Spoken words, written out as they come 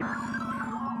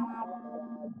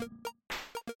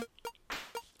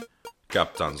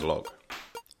Captain's log.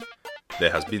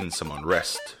 There has been some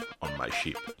unrest on my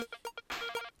ship.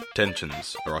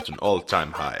 Tensions are at an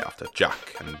all-time high after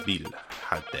Jack and Bill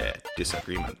had their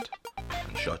disagreement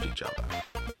and shot each other.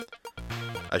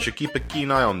 I should keep a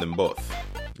keen eye on them both.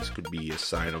 This could be a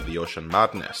sign of the ocean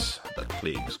madness that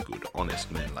plagues good,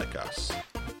 honest men like us.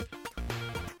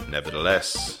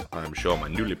 Nevertheless, I am sure my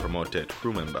newly promoted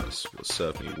crew members will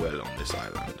serve me well on this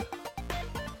island.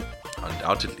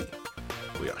 Undoubtedly,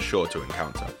 we are sure to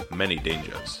encounter many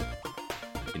dangers.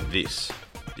 In this,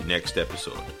 the next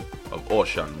episode of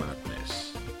Ocean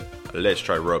Madness, a Let's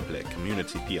Try Roleplay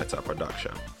community theater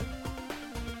production.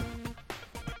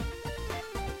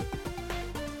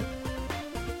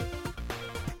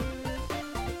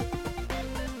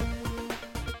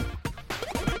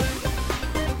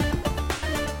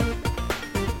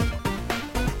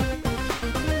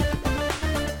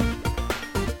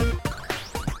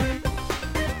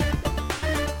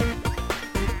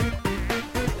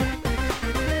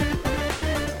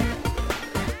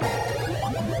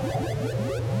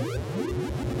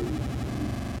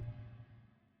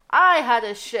 I had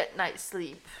a shit night's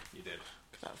sleep. You did.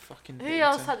 That fucking Who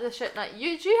else had a shit night?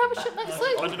 You? Do you have a shit night's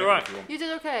sleep? I did alright. You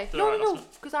did okay. Did No, alright no, last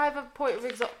night. because I have a point of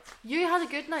exhaustion. You had a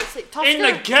good night's sleep. Tosca. In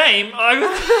the game, I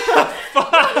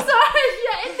Sorry,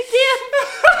 yeah, in the game.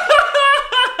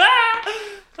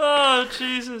 Oh,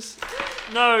 Jesus.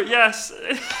 No, yes.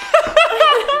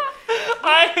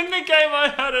 In the game,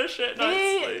 I had a shit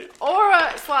night's sleep.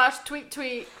 Aura /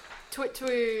 tweet,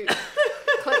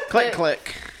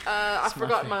 click. I've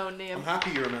forgotten my own name. I'm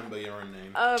happy you remember your own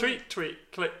name. Tweet, click.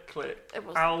 It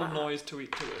wasn't Owl that. noise,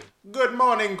 tweet. Good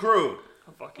morning, crew.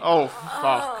 Oh, fucking Oh,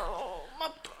 fuck. Oh, my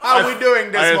How are we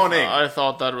doing this morning? I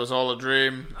thought that was all a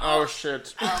dream. Oh,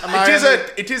 shit.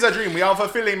 It is a dream. We are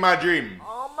fulfilling my dream.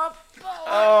 Oh, my bones.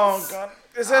 Oh, God.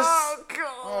 Is this... Oh, God.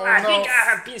 Oh, I no. think I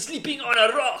have been sleeping on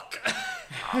a rock.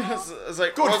 It's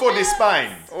like... Good for the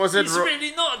spine. Was it... It's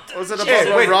really not. Was it a Hey,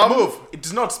 bottle wait, of rum? move.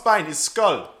 It's not spine, it's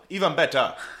skull. Even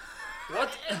better. What?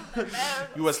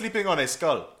 You were sleeping on a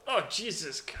skull. Oh,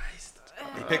 Jesus Christ.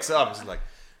 He picks it up and is like,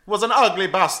 was an ugly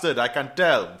bastard, I can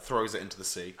tell. Throws it into the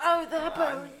sea. Oh, their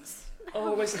bones.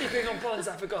 Oh, we're sleeping on bones.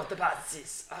 I forgot about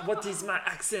this. What is my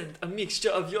accent? A mixture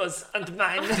of yours and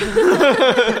mine.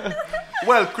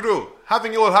 Well, crew,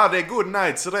 having all had a good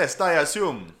night's rest, I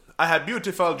assume. I had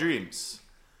beautiful dreams.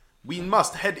 We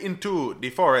must head into the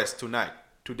forest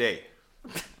today.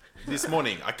 This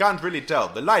morning. I can't really tell.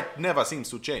 The light never seems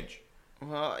to change.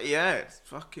 Well, yeah, it's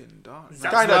fucking dark. It's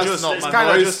That's kind of not just,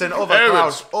 my voice. an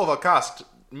Very overcast,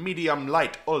 medium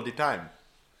light all the time.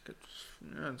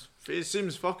 Yeah, it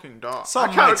seems fucking dark. Some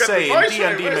I can't might get say the in voice D&D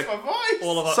right. Where's my voice?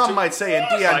 All of us. Some might say in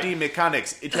D&D Right.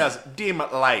 mechanics, it has dim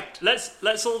light.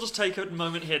 Let's all just take a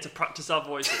moment here to practice our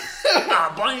voices.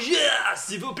 Bonjour,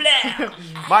 s'il vous plaît.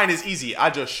 Mine is easy. I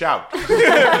just shout.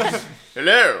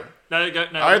 Hello. There you go.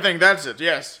 No, I think that's it,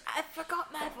 yes. I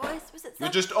forgot my voice. Was it? You're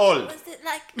just old. Was it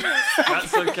like this?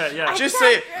 that's okay. Yeah. Just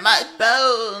say, my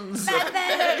bones. My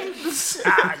bones.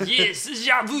 Ah, yes,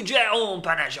 je voudrais un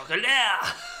pain à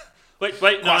chocolat. Wait,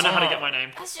 no, I know how to get my name.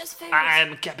 That's just food. I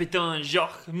am Capitaine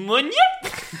Jacques Monnier.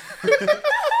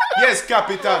 Yes,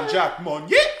 Captain Jacques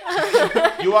Monnier.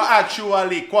 You are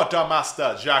actually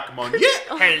Quartermaster Jacques Monnier.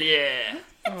 Hell yeah.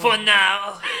 For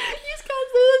now. You just can't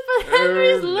see this, but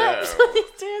Henry's Oh, lips no. when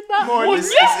he's doing that. More,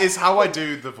 this is how I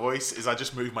do the voice, is I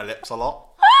just move my lips a lot.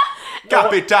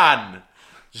 Captain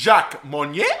Jacques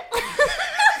Monnier.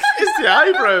 It's the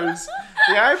eyebrows.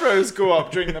 The eyebrows go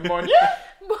up during the morning.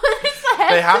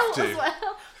 They have to. As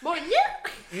well. Monnier.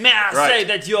 May I Right. say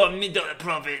that your middle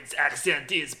province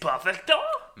accent is perfecto?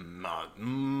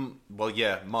 Well,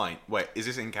 yeah, mine. Wait, is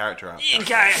this in character? In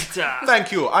character.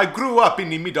 Thank you. I grew up in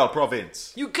the Middle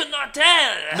Province. You cannot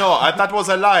tell. No, that was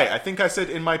a lie. I think I said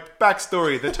in my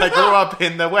backstory that I grew up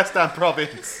in the Western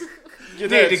Province.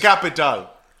 The capital.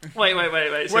 Wait.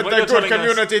 So With what the you're good telling us-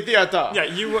 community theatre. Yeah,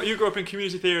 you grew up in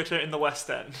community theatre in the West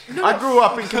End. I grew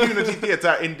up in community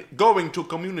theatre going to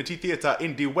community theatre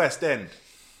in the West End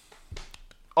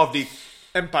of the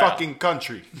Empire. fucking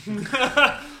country.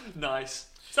 Nice.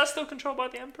 Is that still controlled by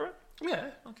the Emperor?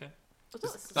 Yeah. Okay.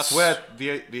 That's where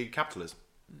the capital is.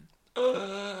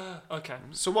 Okay.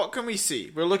 So what can we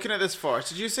see? We're looking at this forest.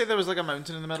 Did you say there was like a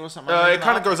mountain in the middle or something? It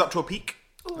kind of goes up to a peak.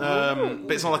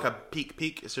 But it's not like a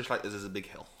peak. It's just like there's a big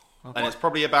hill. And it's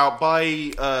probably about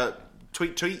by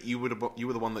Tweet. You were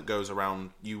the one that goes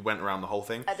around. You went around the whole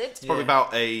thing. I did. It's probably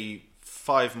about a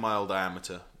 5-mile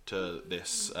diameter to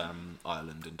this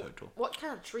island in total. What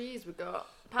kind of trees we got?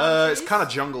 It's kind of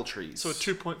jungle trees. So a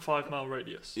 2.5 mile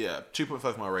radius. Yeah,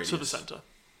 2.5 mile radius. To the centre.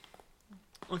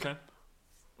 Okay.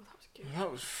 Oh, that was you.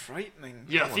 That was frightening.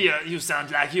 You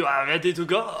sound like you are ready to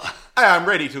go. I am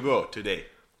ready to go today.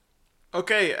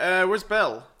 Okay, where's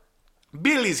Bell?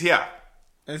 Bill is here.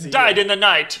 Is he Died in the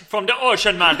night from the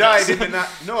ocean madness. Died in the night.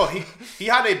 No, he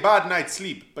had a bad night's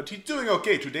sleep, but he's doing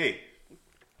okay today.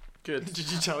 Good.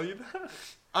 Did you tell you that?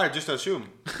 I just assume.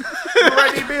 You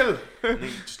ready, Bill? And he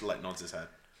just like nods his head.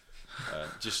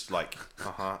 Just like,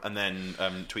 and then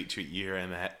tweet, you hear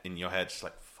in your head, just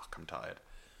like, fuck, I'm tired.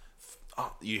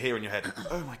 Oh, you hear in your head,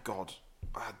 oh my god,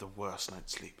 I had the worst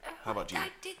night's sleep. How about you? I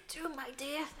did too, my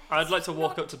dear. I'd like to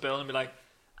walk up to Bill and be like,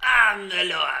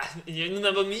 hello, you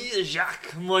remember me,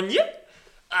 Jacques Monnier?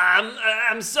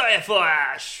 I'm sorry for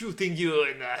shooting you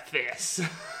in the face.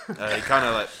 He kind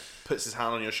of like puts his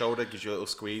hand on your shoulder, gives you a little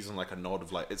squeeze and like a nod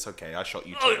of like, it's okay, I shot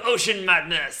you too. Ocean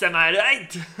madness, am I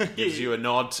right? Gives you a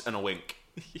nod and a wink.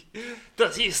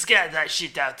 Does he scare that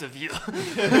shit out of you?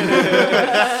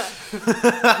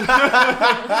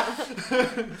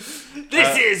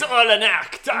 This is all an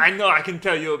act. I know I can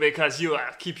tell you because you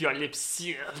keep your lips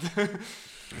sealed.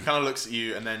 He kind of looks at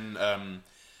you, and then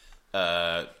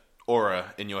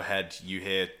Aura, in your head, you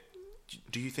hear,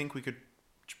 do you think we could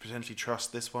potentially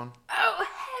trust this one? Oh,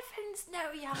 heavens,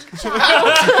 no, young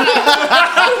child.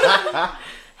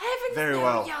 Heavens, Very no,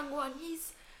 well. young one.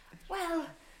 He's, well,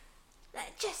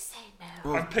 let's just say no.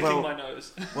 Well, I'm picking my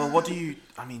nose. Well, what do you?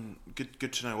 I mean,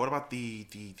 good to know. What about the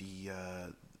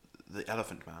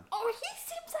elephant man? Oh, he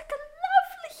seems like a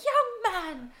lovely young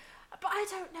man. But I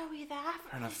don't know either. I haven't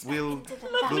Fair enough. really We'll- spoken to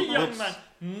them Lovely that young much.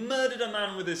 man. Murdered a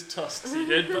man with his tusks, he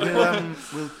did. But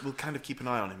We'll kind of keep an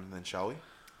eye on him then, shall we?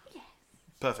 Yes.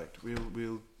 Perfect.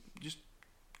 We'll just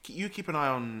you keep an eye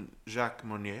on Jacques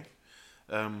Monnier.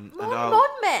 And I'll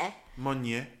Monmouth.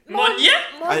 Monnier. Monnier?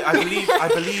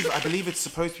 I believe it's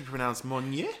supposed to be pronounced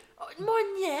Monnier.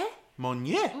 Monnier.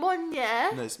 Monnier.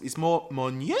 Monnier. No, it's more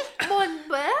Monnier.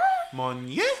 Monwhere?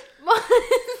 Monnier.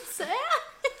 Monser?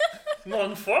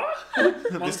 Montfort?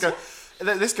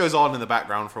 This goes on in the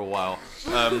background for a while.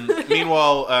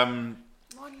 Meanwhile,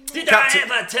 Did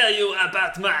Captain- I ever tell you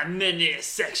about my many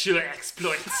sexual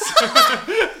exploits?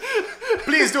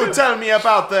 please do tell me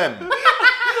about them.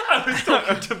 I was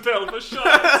talking to Bill for sure.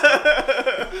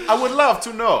 I would love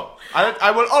to know. I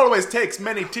will always take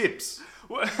many tips.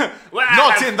 Well,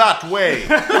 Not in that way.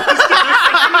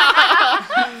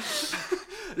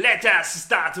 Let us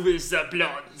start with the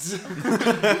blondes.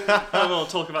 And we'll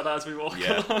talk about that as we walk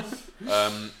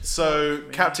along. So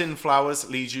Captain Flowers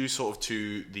leads you sort of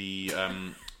to the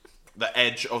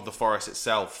edge of the forest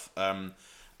itself,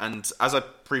 and as I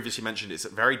previously mentioned, it's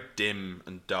very dim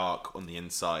and dark on the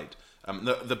inside.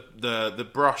 The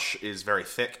brush is very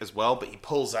thick as well, but he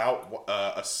pulls out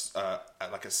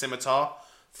like a scimitar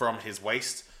from his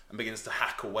waist and begins to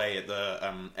hack away at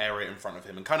the area in front of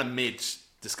him. And kind of mid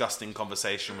disgusting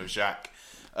conversation with Jacques,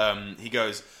 he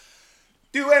goes,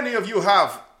 "Do any of you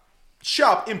have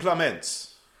sharp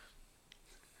implements?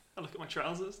 I look at my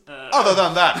trousers. Other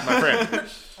than that, my friend,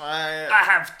 I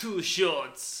have 2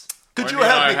 shorts. could I you mean,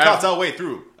 help I me have- cut our way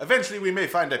through? Eventually we may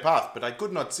find a path, but I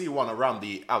could not see one around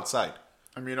the outside.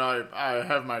 I mean, I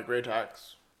have my great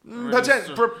axe.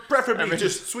 Preferably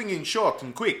just swinging short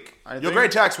and quick. I Your think-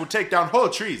 great axe would take down whole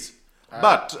trees.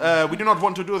 But we do not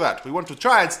want to do that. We want to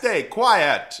try and stay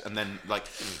quiet. And then, like,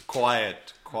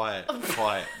 quiet.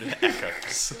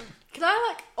 Echoes. Can I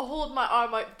like hold my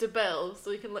arm out to Bill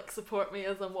so he can like support me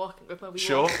as I'm walking with my wee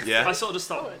Sure, walker? I yeah. sort of just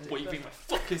start waving my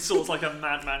fucking swords like a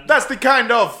madman. That's the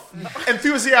kind of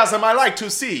enthusiasm I like to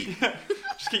see.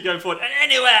 Just keep going forward. And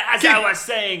anyway, as I was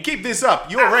saying, Keep this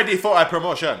up. You're ready for a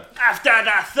promotion. after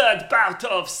the 3rd bout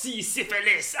of sea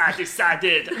syphilis, I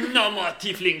decided no more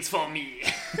tieflings for me.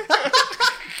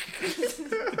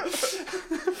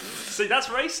 See, that's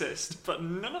racist, but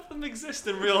none of them exist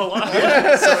in real life.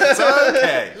 So it's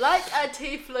okay. Like a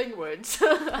tiefling would.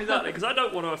 Exactly, because I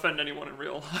don't want to offend anyone in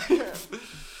real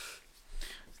life.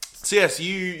 So yes,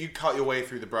 you cut your way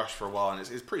through the brush for a while, and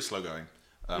it's pretty slow going.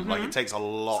 Like it takes a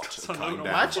lot of So cutting no,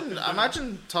 down.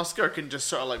 Imagine Tusker can just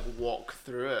sort of like walk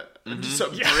through it and just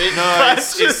sort of Yeah. break No,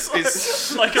 it's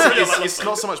branches. Like a real it's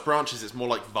not so much branches, it's more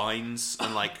like vines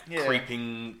and like Yeah.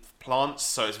 creeping plants.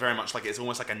 So it's very much like it's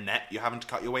almost like a net you're having to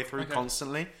cut your way through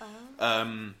constantly.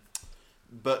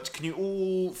 But can you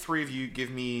all 3 of you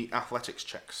give me athletics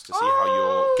checks to see how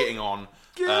you're getting on?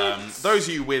 Those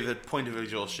of you with a point of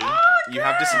exhaustion, you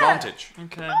have disadvantage.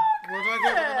 Okay. What do I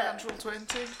get with a natural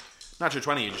 20? Natural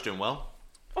 20, you're just doing well.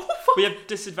 We have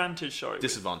disadvantage, sorry.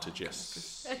 Disadvantage,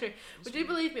 yes. Anyway, would you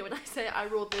believe me when I say I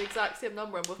rolled the exact same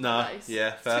number on both No, my dice?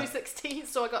 yeah, fair. 216,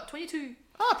 so I got 22.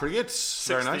 Ah, pretty good.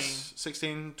 Very 16. nice.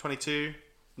 16, 22,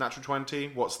 natural 20.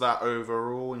 What's that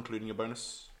overall, including your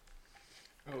bonus?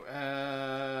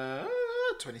 Oh,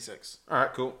 26. All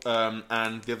right, cool.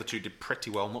 And the other two did pretty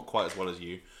well, not quite as well as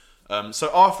you. So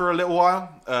after a little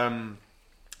while,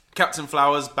 Captain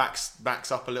Flowers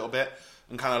backs up a little bit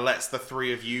and kind of lets the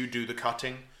three of you do the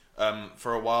cutting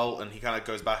for a while, and he kind of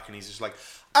goes back and he's just like,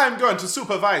 I'm going to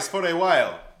supervise for a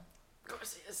while. Of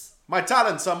course he is. My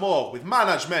talents are more with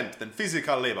management than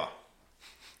physical labor.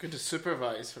 Good to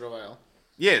supervise for a while.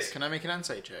 Yes. Can I make an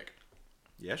insight check?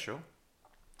 Yeah, sure.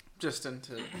 Just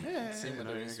into seeing what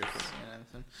anything.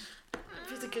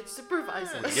 He's a good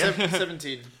supervisor. Yeah.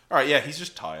 17. All right, yeah, he's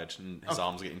just tired and his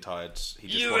arms are getting tired. He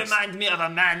just You wants... remind me of a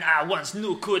man I once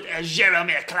knew called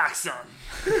Jeremy Clarkson.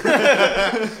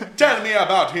 Tell me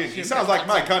about him. He sounds like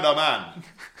my kind of man.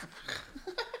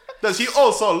 Does he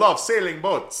also love sailing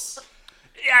boats?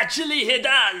 Actually, he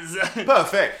does.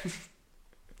 Perfect.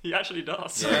 He actually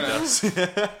does. Yeah, he does.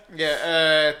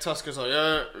 Yeah, Tusker's like,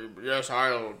 yes,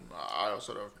 I'll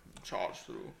sort of charge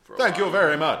through. For a Thank you while.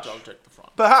 very much. I'll take the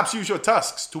front. Perhaps use your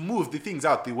tusks to move the things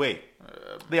out the way.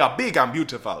 They are big and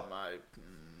beautiful. My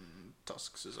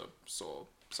tusks is a sore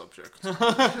subject.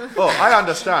 Oh, I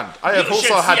understand. I have You also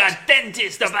should see had. a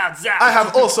dentist about that. I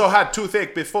have also had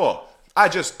toothache before. I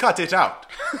just cut it out.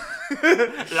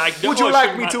 Like the Would you like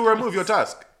ocean me man. to remove your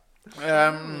tusk? No,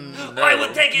 I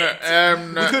will take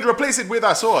it. We could replace it with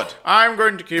a sword. I'm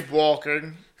going to keep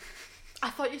walking. I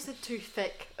thought you said too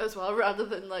thick as well, rather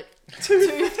than like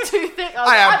too thick.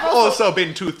 I have I've also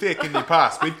been too thick in the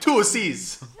past with 2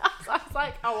 C's. I was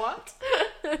like, a what?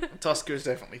 Tusker's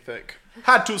definitely thick.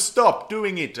 Had to stop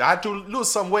doing it. I had to lose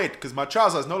some weight because my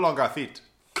trousers no longer fit.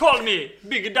 Call me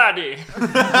Big Daddy.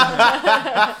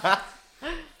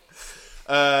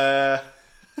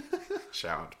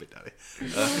 Shout out to Big Daddy.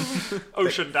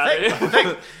 Ocean Daddy.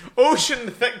 Ocean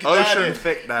Thick Daddy. Ocean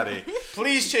Thick Daddy.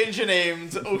 Please change your name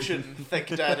to Ocean Thick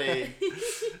Daddy.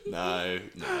 No.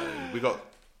 We got...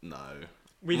 No.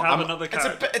 We have another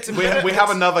character. We have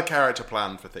another character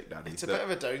planned for Thick Daddy. It's a bit of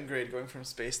a downgrade going from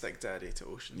Space Thick Daddy to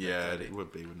Ocean Thick Yeah, Daddy. it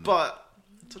would be, wouldn't it? But,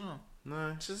 I don't know.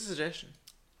 No. It's just a suggestion.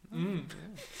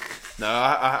 No,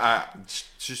 I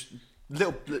just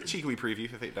little cheeky preview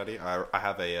for Thick Daddy. I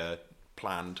have a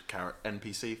planned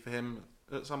NPC for him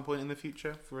at some point in the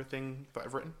future for a thing that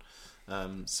I've written.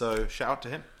 So shout out to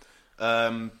him.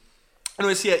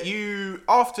 Anyways, yeah, you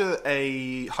after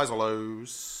a highs or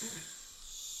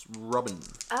lows, Robin.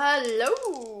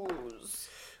 Lows.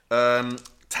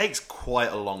 Takes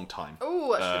quite a long time.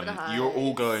 Oh, I should have You're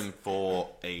all going for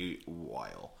a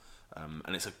while.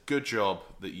 And it's a good job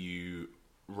that you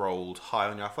rolled high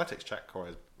on your athletics check, or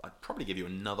I'd probably give you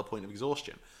another point of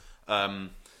exhaustion.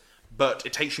 But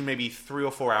it takes you maybe 3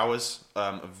 or 4 hours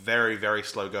of very, very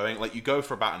slow going. Like, you go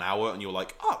for about an hour and you're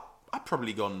like, oh, I've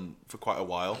probably gone for quite a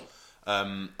while.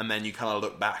 And then you kind of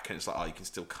look back and it's like, oh, you can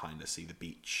still kind of see the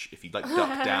beach. If you like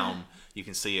duck down, you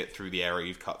can see it through the area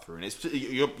you've cut through. And it's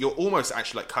you're almost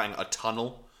actually like cutting a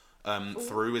tunnel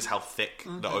through is how thick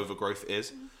the overgrowth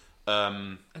is.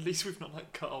 At least we've not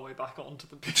like cut our way back onto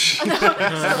the beach. Still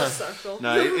a circle.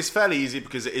 No, it's fairly easy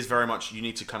because it is very much you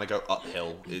need to kind of go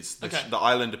uphill. It's the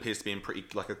island appears to be in pretty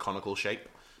like a conical shape,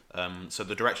 so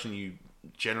the direction you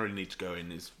generally need to go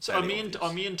in is. So are me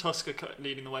and Tusker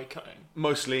leading the way cutting?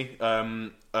 Mostly,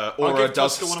 I'll Aura give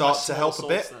does Tusker one of my start to help a small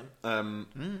bit.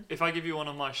 swords If I give you one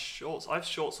of my short, I have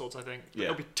short swords. I think Yeah.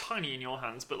 it'll be tiny in your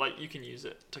hands, but like you can use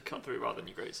it to cut through rather than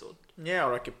your great sword. Yeah,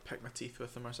 or I could pick my teeth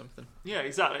with them or something. Yeah,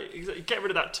 exactly. Get rid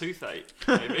of that toothache,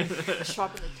 maybe.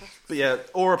 Sharpen the tusks. But yeah,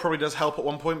 Aura probably does help at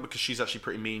one point because she's actually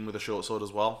pretty mean with a short sword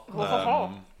as well.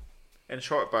 In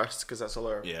short bursts, because that's all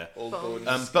our Yeah. old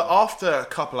bones. But after a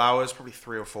couple hours, probably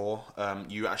 3 or 4,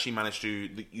 you actually manage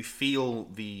to. You feel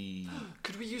the.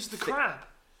 Could we use the crab?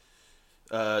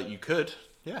 You could,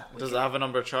 yeah. Does it have a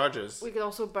number of charges? We could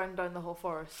also burn down the whole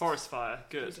forest. Forest fire.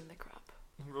 Good. Using the crap.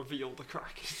 Reveal the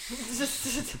crack.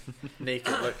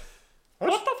 Naked, like.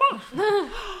 What the fuck?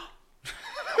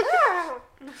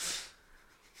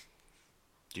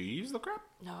 Do you use the crab?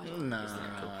 No, I don't. Nah,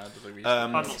 not But we've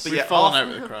yeah, fallen after- out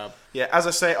with the crab. Yeah, as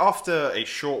I say, after a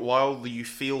short while, you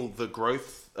feel the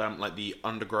growth, like the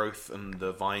undergrowth and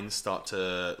the vines start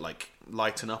to like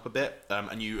lighten up a bit,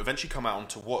 and you eventually come out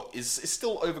onto what is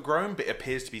still overgrown, but it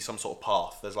appears to be some sort of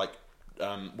path. There's like,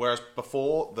 whereas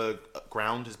before the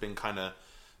ground has been kind of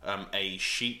a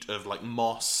sheet of like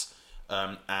moss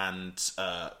and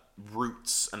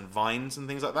roots and vines and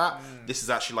things like that. This is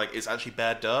actually like it's actually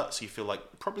bare dirt, so you feel like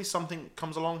probably something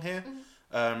comes along here.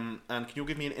 And can you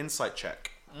give me an insight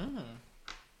check?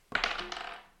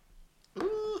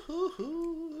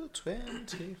 Ooh,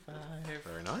 25.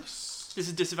 Very nice. This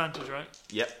is disadvantage, right?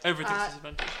 Yep. Everything's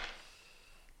disadvantage.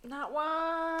 That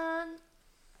one.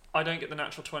 I don't get the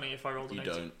natural 20 if I rolled an You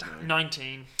 18. don't, Damn, no.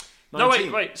 19. No,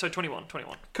 19. wait. So 21.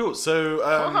 Cool. So,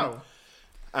 Wow.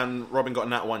 and Robin got a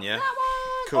nat 1, yeah? That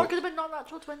one! Cool. Or it could have been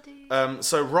non-natural 20.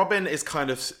 So Robin is kind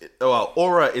of, well,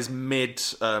 Aura is mid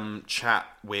chat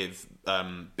with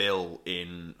Bill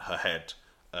in her head,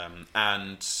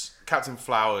 and Captain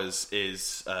Flowers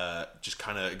is just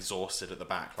kind of exhausted at the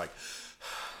back, like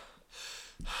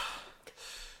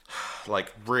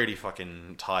really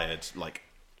fucking tired, like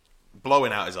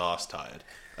blowing out his arse tired.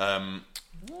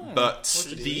 But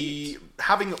the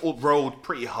having rolled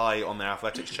pretty high on their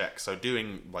athletics check, so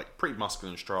doing like pretty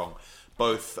muscular and strong,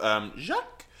 both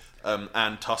Jacques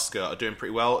and Tusker are doing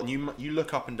pretty well. And you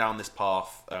look up and down this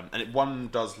path, and one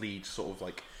does lead sort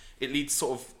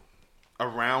of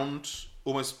around,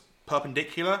 almost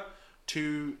perpendicular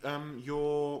to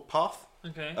your path.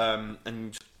 Okay.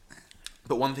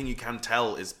 But one thing you can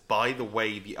tell is by the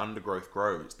way the undergrowth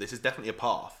grows, this is definitely a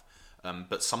path.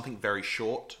 But something very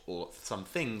short, or some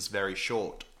things very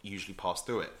short, usually pass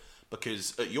through it.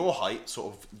 Because at your height,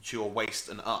 sort of to your waist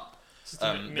and up,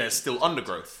 there's still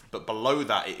undergrowth. But below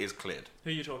that, it is cleared. Who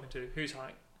are you talking to? Whose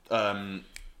height?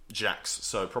 Jack's,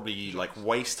 so probably like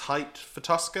waist height for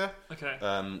Tusker. Okay.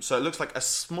 So it looks like a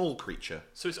small creature.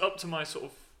 So it's up to my sort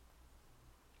of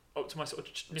nipple,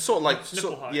 Sort of like,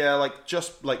 nipple height. yeah, like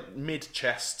just like mid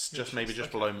chest, just maybe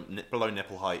Mid-chest, just below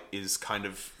nipple height is kind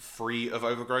of free of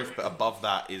overgrowth, but above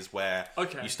that is where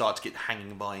Okay. you start to get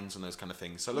hanging vines and those kind of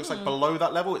things. So it looks like below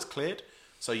that level it's cleared.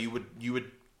 So you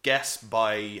would guess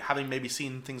by having maybe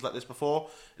seen things like this before,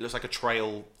 it looks like a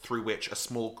trail through which a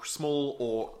small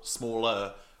or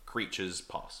smaller creatures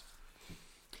pass.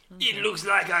 It looks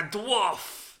like a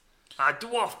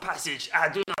dwarf passage. I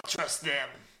do not trust them.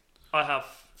 I have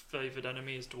favoured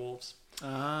enemies, dwarves.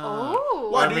 Oh!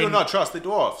 Why do you not trust the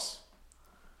dwarfs?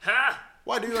 Huh?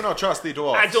 Why do you not trust the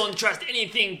dwarfs? I don't trust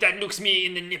anything that looks me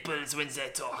in the nipples when they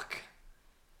talk.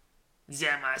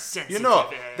 They're my sensitive. You know,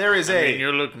 there is I mean, a...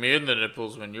 you look me in the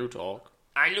nipples when you talk.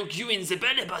 I look you in the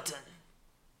belly button.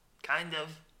 Kind of.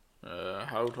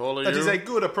 How tall are That you? is a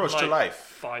good approach to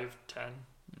life. 5'10".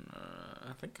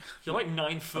 I think. You're like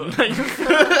 9 foot.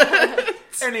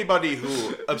 Anybody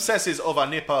who obsesses over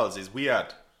nipples is weird.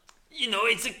 You know,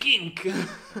 it's a kink.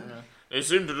 They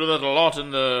seem to do that a lot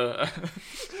in the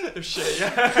Shit,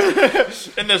 yeah.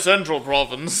 in the central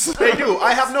province. They do.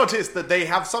 I have noticed that they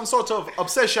have some sort of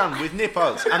obsession with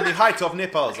nipples and the height of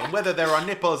nipples and whether there are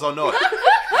nipples or not.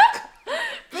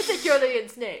 Particularly in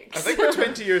snakes. I think we're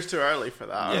 20 years too early for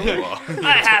that.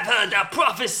 I have heard a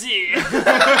prophecy.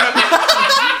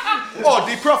 Oh,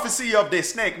 the prophecy of the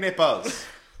snake nipples.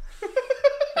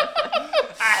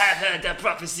 I have heard a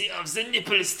prophecy of the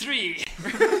nipples 3.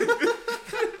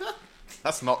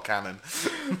 That's not canon.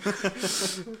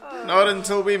 Not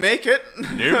until we make it.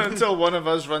 Nope. Until one of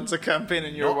us runs a campaign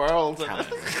in your world. Canon.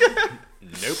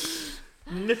 Nope.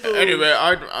 Nipples. Anyway,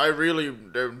 I really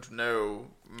don't know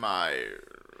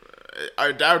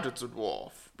I doubt it's a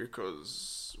dwarf,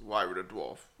 because why would a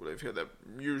dwarf live here? They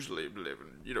usually live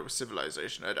in,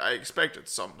 civilization. I expected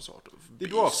some sort of The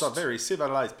beast. dwarfs are very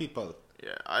civilized people.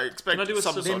 Yeah, I expected do a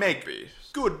some sub- sort They make of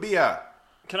beast. good beer.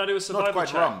 Can I do a survival quite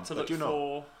check rum, to but look you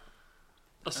know.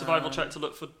 for a survival check to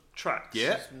look for tracks?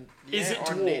 Yeah? Is it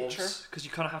or nature? dwarves? Because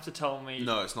you kind of have to tell me.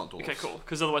 No, it's not dwarves. Okay, cool.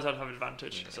 Because otherwise I'd have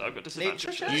advantage. So I've got disadvantage.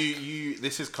 Nature check? You.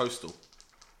 This is coastal.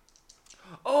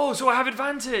 Oh, so I have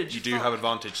advantage. You do have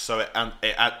advantage, so it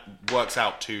works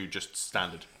out to just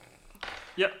standard.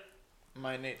 Yep.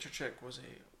 My nature check was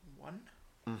a 1.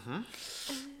 Mm-hmm.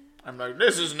 I'm like,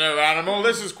 this is no animal.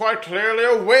 This is quite clearly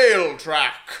a whale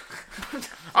track.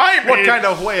 What kind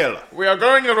of whale? We are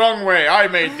going the wrong way. I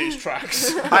made these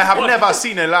tracks. I have never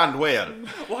seen a land whale.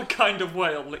 What kind of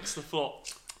whale licks the floor?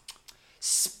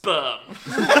 Sperm.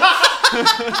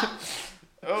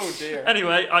 Oh dear.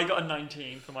 Anyway, I got a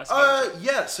 19 for my survival check.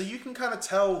 Yeah, so you can kind of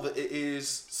tell that it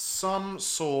is some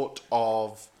sort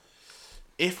of,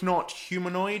 if not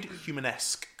humanoid,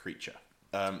 humanesque creature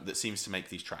that seems to make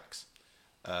these tracks.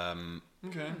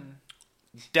 Okay.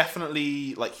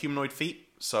 Definitely like humanoid feet,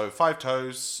 so 5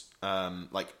 toes,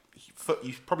 like foot.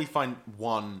 You probably find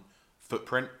one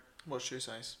footprint, What shoe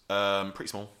size? pretty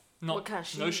small. Not What kind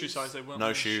of no shoes? shoe size. They weren't No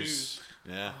wearing shoes.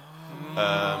 Yeah.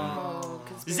 Oh,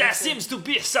 conspiracy. There seems to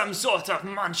be some sort of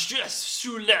monstrous,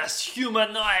 shoeless,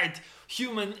 humanoid,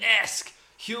 human-esque,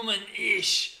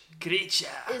 human-ish creature.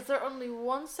 Is there only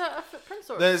one set of footprints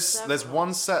or There's several?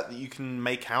 one set that you can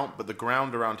make out, but the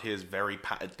ground around here is very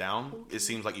patted down. It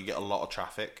seems like you get a lot of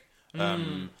traffic.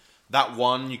 That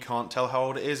one you can't tell how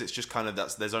old it is. It's just kind of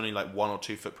there's only like 1 or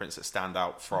 2 footprints that stand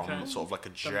out from Okay. sort of like a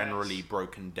generally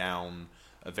broken down,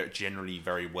 generally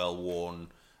very well worn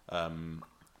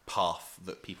path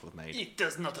that people have made. It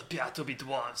does not appear to be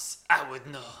dwarves. I would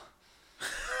know.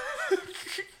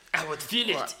 I would feel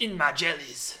it in my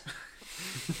jellies.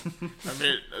 I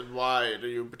mean, why? Are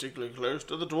you particularly close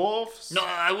to the dwarfs? No,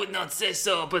 I would not say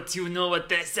so, but you know what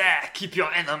they say. Keep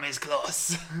your enemies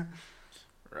close.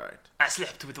 Right. I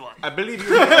slept with one. I believe you.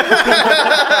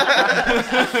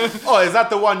 Oh, is that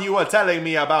the one you were telling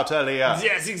me about earlier?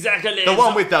 Yes, exactly. The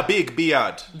one with the big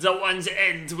beard. The ones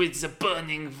end with the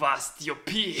burning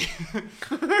vastopy.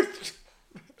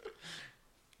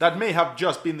 That may have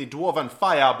just been the dwarven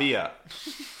fire beer.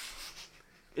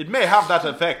 It may have that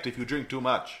effect if you drink too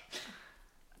much.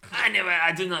 Anyway,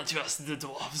 I do not trust the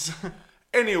dwarves.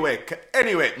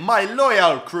 Anyway, my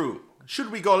loyal crew.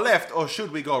 Should we go left or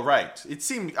should we go right? It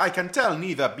seems I can tell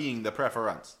neither being the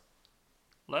preference.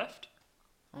 Left?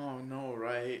 Oh no,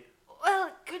 right.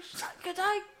 Well, could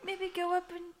I maybe go up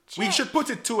and check? We should put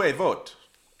it to a vote.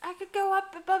 I could go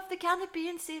up above the canopy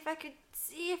and see if I could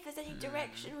see if there's any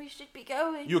direction we should be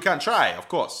going. You can try, of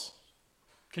course.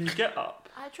 Can you get up?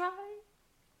 I try.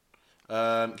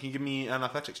 Can you give me an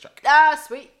athletics check? Ah,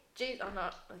 sweet. Jeez, I'm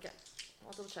not. Okay.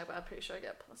 I'll double check, but I'm pretty sure I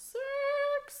get +6.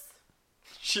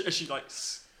 She like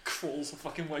crawls the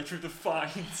fucking way through the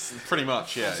vines. Pretty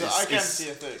much, yeah. So I can't see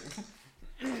a thing.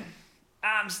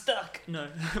 I'm stuck. No,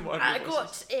 whatever I it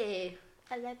was. got a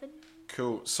 11.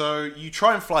 Cool. So you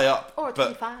try and fly up, Or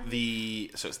but 25.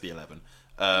 so it's the 11.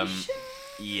 Sure.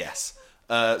 Yes.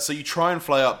 So you try and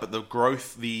fly up, but the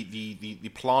growth,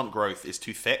 the plant growth is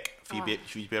too thick for you,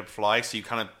 for you to be able to fly. So you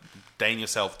kind of deign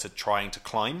yourself to trying to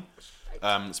climb,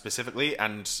 specifically,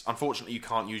 and unfortunately you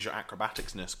can't use your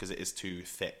acrobaticsness because it is too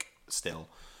thick still.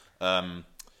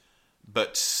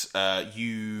 But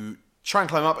you try and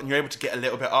climb up, and you're able to get a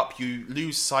little bit up. You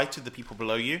lose sight of the people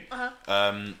below you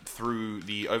through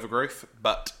the overgrowth,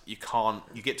 but you can't.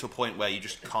 You get to a point where you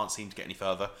just can't seem to get any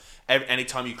further.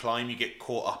 Anytime you climb, you get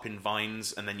caught up in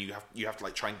vines, and then you have to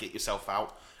like try and get yourself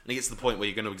out. And it gets to the point where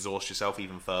you're going to exhaust yourself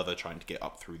even further trying to get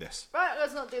up through this. Right,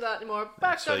 let's not do that anymore.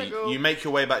 Back So down the go. you make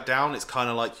your way back down. It's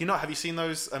kind of like, have you seen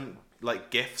those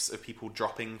like gifs of people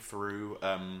dropping through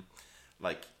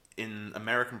like in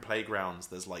American playgrounds?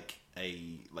 There's like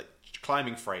a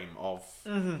climbing frame of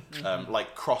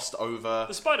like crossed over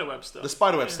The spiderweb stuff. the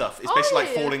spiderweb stuff. It's basically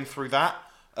like yeah. falling through that,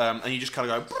 and you just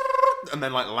kind of go and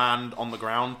then like land on the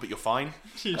ground, but you're fine.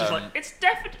 You're just like, it's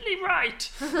definitely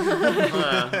right.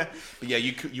 But yeah,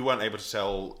 you weren't able to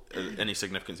tell any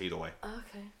significance either way.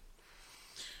 Okay.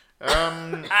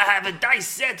 I have a dice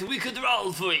set. We could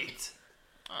roll for it.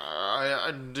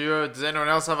 Does anyone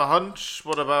else have a hunch?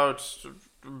 What about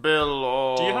Bill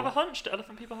or... Do you have a hunch? Do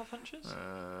elephant people have hunches?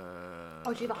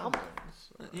 Oh, do you have a hump?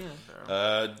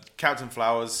 Yeah. Captain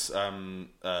Flowers,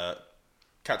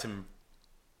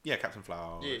 Captain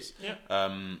Flowers. Yeah.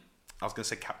 I was going to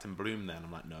say Captain Bloom then.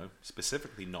 I'm like, no,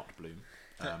 specifically not Bloom.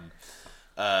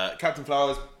 Captain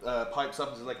Flowers pipes up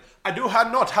and is like, I do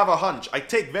not have a hunch. I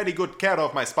take very good care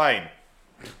of my spine.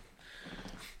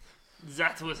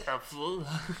 That was helpful.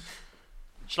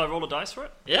 Should I roll a dice for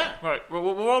it? Yeah. Right.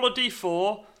 We'll roll a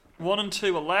d4. 1 and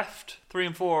 2 are left. 3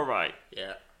 and 4 are right.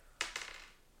 Yeah.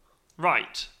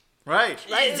 Right. Right.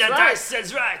 Right is The right. dice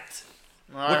says right.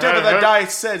 Whatever the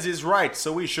dice says is right,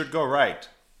 so we should go right.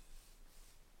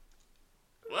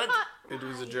 What? It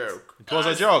was a joke. It was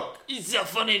a joke. It's a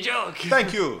funny joke.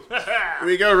 Thank you.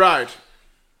 We go right.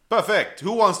 Perfect.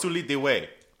 Who wants to lead the way?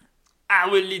 I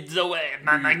will lead the way.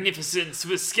 My magnificence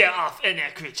will scare off any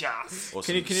creatures.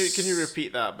 Awesome. Can you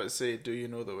repeat that, but say, do you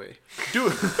know the way? Do.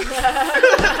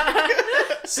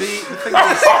 See, the thing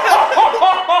is,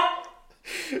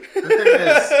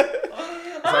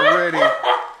 I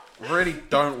really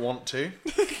don't want to.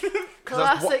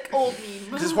 Classic old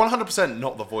meme. This is 100%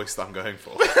 not the voice that I'm going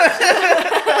for.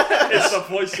 It's the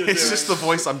voice you're It's just the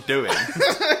voice I'm doing.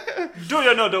 Do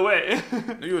you know the way?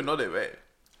 Do you know the way?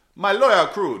 My loyal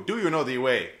crew, do you know the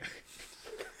way?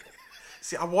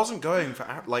 See, I wasn't going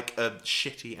for like a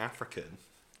shitty African.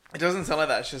 It doesn't sound like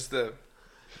that. It's just the...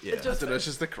 Yeah, I don't know, it's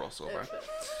just the crossover.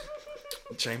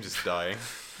 James is dying.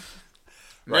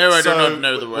 No, I do not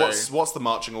know the way. What's the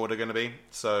marching order going to be?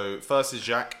 So first is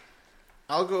Jacques.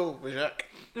 I'll go with Jack.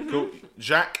 Cool.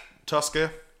 Jacques,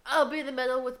 Tusker, I'll be in the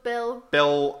middle with Bill.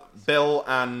 Bill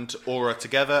and Aura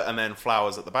together, and then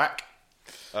Flowers at the back.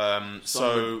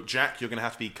 So Jack, you're going to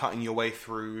have to be cutting your way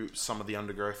through some of the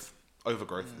overgrowth.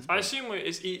 I assume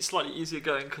it's slightly easier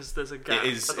going because there's a gap.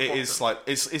 It is. At the It bottom. is slight.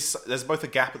 It's there's both a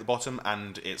gap at the bottom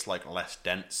and it's like less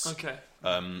dense. Okay.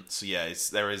 So yeah, it's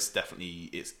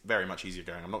very much easier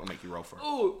going. I'm not gonna make you roll for it.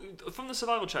 Oh, from the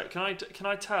survival check, can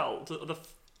I tell the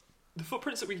the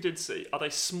footprints that we did see, are they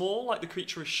small, like the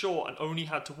creature is short and only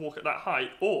had to walk at that height,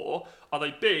 or are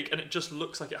they big and it just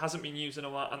looks like it hasn't been used in a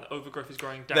while and the overgrowth is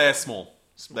growing down? They're small.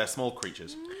 They're small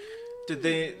creatures. Did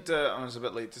they? I was a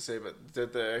bit late to say, but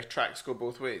did the tracks go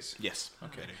both ways? Yes.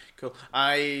 Okay, cool.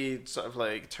 I sort of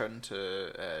like turn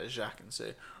to Jacques and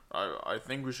say, I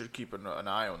think we should keep an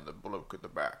eye on the bloke at the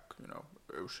back. You know,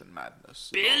 ocean madness.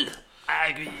 Bill, I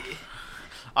agree.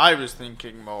 I was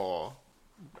thinking more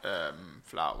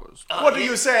flowers. What are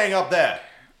you saying up there?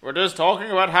 We're just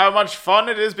talking about how much fun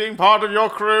it is being part of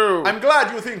your crew. I'm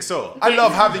glad you think so. I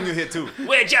love having you here too.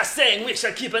 We're just saying we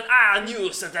should keep an eye on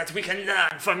you so that we can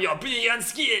learn from your brilliant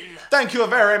skill. Thank you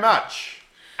very much.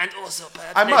 And also,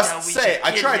 perhaps I later must we say, should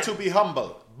I kill try him. to be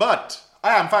humble, but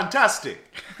I am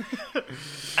fantastic.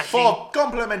 For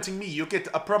complimenting me, you get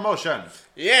a promotion.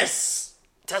 Yes.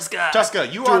 Tusker. Tusker,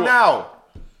 you are now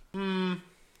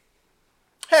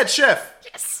head chef.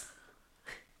 Yes.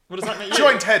 What does that mean?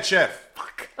 Joint head chef.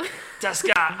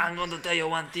 Tusker, I'm going to tell you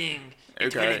one thing.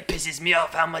 It Okay. really pisses me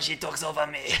off how much he talks over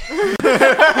me.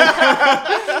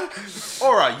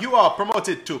 Alright, you are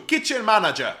promoted to kitchen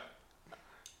manager.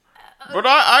 But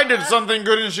I did something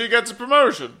good and she gets a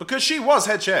promotion. Because she was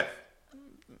head chef.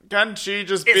 Can't she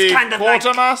just It's be kind of like-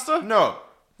 quartermaster? No,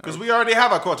 because we already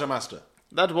have a quartermaster.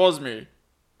 That was me.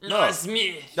 No, it's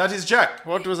me. That is Jack.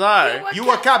 What was I? You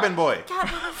were cabin boy.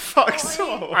 Fuck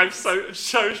so. I'm so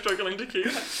struggling to keep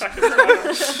track of Right,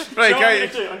 that. What I'm okay. going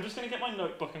to do, I'm just going to get my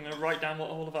notebook and I'm going to write down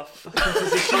what all of our fucking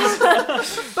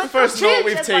positions But First for note change,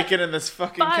 we've it's like taken in this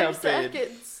fucking 5 campaign.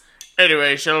 seconds.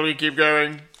 Anyway, shall we keep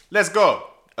going? Let's go.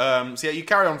 So yeah, you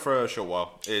carry on for a short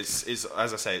while. It's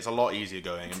as I say, it's a lot easier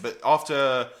going. But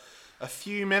after a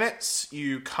few minutes,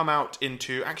 you come out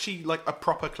into actually like a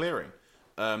proper clearing.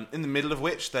 In the middle of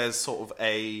which there's sort of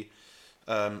a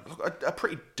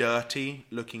pretty dirty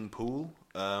looking pool.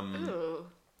 Ooh.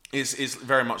 Is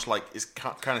very much like it's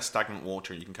kind of stagnant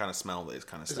water. You can kind of smell that it's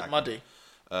kind of Is stagnant. it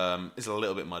muddy? It's a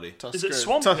little bit muddy. Is it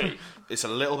swampy? It's a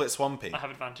little bit swampy. I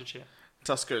have advantage here.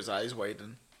 Tusker's eyes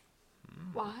widen.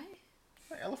 Why?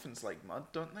 Elephants like mud,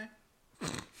 don't they?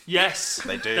 Yes,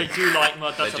 They do. They do like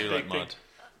mud. They That's do a big like mud.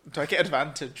 Do I get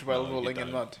advantage while No, you rolling in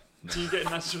don't. mud? thing. Do you get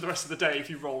advantage for the rest of the day if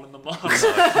you roll in the mud?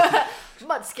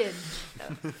 Mudskin.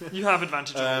 You have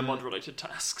advantage on mud-related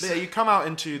tasks. Yeah, you come out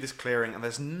into this clearing, and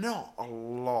there's not a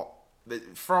lot.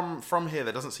 From here,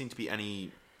 there doesn't seem to be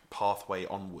any pathway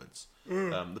onwards.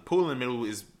 The pool in the middle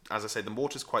is, as I say, the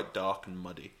water's quite dark and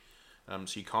muddy,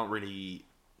 so you can't really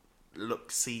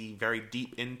see very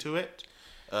deep into it.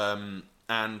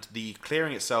 And the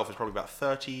clearing itself is probably about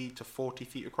 30 to 40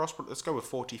 feet across. Let's go with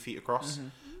 40 feet across.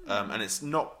 And it's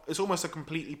almost a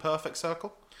completely perfect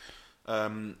circle.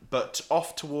 But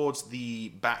off towards the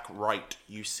back right,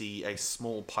 you see a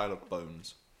small pile of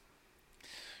bones.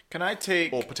 Can I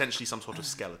take Or potentially some sort of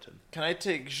skeleton.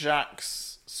 Jacques'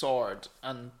 sword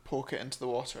and poke it into the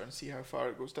water and see how far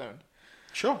it goes down?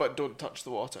 Sure. But don't touch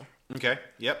the water. Okay,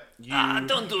 yep.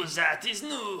 Don't do that. It's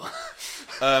new.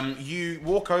 You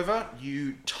walk over,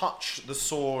 you touch the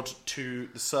sword to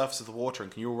the surface of the water,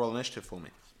 and can you all roll initiative for me?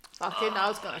 Fucking, I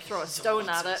was going to throw a stone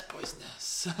at It's it.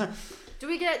 poisonous. Do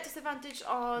we get disadvantage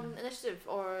on initiative,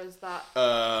 or is that...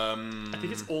 I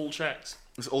think it's all checks.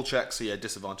 It's all checks, so yeah,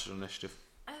 disadvantage on initiative.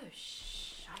 Oh,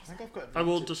 shite. think I've got I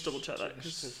will advantage just double check to that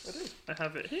because initiative. I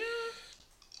have it here.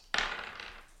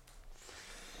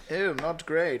 Oh, not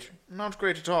great. Not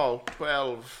great at all.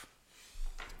 12.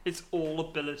 It's all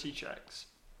ability checks.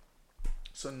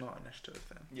 So not initiative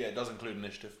then. Yeah, it does include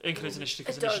initiative. It includes initiative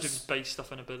because It does. initiative is based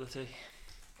off an ability.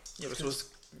 Yeah, but suppose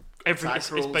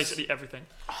It's rolls. basically everything.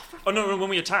 Oh no, when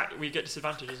we attack, we get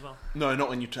disadvantage as well. No, not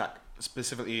when you attack.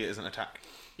 Specifically, it is an attack.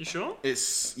 You sure?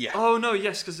 It's, yeah. Oh no,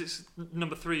 yes, because it's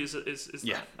number 3 is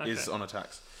Yeah, that. is Okay. on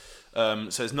attacks.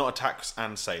 So it's not attacks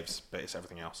and saves, but it's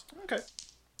everything else. Okay.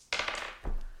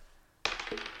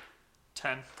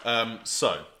 10.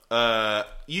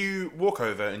 You walk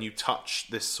over and you touch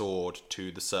this sword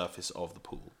to the surface of the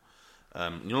pool.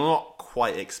 You're not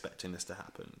quite expecting this to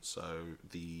happen, so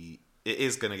it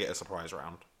is going to get a surprise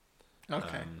round.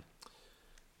 Okay.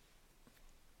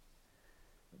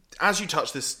 As you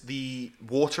touch this, the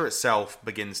water itself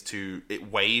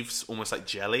it waves almost like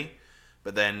jelly,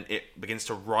 but then it begins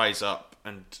to rise up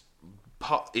and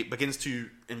it begins to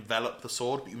envelop the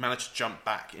sword, but you manage to jump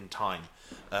back in time.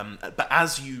 But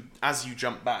as you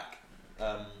jump back,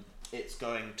 it's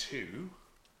going to...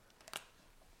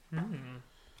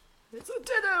 It's a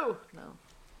ditto!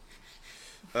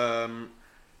 No.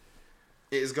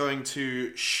 It is going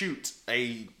to shoot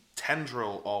a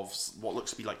tendril of what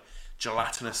looks to be like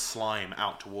gelatinous slime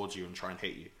out towards you and try and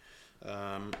hit you.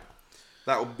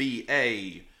 That will be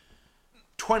a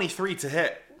 23 to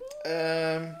hit.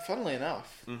 Funnily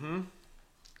enough. Mm-hmm.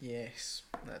 Yes,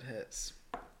 that hits.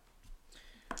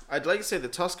 I'd like to say the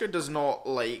Tusker does not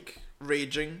like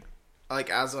raging. Like,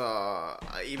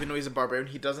 even though he's a barbarian,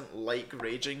 he doesn't like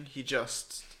raging. He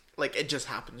just, like, it just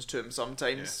happens to him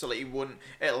sometimes. Yeah. So, like,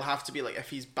 it'll have to be, like, if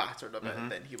he's battered a bit,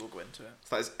 then he will go into it.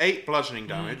 So that is 8 bludgeoning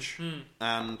damage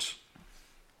and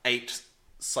 8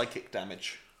 psychic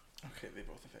damage. Okay, they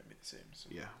both affect me the same. So.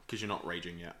 Yeah, because you're not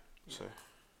raging yet. So.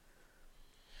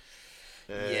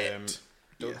 Yet.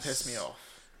 Don't piss me off.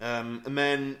 And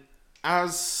then,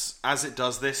 as it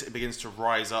does this, it begins to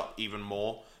rise up even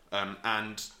more.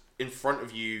 And in front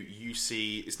of you, you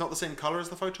see... It's not the same colour as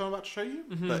the photo I'm about to show you,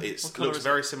 but it looks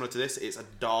very similar to this. It's a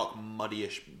dark,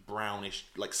 muddyish, brownish,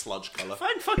 like sludge colour.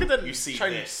 Fine, fucking then. You see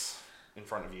this in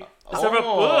front of you. Is there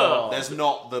a... There's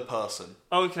not the person.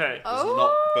 Okay. There's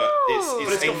not, but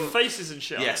But it's got faces and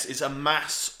shit on Yes, it's a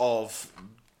mass of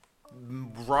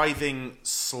writhing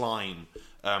slime,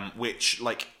 which,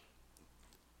 like...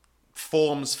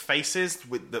 forms faces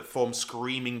that form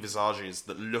screaming visages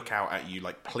that look out at you,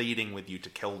 like pleading with you to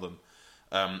kill them.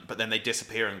 But then they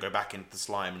disappear and go back into the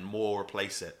slime, and more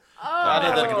replace it.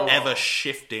 It's like an ever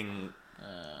shifting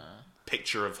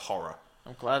picture of horror.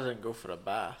 I'm glad I didn't go for a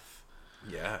bath.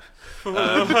 Yeah.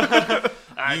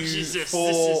 Jesus,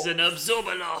 this is an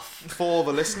Absorbaloff. For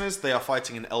the listeners, they are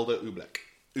fighting an Elder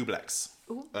Ublex.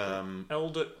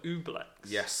 Elder Ublex.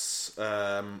 Yes.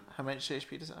 How much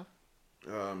HP does it have?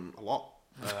 A lot.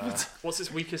 What's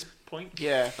its weakest point?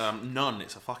 Yeah. None.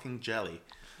 It's a fucking jelly.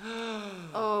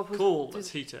 Cool. Let's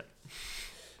heat it.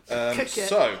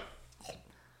 So,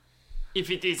 If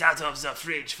it is out of the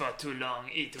fridge for too long,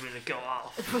 it will go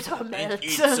off. Put on melt.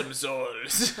 Eat some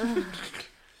souls.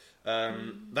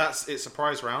 that's its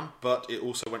surprise round, but it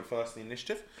also went first in the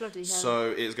initiative. Bloody hell.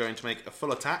 So it is going to make a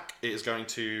full attack. It is going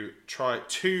to try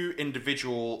 2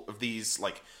 individual of these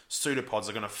like pseudopods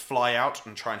are going to fly out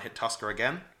and try and hit Tusker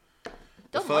again.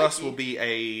 The Don't first like will be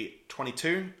a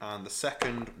 22, and the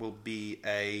second will be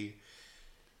a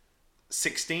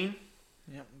 16.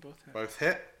 Yep, both hit. Both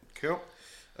hit. Cool.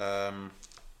 Second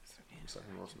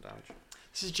roll some damage.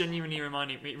 This is genuinely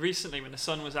reminding me, recently when the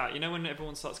sun was out, you know when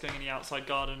everyone starts going in the outside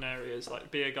garden areas, like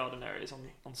beer garden areas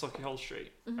on Sauchiehall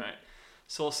Street, right?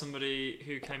 Saw somebody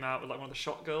who came out with, like, one of the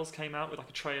shot girls came out with like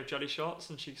a tray of jelly shots,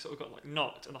 and she sort of got like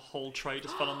knocked and the whole tray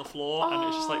just fell on the floor, and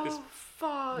it's just like this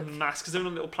Fuck. mass, because they were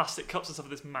in little plastic cups and stuff,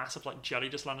 this mass of like jelly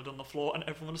just landed on the floor, and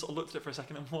everyone just sort of looked at it for a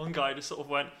second, and one guy just sort of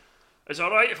went, "Is it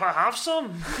alright if I have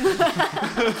some?"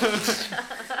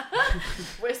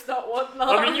 Waste not, want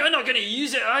not. I mean, you're not going to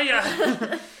use it, are you?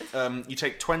 You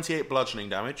take 28 bludgeoning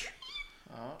damage,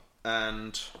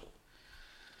 and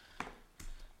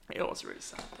It was really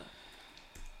sad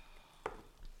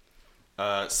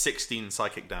though. 16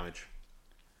 psychic damage.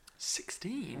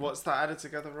 16? What's that added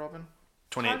together, Robin?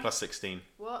 28 plus 16.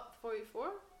 What?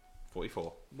 44?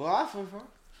 44. What?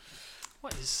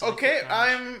 What is psychic Okay, damage?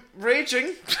 I'm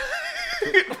raging.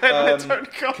 When my turn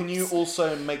comes. Can you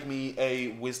also make me a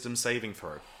wisdom saving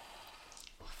throw?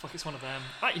 Fuck, it's one of them.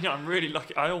 You know, I'm really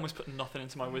lucky. I almost put nothing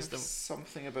into my wisdom.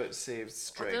 Something about saves I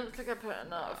strength. don't think I put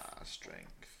enough.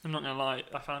 Strength. I'm not gonna lie,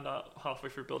 I found out halfway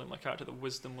through building my character that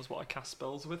wisdom was what I cast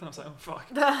spells with, and I was like, oh fuck.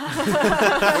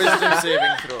 Wisdom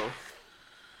saving throw.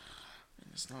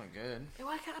 It's not good.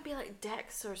 Why can't I be like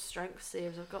dex or strength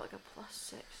saves? I've got like a +6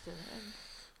 to it.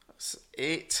 That's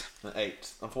 8.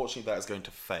 8. Unfortunately, that is going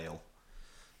to fail.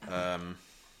 Can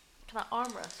I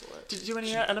arm wrestle it? Did you do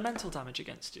any elemental damage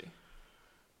against you?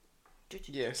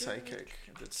 Yeah, psychic.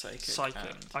 I did psychic. Psychic.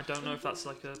 and- I don't know if that's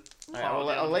like a. Right,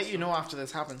 I'll let you know after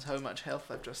this happens how much health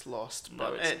I've just lost. No,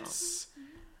 But it's it's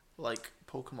like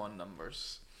Pokemon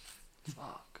numbers.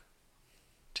 Fuck.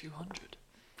 200.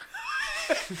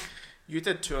 You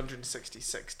did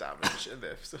 266 damage in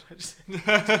the episode I just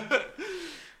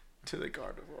to the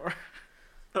Gardevoir.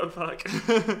 Oh fuck.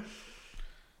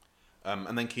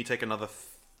 And then can you take another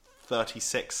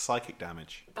 36 psychic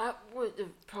damage? That would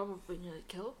have probably nearly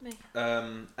killed me.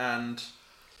 And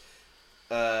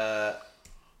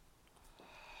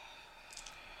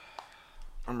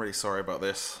I'm really sorry about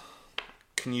this.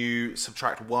 Can you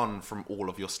subtract 1 from all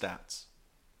of your stats?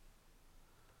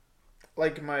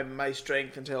 Like my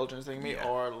strength, intelligence thing, Yeah.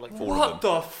 or like Four of What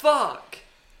the fuck?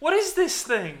 What is this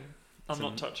thing? I'm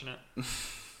not touching it.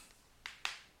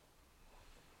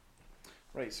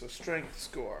 Right, so strength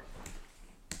score.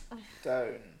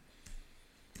 Down.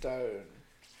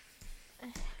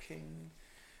 Fucking.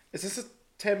 Is this a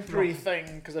temporary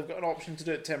thing? Because I've got an option to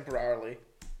do it temporarily.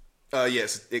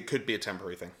 Yes, it could be a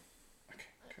temporary thing. Okay,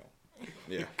 cool.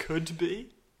 Yeah. Could be.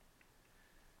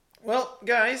 Well,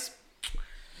 guys,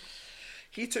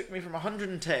 He took me from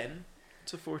 110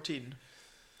 to 14.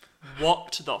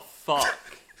 What the fuck?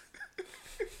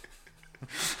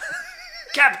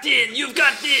 Captain, you've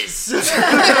got this!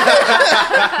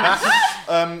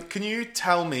 Can you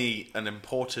tell me an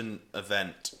important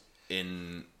event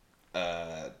in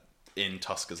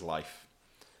Tusker's life,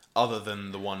 other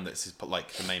than the one that's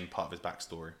like the main part of his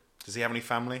backstory? Does he have any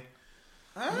family?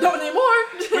 Not anymore.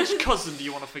 Which cousin do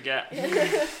you want to forget?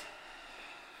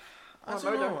 I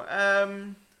don't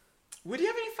know. Would he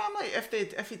have any family?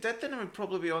 If he did, then it would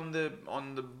probably be on the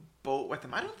boat with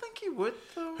him. I don't think he would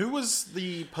though. Who was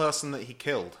the person that he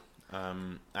killed?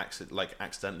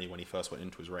 Accidentally when he first went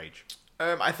into his rage.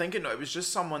 I think it was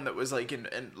just someone that was like in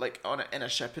a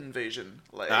ship invasion,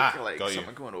 like got someone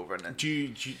you. going over and then. Do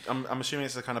you, I'm assuming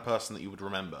it's the kind of person that you would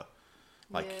remember,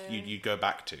 like Yeah. you go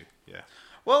back to. Yeah.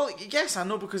 Well, yes, I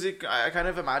know because I kind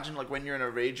of imagine like when you're in a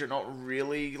rage, you're not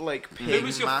really like paying Who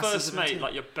was your masses first of mate, attention.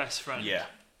 like your best friend? Yeah.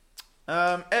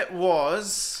 It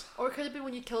was. Or could it be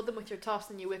when you killed them with your tusk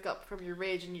and you wake up from your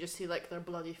rage and you just see like their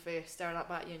bloody face staring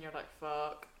up at you and you're like,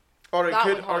 fuck. Or it That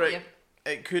could, would or haunt it,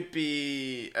 it could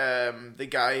be the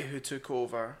guy who took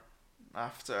over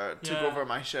Yeah. over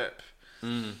my ship.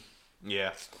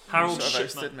 Yeah. Harold Who sort of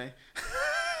ousted Shipman. me.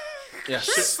 Yeah.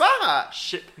 Who's that?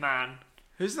 Shipman.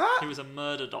 Who's that? He was a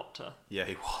murder doctor. Yeah,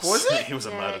 he was. Was he? He was a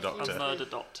Yeah, murder he doctor. A murder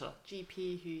doctor.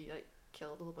 GP who like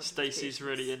killed a whole bunch of Stacey's patients.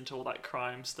 really into all that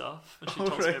crime stuff, and she Oh,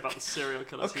 talks to me right. about the serial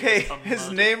killers. He Okay, was a his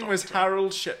murder name was doctor.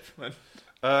 Harold Shipman.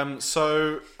 That's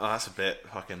a bit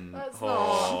fucking. That's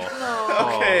oh. not.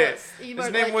 No. Okay, That's- you his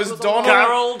might name like was it a Donald- lot.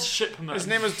 Gerald Shipman. His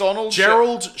name is Donald.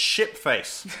 Gerald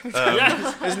Shipface.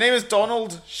 Yes. His name is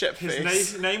Donald Shipface.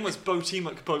 His name was Boaty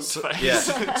McBoatface.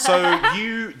 Yeah. So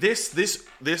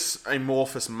this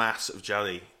amorphous mass of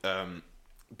jelly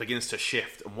begins to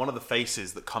shift, and one of the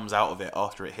faces that comes out of it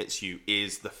after it hits you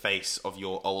is the face of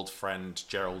your old friend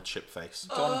Gerald Shipface.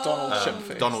 Donald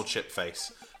Shipface. Donald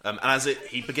Shipface. And as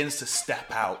he begins to step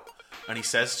out, and he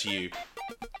says to you,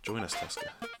 "Join us,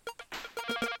 Tusker."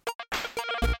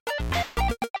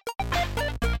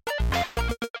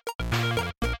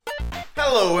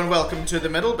 Hello and welcome to the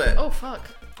middle bit. Oh fuck.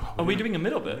 Are we doing a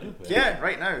middle bit? Yeah,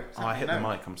 right now. It's Oh, I hit the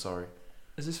happening mic. I'm sorry.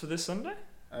 Is this for this Sunday?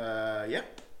 now. Yeah,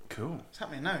 Cool. it's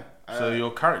happening now. So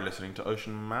you're currently listening to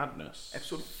Ocean Madness.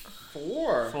 episode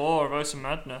 4. 4 of Ocean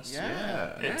Madness.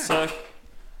 Yeah. It's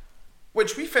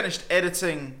Which we finished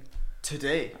editing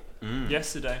today.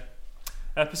 yesterday.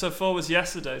 Episode 4 was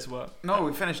yesterday's work. No,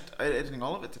 we finished editing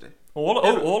all of it today. All of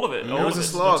it. All It of was a it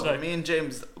slog. today. Me and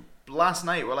James last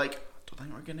night were like, I don't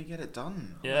think we're gonna get it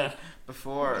done. Yeah.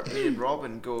 Before me and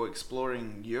Robin go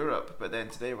exploring Europe, but then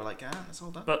today we're like, it's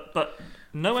all done. But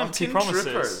no empty Fucking promises.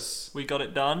 troopers. We got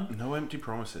it done. No empty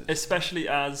promises. Especially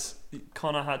as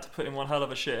Connor had to put in one hell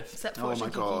of a shift. Except for Oh my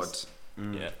Shinkies.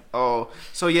 god. Yeah. Oh,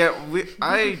 so yeah,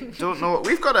 I don't know.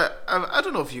 We've got I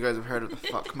don't know if you guys have heard of the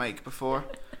fuck mic before.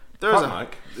 There's Fuck a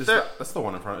mic. there- That's the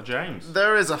one in front of James.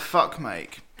 there is a fuck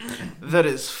mic that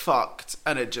is fucked,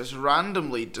 and it just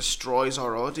randomly destroys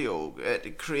our audio.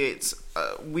 It creates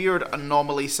weird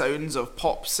anomaly sounds of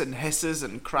pops and hisses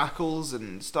and crackles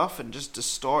and stuff, and just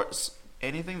distorts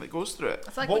anything that goes through it.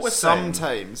 It's like What we- we're saying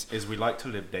Sometimes. is we like to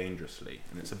live dangerously,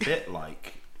 and it's a bit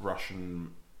like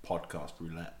Russian podcast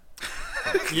roulette.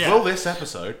 Yeah. Will this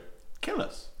episode kill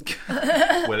us?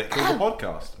 Will it kill the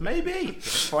podcast? Maybe.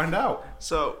 Let's find out.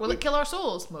 So Will it kill our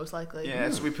souls? Most likely. yeah,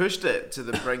 so we pushed it to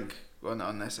the brink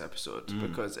on this episode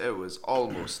because it was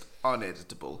almost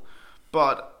uneditable.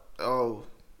 But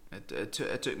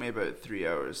it took me about 3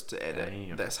 hours to edit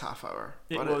Damn. this half hour.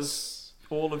 It But was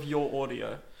all of your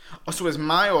audio. so it's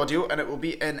my audio, and it will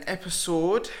be in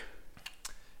episode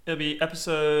It'll be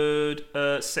episode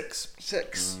 6.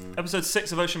 6. Episode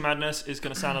 6 of Ocean Madness is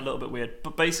going to sound a little bit weird,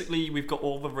 but basically we've got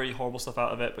all the really horrible stuff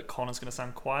out of it, but Connor's going to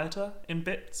sound quieter in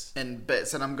bits. In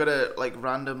bits, and I'm gonna like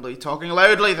randomly talking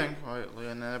loudly, then quietly,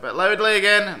 and then a bit loudly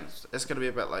again, and it's gonna be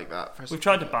a bit like that. We've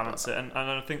tried to balance it, and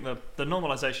I think the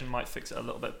normalization might fix it a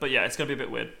little bit, but yeah, it's going to be a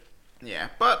bit weird. Yeah,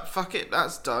 but fuck it,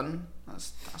 that's done.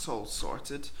 That's all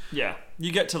sorted. Yeah,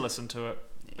 you get to listen to it,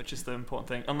 which is the important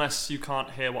thing, unless you can't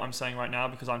hear what I'm saying right now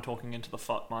because I'm talking into the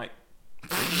fuck mic.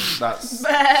 That's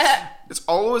It's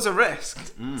always a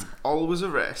risk. It's always a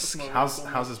risk. how's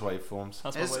his waveforms.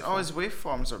 That's my It's waveform. always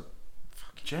waveforms are.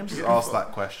 James has Beautiful. asked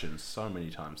that question so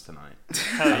many times tonight,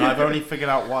 Hell and yeah. I've only figured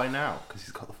out why now because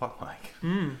he's got the fuck mic.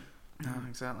 No,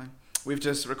 exactly. We've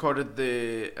just recorded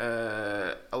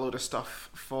a load of stuff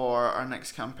for our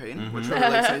next campaign, which we're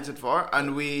really excited for,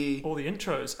 and we. All the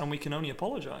intros, and we can only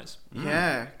apologise.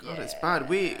 Yeah, God, it's bad.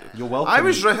 You're welcome. I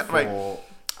was for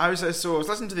I was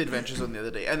listening to the Adventure Zone the other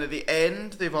day, and at the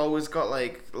end they've always got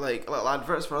like little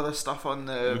adverts for other stuff on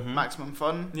the Maximum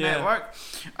Fun network,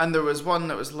 and there was one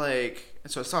that was like,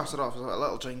 so it started off with a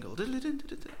little jingle,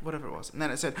 whatever it was, and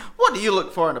then it said, "What do you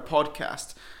look for in a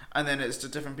podcast?" And then it's to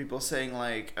different people saying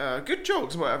like, "Good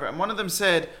jokes," whatever, and one of them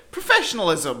said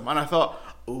professionalism, and I thought,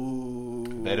 ooh,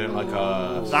 They don't like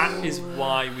us. That is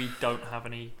why we don't have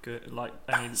any good,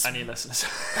 any listeners.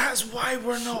 That's why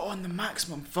we're not on the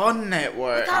Maximum Fun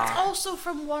network. But that's also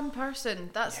from one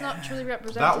person. That's not truly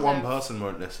representative. That one person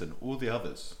won't listen. All the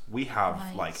others. We have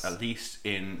Nice. like at least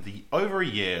in the over a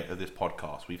year of this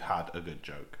podcast, we've had a good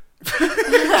joke.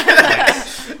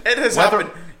 It has happened.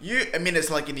 I mean,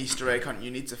 it's like an Easter egg hunt. You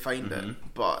need to find it,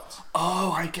 but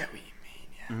Oh, I get what you mean.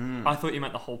 Yeah, I thought you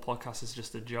meant the whole podcast is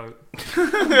just a joke.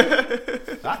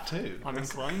 that too. I'm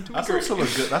inclined to That's agree. also a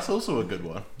good. That's also a good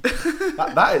one.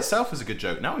 that itself is a good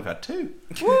joke. Now we've had two.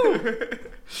 Aww.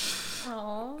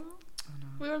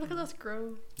 We were looking at us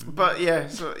grow. But yeah,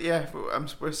 so yeah,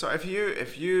 we're sorry if you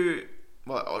if you're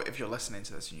listening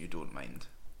to this and you don't mind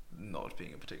not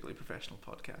being a particularly professional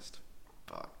podcast,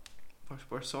 but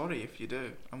we're sorry if you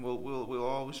do, and we'll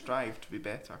always strive to be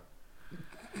better.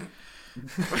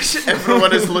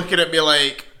 Everyone is looking at me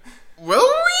like, will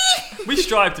we? We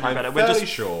strive to be I'm better. We're fairly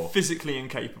just sure. physically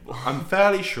incapable. I'm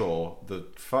fairly sure the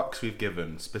fucks we've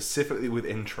given, specifically with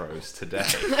intros today,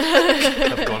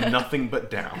 have gone nothing but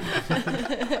down.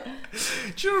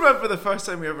 Do you remember the first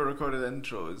time we ever recorded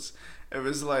intros? It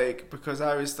was like, because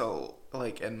I was still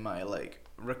like in my like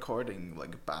recording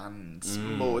like bands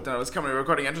mode, and I was coming to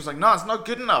recording intros like, no, it's not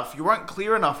good enough. You weren't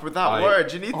clear enough with that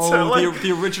word. You need to like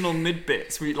the original mid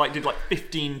bits. We did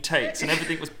 15 takes, and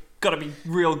everything was got to be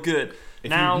real good. If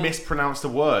Now you mispronounced a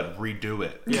word, redo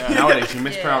it. Yeah. Nowadays, you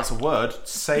mispronounce a word,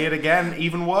 say it again,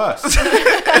 even worse.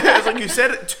 it's like you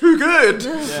said it too good.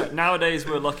 yeah, nowadays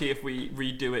we're lucky if we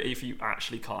redo it if you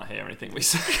actually can't hear anything we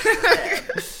say.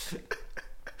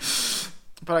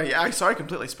 But I sorry, I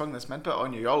completely sprung this mid bit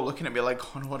on you. You're all looking at me like,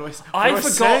 oh, no, what do I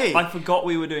say? I forgot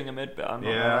we were doing a mid bit. I'm not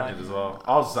Yeah, gonna I lie. did as well.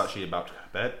 I was actually about to go to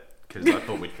bed because I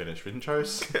thought we'd finish with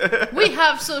intros. We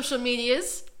have social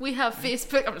medias. We have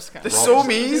Facebook. I'm just The kidding.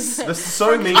 Somies. The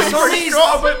so me. I already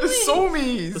forgot about the The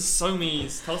Somies.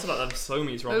 Somies. Tell us about them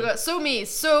Somies, Robin. We've got SoMe.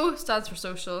 So stands for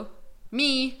social.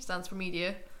 Me stands for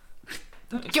media.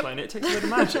 Don't explain it. It takes away the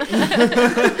magic.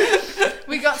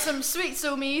 We got some sweet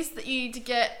SoMes that you need to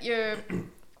get your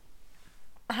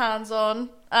hands on.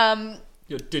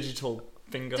 Your digital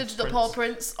finger. Digital prints. paw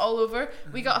prints all over.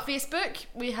 We got a Facebook.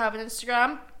 We have an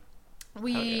Instagram.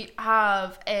 We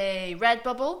have a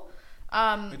Redbubble.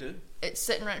 We did. It's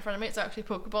sitting right in front of me. It's actually a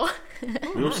Pokeball.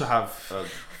 We also have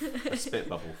a spit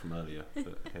bubble from earlier.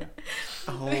 But, yeah.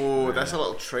 Oh, that's a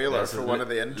little trailer There's for a one of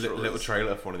the intros. Little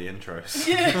trailer for one of the intros.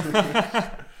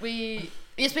 we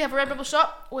have a Redbubble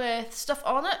shop with stuff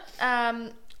on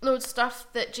it. Loads of stuff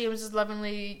that James has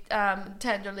lovingly,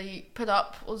 tenderly put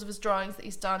up. Loads of his drawings that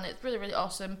he's done. It's really, really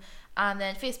awesome. And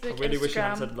then Facebook, I really Instagram. wish you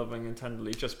had said loving and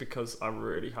tenderly, just because I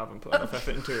really haven't put enough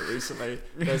effort into it recently.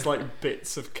 There's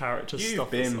bits of character You've stuff.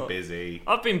 been busy.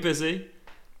 I've been busy.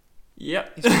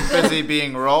 Yep. He's been busy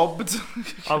being robbed.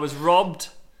 I was robbed,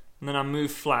 and then I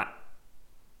moved flat.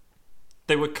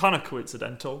 They were kind of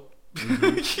coincidental.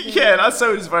 Yeah, that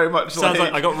sounds very much Sounds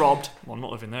like I got robbed. Well, I'm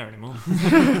not living there anymore.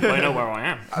 I know where I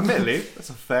am. Admittedly, that's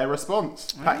a fair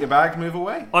response. Pack your bags, move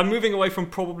away. I'm moving away from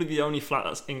probably the only flat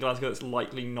that's in Glasgow that's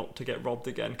likely not to get robbed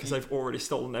again because they've already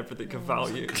stolen everything of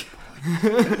value.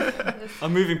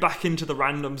 I'm moving back into the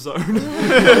random zone.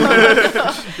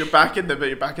 You're back in the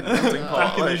melting pot.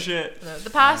 Back in the like- shit. No, the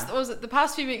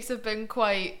past few weeks have been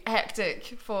quite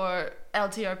hectic for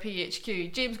LTRP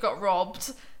HQ. James got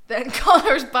robbed. Then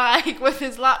Connor's back with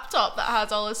his laptop that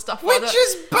has all his stuff on Which it.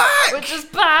 is back. Which is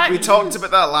back. We talked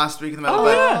about that last week in the middle of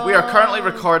it. yeah. We are currently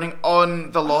recording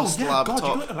on the lost laptop.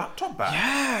 God, you got the laptop back.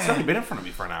 Yeah. It's only been in front of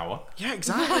me for an hour. Yeah,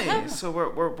 exactly. So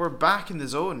we're back in the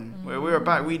zone. We're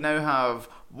back. We now have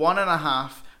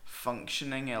 1.5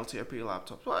 functioning LTRP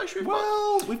laptops. Well, actually,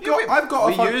 I've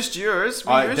got. We used yours.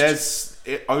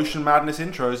 Ocean Madness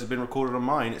intros have been recorded on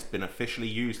mine. It's been officially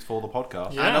used for the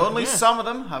podcast. Yeah. and only some of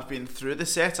them have been through the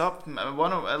setup.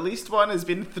 At least one has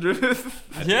been through.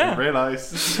 I Yeah. didn't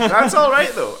realise. That's all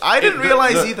right though. I didn't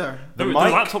realise the- either. The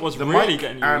laptop was really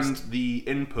getting used. And the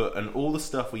input and all the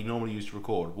stuff we normally use to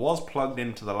record was plugged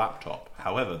into the laptop.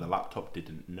 However, the laptop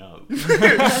didn't know.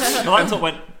 The laptop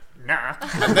went, nah.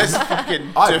 And this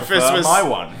fucking I doofus prefer was. my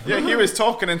one. Yeah, he was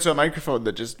talking into a microphone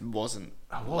that just wasn't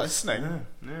listening.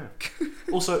 Yeah.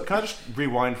 Also, can I just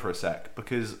rewind for a sec?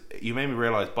 Because you made me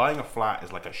realise buying a flat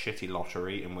is like a shitty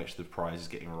lottery in which the prize is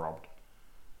getting robbed.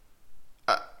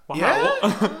 Wow.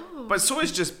 Yeah. But so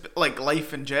is just like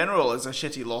life in general is a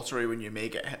shitty lottery when you may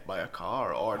get hit by a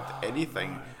car or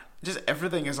anything. Just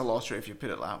everything is a lottery if you put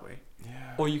it that way.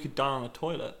 Yeah. Or you could die on the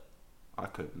toilet. I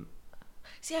couldn't.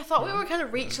 See, I thought we were kind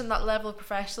of reaching that level of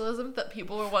professionalism that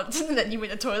people were wanting, and then you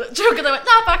made a toilet joke, and I went,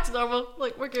 nah, back to normal.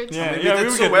 Like, we're good. Yeah. We did were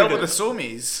so good, well we with did. the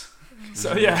Somies.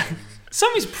 So yeah,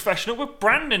 Somi's professional. We're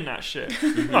branding that shit.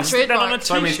 I stick that on a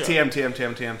So it means t-shirt.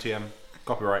 TM.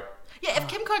 Copyright. Yeah, if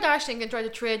Kim Kardashian can try to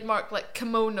trademark, like,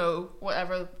 kimono,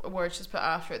 whatever word she's put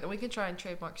after it, then we can try and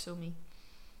trademark Somi.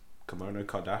 Kimono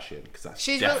Kardashian, because that's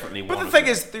She's definitely But one. the thing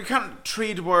them. is, you can't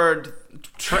trade word.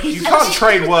 You can't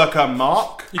trade worker,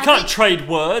 Mark. You I can't think- trade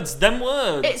words. Them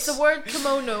words. It's the word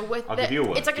kimono with I'll give you a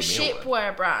word. it's like a Give me a word.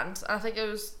 shapewear brand. And I think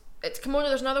it's kimono.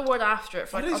 There's another word after it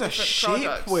for What like is all a different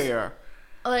products. shapewear?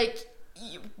 Like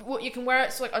you can wear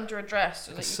it so like under a dress.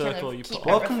 So, like, circle you kind you of keep put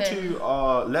Welcome everything.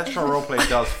 to Let's Try Roleplay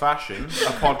Does Fashion, a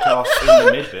podcast in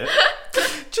the mid-bit.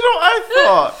 Do you know what I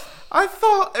thought? I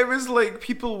thought it was like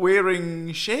people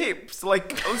wearing shapes,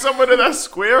 like someone in a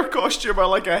square costume or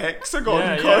like a hexagon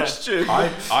Yeah, yeah. costume.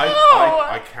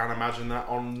 I can imagine that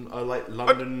on a like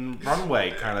London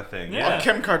runway kind of thing. Yeah. Or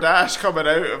Kim Kardashian coming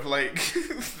out of like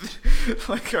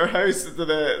like her house to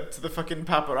the fucking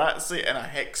paparazzi in a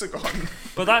hexagon.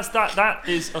 But that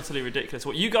is utterly ridiculous.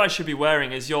 What you guys should be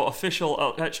wearing is your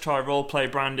official Let's Try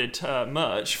Roleplay branded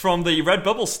merch from the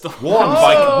Redbubble store.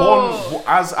 One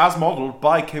as modelled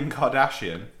by Kim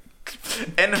Kardashian.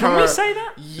 In Can her we say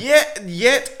that?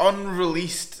 yet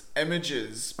unreleased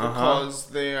images because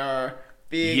they are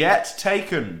being Yet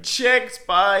taken. checked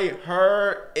by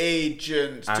her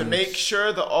agent to And- make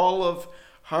sure that all of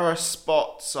her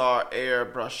spots are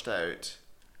airbrushed out.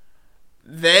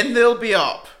 Then they'll be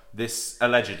up. This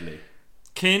allegedly.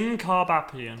 Kim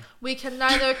Kardashian. We can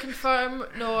neither confirm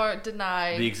nor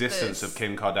deny The existence this. of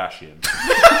Kim Kardashian.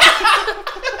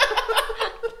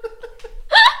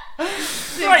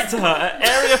 Right to her at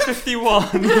Area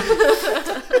 51.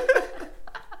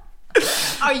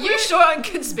 Are you short on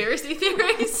conspiracy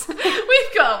theories?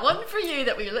 We've got one for you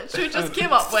that we literally just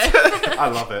came up with. I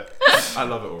love it. I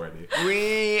love it already.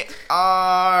 We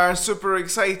are super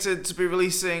excited to be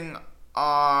releasing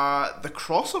the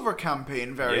crossover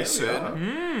campaign very Yeah, we soon,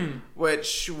 are.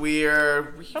 which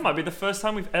we're That might be the first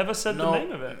time we've ever said No. the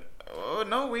name of it.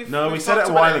 we said it talked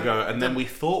a while about ago, and then we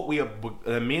thought me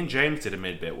and James did a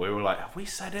mid-bit where we were like, have we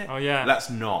said it? Oh, yeah. Let's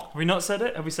not. Have we not said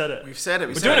it? Have we said it? We've said it.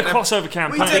 We're doing a crossover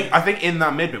campaign. I think in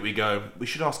that mid-bit we go, we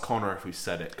should ask Connor if we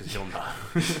said it, because he'll know.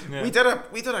 Yeah.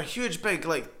 We did a huge big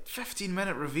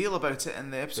 15-minute reveal about it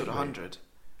in the episode Did we? 100.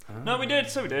 No, we did.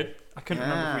 So we did. I couldn't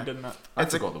remember if Yeah. we did that. I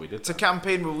It's a- forgot that we did. It's a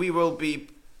campaign where we will be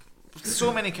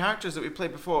so many characters that we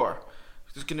played before.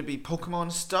 There's going to be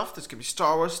Pokemon stuff. There's going to be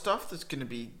Star Wars stuff. There's going to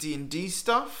be D&D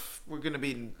stuff. We're going to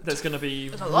be There's going to be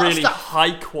There's a lot of really stuff.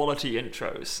 high quality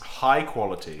intros. High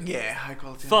quality. high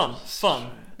quality. Fun.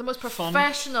 The most Fun.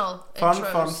 professional Fun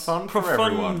intros. for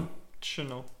everyone.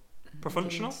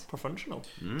 Professional.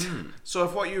 So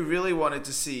if what you really wanted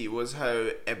to see was how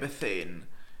Ibethane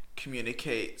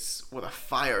communicates with a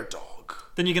fire dog,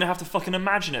 Then you're going to have to fucking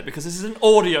imagine it because this is an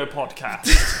audio podcast.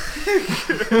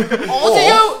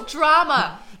 Audio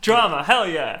drama. Drama, hell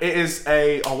yeah. It is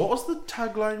what was the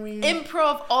tagline we used?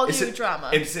 Improv audio It's a-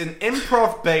 drama. It's an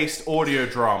improv-based audio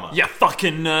drama. You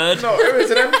fucking nerd. no, it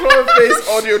was an improv-based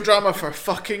audio drama for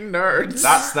fucking nerds.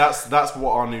 That's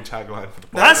what our new tagline for the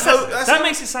That's podcast. that how-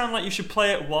 makes it sound like you should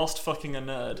play it whilst fucking a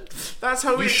nerd. That's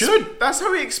how we You should. That's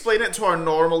how we explain it to our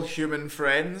normal human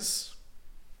friends.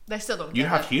 They still don't You get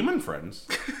have it. human friends.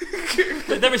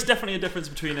 There is definitely a difference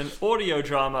between an audio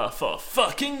drama for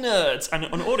fucking nerds and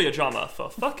an audio drama for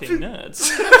fucking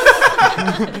nerds.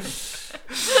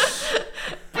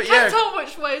 But Can't yeah, tell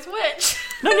which way is which.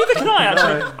 No, neither can I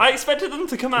actually. I expected them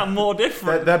to come out more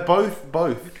different. They're both.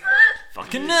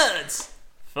 Fucking nerds.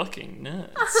 Fucking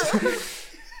nerds.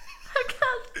 I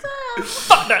can't tell.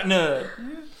 Fuck that nerd.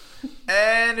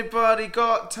 anybody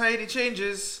got tiny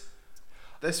changes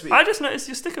this week? I just noticed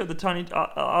your sticker with the tiny.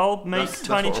 I'll make That's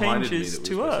tiny what reminded me changes that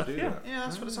to we were supposed Earth. to do Yeah. that. Yeah,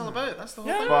 that's what it's all about. That's the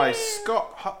whole Yeah. thing. By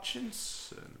Scott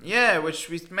Hutchinson. Yeah, which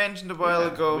we mentioned a while Yeah,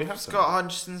 ago. we have Scott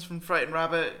Hutchinson's from Frightened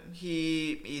Rabbit.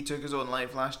 He took his own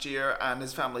life last year, and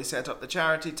his family set up the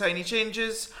charity Tiny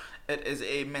Changes. It is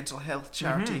a mental health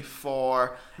charity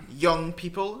for young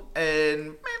people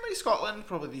in mainly Scotland,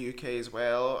 probably the UK as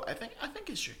well. I think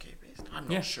it's UK based. I'm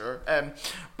not Yeah. sure.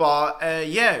 But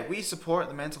yeah, we support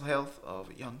the mental health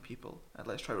of young people at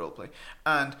Let's Try Roleplay,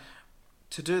 and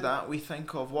to do that, we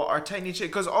think of what our tiny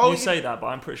because all You say that, but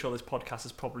I'm pretty sure this podcast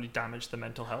has probably damaged the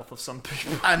mental health of some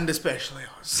people. and especially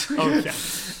us. Oh yeah.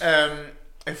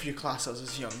 If you class us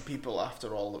as young people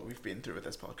after all that we've been through with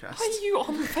this podcast. Are you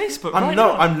on Facebook? I'm right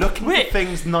no, now? I'm looking Wait. for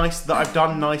things nice that I've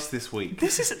done nice this week.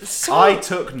 This is so. I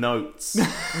took notes.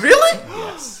 Really?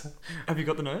 Yes, Have you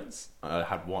got the notes? I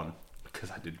had one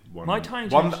because I did one. My tiny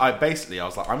one. change- I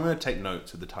was like, I'm going to take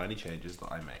notes of the tiny changes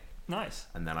that I make, Nice.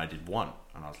 and then I did one,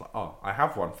 and I was like, oh, I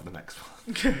have one for the next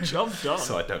one, Job done.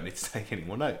 so I don't need to take any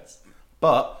more notes.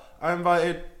 But I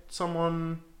invited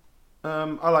someone.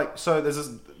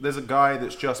 There's a guy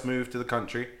that's just moved to the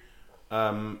country,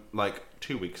 like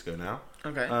 2 weeks ago now.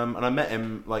 Okay. And I met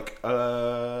him like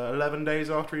 11 days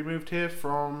after he moved here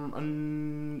from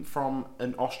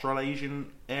an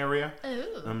Australasian area.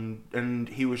 Ooh. And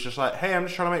he was just like, "Hey, I'm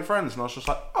just trying to make friends," and I was just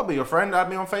like, "I'll be your friend. Add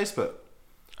me on Facebook."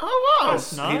 Oh wow.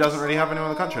 That's nice. He doesn't really have anyone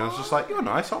in the country. And I was just like, "You're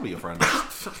nice. I'll be your friend."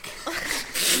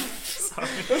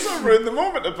 That's not ruined the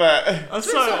moment a bit. I'm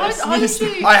So sorry. how did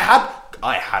you?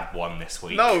 I had one this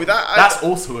week. No, That's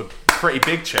also a pretty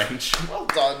big change. well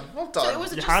done. Well done. So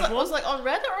was it You just had like, one? was it like on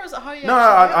Reddit or was it how you? No,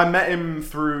 actually I met him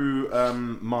through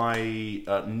my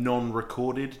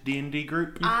non-recorded D&D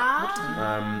group.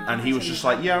 And he was just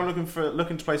like, "Yeah, I'm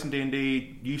looking to play some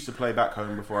D&D. Used to play back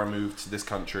home before I moved to this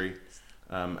country."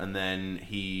 And then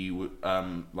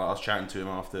I was chatting to him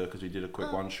after because we did a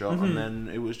quick one shot, and then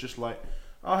it was just like,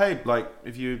 "Oh hey, like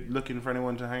if you're looking for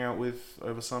anyone to hang out with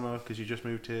over summer because you just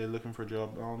moved here looking for a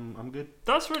job, I'm good."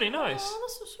 That's really nice. Oh,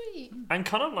 that's so sweet. And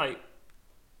kind of like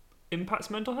impacts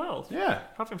mental health. Yeah,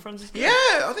 Having friends is good. Yeah,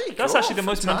 I think That's actually the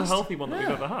most mental fantastic. healthy one that we've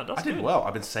ever had. That's I did good. well.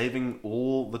 I've been saving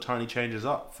all the tiny changes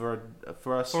up for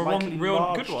a slightly one real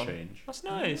large good one. change. That's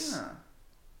nice.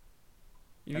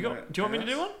 Yeah. Do you want me to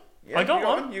do one? Yeah, I got you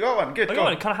one. You got one. Good. I go got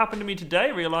one. on. It kind of happened to me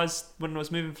today. Realised when I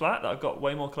was moving flat that I've got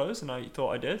way more clothes than I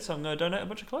thought I did. So I'm going to donate a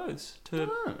bunch of clothes to.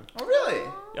 Oh. Oh really?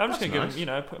 Yeah, I'm just That's going to give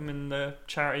nice. them, put them in the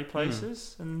charity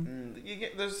places and. You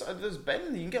get there's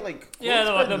bins. You can get like Yeah,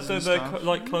 they're clothes like bins the and stuff.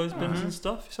 like clothes bins and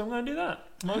stuff. So I'm going to do that.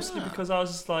 Mostly because I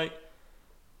was just like,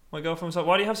 my girlfriend was like,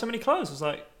 "Why do you have so many clothes?" I was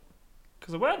like,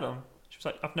 "Because I wear them." She was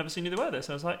like, "I've never seen you wear this."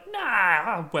 And I was like, "Nah,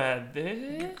 I wear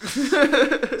this."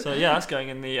 So yeah, that's going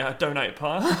in the donate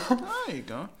pile. There you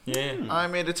go. Yeah. I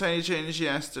made a tiny change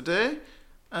yesterday.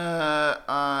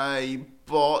 I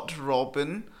bought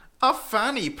Robin a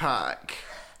fanny pack.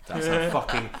 That's a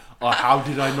fucking. How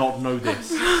did I not know this?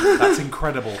 That's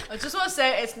incredible. I just want to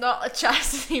say it's not a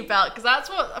chastity belt because that's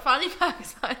what a fanny pack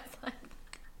sounds like.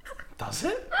 Does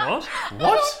it? What? I What? don't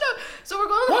know. So we're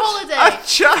going on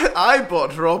holiday. I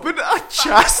bought Robin a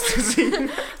chastity.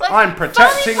 Like, I'm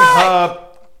protecting fanny pack. her.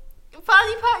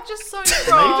 Fanny pack just sounds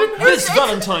wrong. This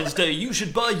Valentine's Day, you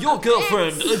should buy your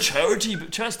girlfriend a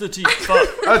chastity belt.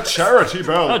 A charity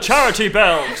belt. A charity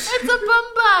belt. It's a bum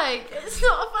bag. It's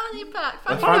not a fanny pack. A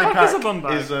Fanny fanny pack pack is a bum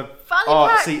bag. is a. Fanny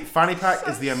pack. See, fanny pack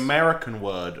is the American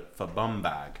word for bum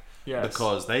bag. Yes.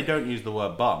 Because they don't use the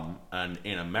word bum, and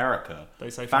in America,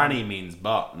 They say fanny fanny. means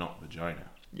butt, not vagina.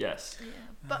 Yes.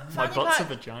 But My fanny butt's a pack.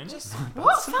 vagina. Just,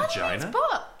 butt's what? a Fanny vagina. means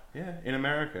butt. Yeah, in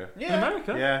America. In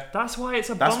America? Yeah. That's why it's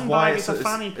a That's bum why bag, it's a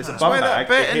fanny pack. It's a why bum that bag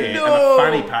bit- here no. and a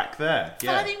fanny pack there.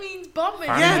 Yeah. Fanny means bum.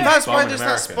 Fanny Yeah, means that's bum why in there's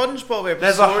that America. SpongeBob episode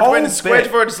There's a whole when bit.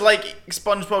 Squidward's like,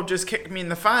 SpongeBob just kicked me in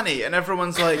the fanny, and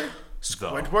everyone's like,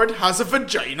 Squidward has a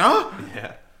vagina?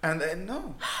 Yeah. And then,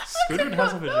 no. Squidward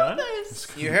has a vagina?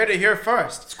 You heard it here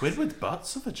first. Squidward's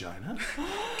butt's a vagina.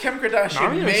 Kim Kardashian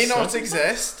Mario may said not that.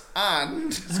 exist,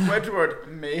 and Squidward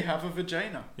may have a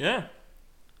vagina. Yeah.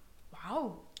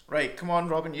 Wow. Right, come on,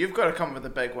 Robin, you've got to come with a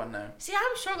big one now. See,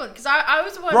 I'm struggling because I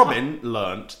was the one. Robin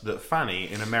learnt that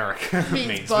fanny in America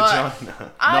means butt.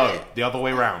 vagina. I- No, the other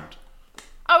way round.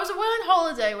 I was away on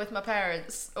holiday with my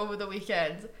parents over the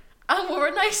weekend, and we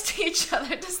were nice to each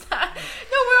other. Does that?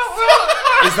 No,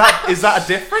 we're all. Is that a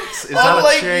difference? Is Oh, that a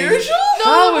like change? usual? No,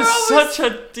 That we're was always, such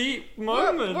a deep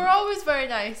moment. we're always very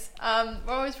nice. We're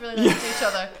always really nice to each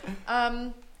other.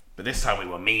 But this time we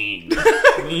were mean.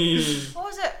 What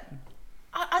was it?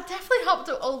 I definitely helped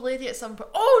an old lady at some point.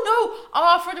 Oh no!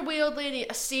 I offered a wee old lady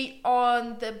a seat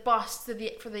on the bus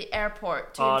for the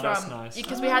airport to Oh, and that's from. nice.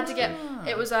 Because we had to get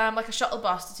it was like a shuttle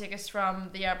bus to take us from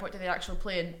the airport to the actual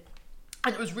plane.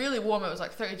 And it was really warm. It was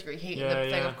like 30-degree heat. Yeah, and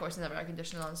the thing, yeah. of course, never air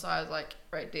conditioning on. So I was like,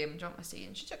 "Right, Dame, do you want my seat?"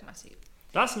 And she took my seat.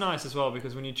 That's nice as well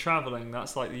because when you're travelling,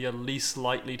 that's like your least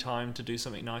likely time to do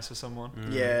something nice for someone.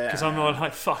 Yeah. Because I'm not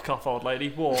like, fuck off, old lady,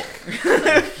 walk.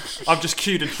 I've just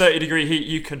queued in 30-degree heat,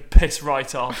 you can piss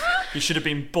right off. You should have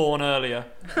been born earlier.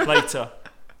 Later.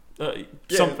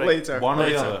 Something. later. One or the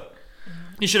Later. other.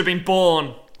 You should have been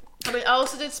born I mean, I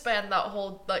also did spend that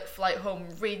whole flight home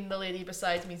reading the lady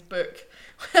beside me's book,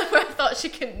 where I thought she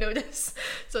couldn't notice.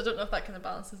 So I don't know if that kind of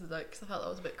balances it out, because I felt that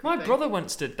was a bit creepy. My brother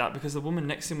once did that because the woman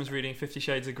next to him was reading 50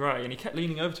 Shades of Grey, and he kept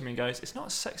leaning over to me and goes, "It's not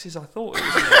as sexy as I thought it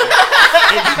was."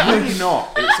 It's really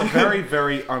not. It's a very,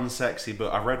 very unsexy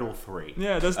book. I read all 3.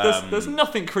 Yeah, there's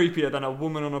nothing creepier than a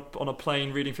woman on a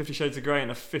plane reading 50 Shades of Grey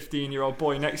and a 15-year-old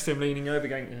boy next to him leaning over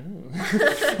going, "Ooh."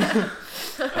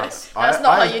 That's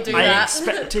not how you do I that.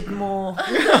 expected more.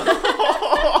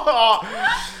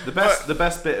 The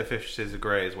best bit of 50 Shades of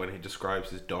Grey is when he describes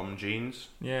his dom jeans.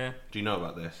 Yeah. Do you know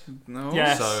about this? No.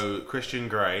 Yes. So Christian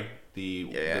Grey, the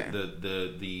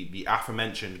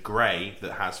aforementioned Grey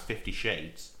that has 50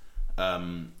 shades,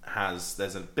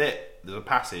 there's a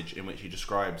passage in which he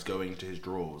describes going to his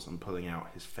drawers and pulling out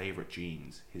his favourite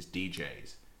jeans, his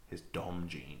DJs, his dom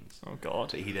jeans. Oh God.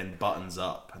 That he then buttons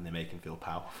up and they make him feel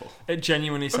powerful. It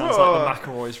genuinely sounds like the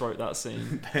McElroys wrote that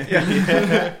scene.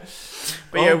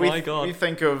 But Oh yeah, my God. we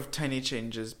think of tiny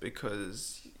changes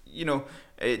because,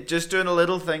 just doing a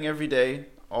little thing every day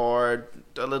or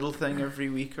a little thing every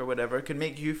week or whatever can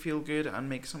make you feel good and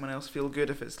make someone else feel good.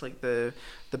 If it's like the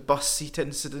bus seat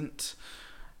incident.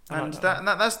 And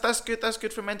that's good. That's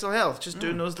good for mental health. Just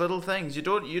doing those little things. You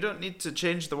don't need to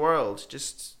change the world.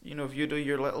 Just if you do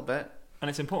your little bit. And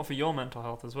it's important for your mental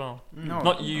health as well. No.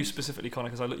 Not you specifically, Connor,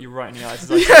 because I look you right in the eyes.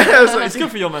 It's, it's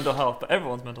good for your mental health, but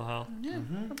everyone's mental health. Yeah,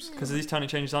 Because these tiny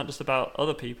changes aren't just about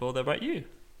other people; they're about you.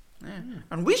 Yeah.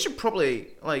 And we should probably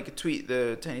tweet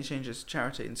the Tiny Changes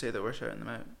charity and say that we're shouting them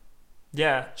out.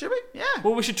 Yeah. Should we? Yeah.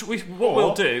 Well, what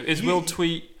we'll do is we'll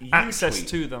tweet access tweet.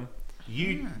 to them.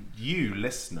 You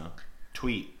listener,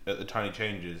 tweet at the Tiny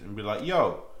Changes and be like,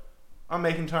 "Yo, I'm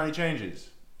making tiny changes."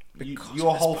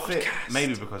 Your whole fit,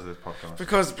 maybe because of this podcast.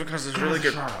 Because it's really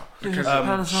good.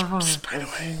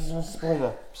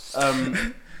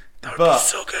 But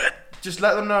so good. Just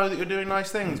let them know that you're doing nice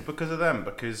things because of them.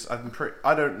 Because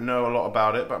I don't know a lot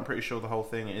about it, but I'm pretty sure the whole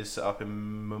thing is set up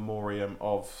in memoriam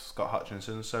of Scott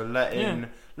Hutchinson. So letting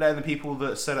the people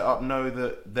that set it up know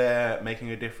that they're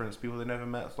making a difference. People they never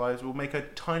met's lives will make a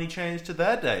tiny change to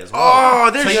their day as well.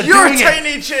 Oh, there's so your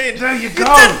tiny change. There you go.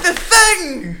 You did the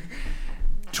thing.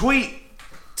 Tweet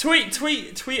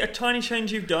a tiny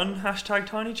change you've done. Hashtag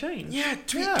tiny change. Yeah,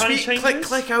 tweet, Tiny changes.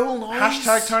 click owl noise.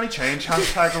 Hashtag tiny change.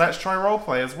 Hashtag let's try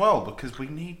roleplay as well because we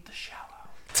need the shout out.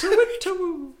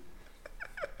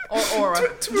 Or aura.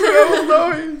 Owl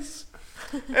noise.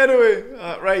 Anyway,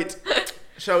 right.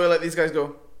 Shall we let these guys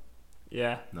go?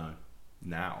 Yeah. No.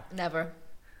 Now. Never.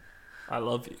 I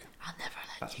love you. I'll never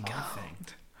let That's you my go. thing.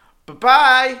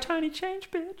 Bye-bye. Tiny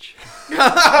change, bitch.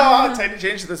 Tiny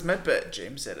change to this mid-bit,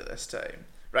 James said at this time.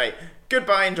 Right.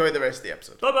 Goodbye. Enjoy the rest of the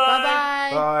episode. Bye-bye. Bye-bye.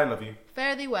 Bye. Love you.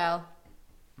 Fare thee well.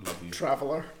 Love you.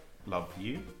 Traveller. Love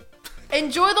you.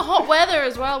 Enjoy the hot weather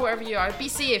as well, wherever you are. Be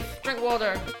safe. Drink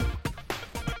water.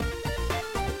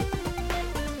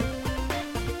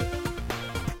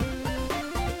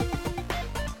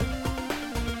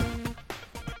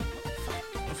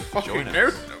 Join Fucking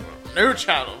no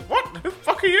channel. What? Who the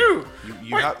fuck are you?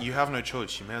 You have no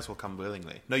choice. You may as well come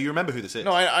willingly. No, you remember who this is.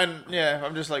 No,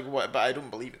 I'm just like, what? But I don't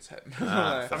believe it's him.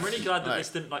 I'm really glad that Right. this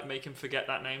didn't make him forget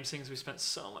that name, since we spent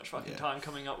so much fucking time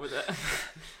coming up with it.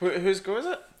 Whose go is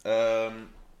it?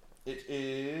 It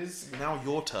is now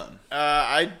your turn.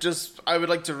 I would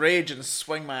like to rage and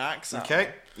swing my axe at him.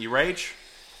 Okay, you rage.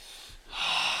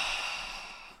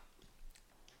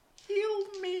 Heal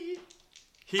me.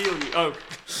 Heal you. Oh.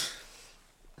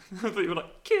 I thought you were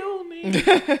like, kill me.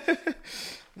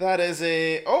 That is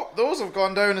a... Oh, those have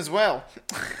gone down as well.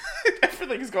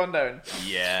 Everything's gone down.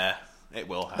 Yeah, it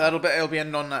will have. It'll be a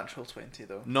non-natural 20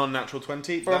 though. Non-natural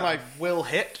 20. For that my will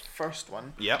hit. First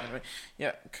one. Yep. Anyway.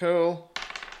 Yeah, cool.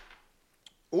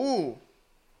 Ooh. Oh,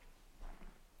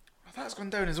 that's gone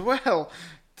down as well.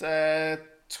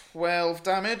 12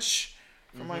 damage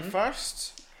for my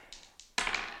first.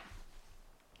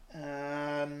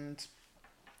 And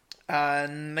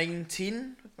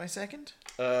 19 with my second.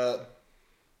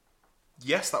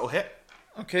 Yes, that will hit.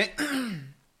 Okay.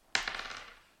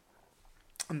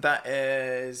 And that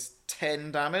is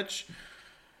 10 damage.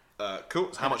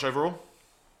 Cool. So how much overall?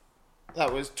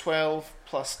 That was 12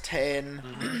 plus 10.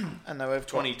 And now I've got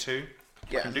 22.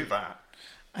 Yeah. I can do that.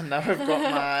 And now I've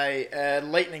got my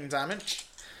lightning damage,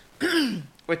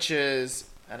 which is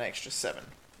an extra 7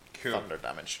 Cool. thunder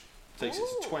damage. Takes it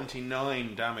to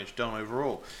 29 damage done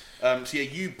overall. So yeah,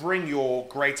 you bring your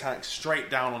great axe straight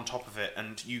down on top of it,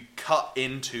 and you cut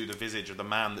into the visage of the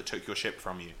man that took your ship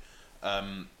from you.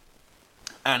 And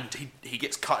he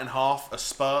gets cut in half. A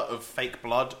spurt of fake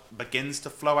blood begins to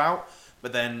flow out,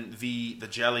 but then the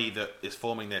jelly that is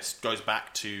forming this goes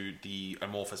back to the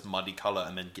amorphous muddy color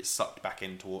and then gets sucked back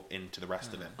into the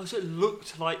rest of it. Oh, so it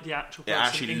looked like the actual person. It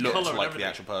actually in looked colour and like the everything.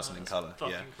 actual person in color.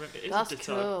 Fucking Yeah. grim. It is That's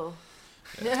ditto. cool.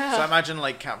 So I imagine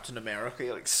like Captain America,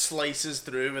 he like slices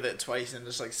through with it twice and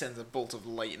just like sends a bolt of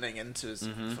lightning into his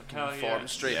fucking Hell form yeah.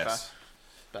 straight Yes.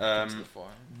 back into the form.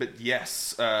 But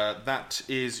yes, that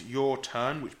is your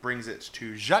turn, which brings it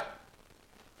to Jacques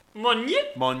Money?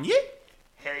 Monnier.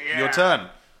 Hey, yeah. Your turn.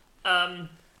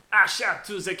 I shout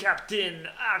to the captain.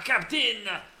 Captain,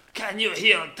 can you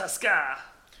hear Tusker?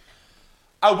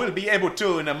 I will be able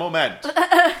to in a moment.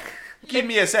 Give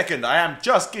me a second. I am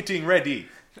just getting ready.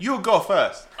 You go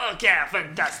first. Okay,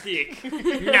 fantastic.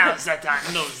 Now that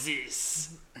I know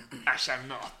this, I shall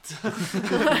not.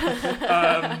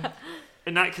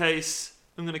 In that case,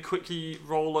 I'm going to quickly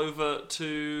roll over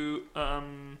to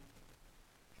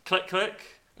Click.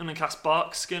 I'm going to cast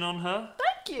Bark Skin on her.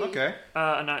 Thank you. Okay.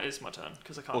 And that is my turn,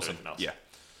 because I can't Awesome. do anything else. Yeah.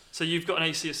 So you've got an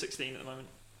AC of 16 at the moment.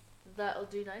 That'll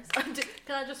do nice.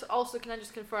 Can I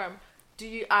just confirm? Do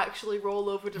you actually roll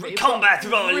over to me? Combat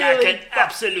But roll really like an ba-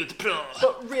 absolute pro.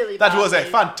 But really That was a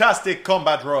badly. fantastic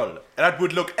combat roll. That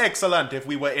would look excellent if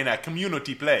we were in a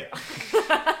community play.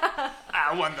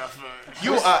 Ah, wonderful.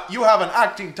 You have an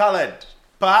acting talent,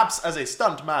 perhaps as a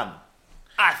stuntman.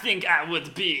 I think I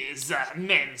would be the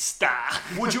main star.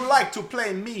 Would you like to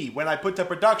play me when I put a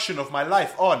production of my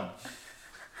life on?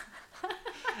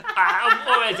 I am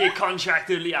already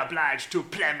contractually obliged to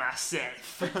play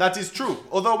myself. That is true.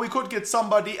 Although we could get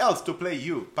somebody else to play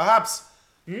you. Perhaps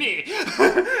Me.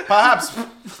 Perhaps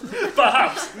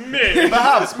Perhaps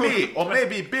me. me, or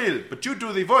maybe Bill, but you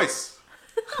do the voice.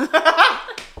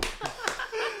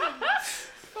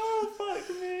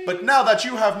 But now that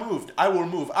you have moved, I will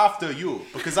move after you,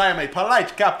 because I am a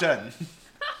polite captain.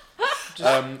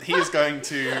 He is going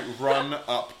to run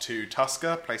up to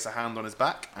Tusker, place a hand on his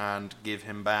back, and give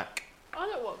him back. I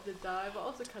don't want him to die, but I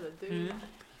also kind of do. Hmm.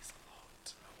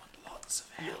 Lots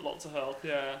of You got lots of health,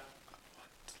 yeah.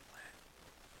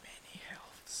 many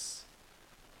healths.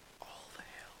 All the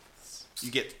healths.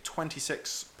 You get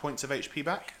 26 points of HP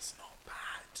back. It's not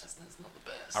bad. That's not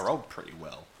the best. I rolled pretty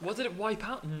well. What did it wipe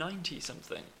out? 90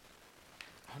 something.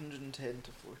 110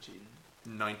 to 14.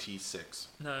 96.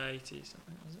 No, 80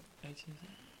 something, was it? 80 something?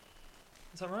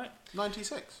 Is that right?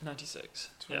 96. 96.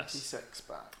 Yes. 26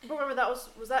 back. But remember,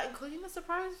 was that including the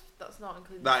surprise? That's not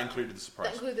including. That included the That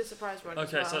surprise. included the surprise run.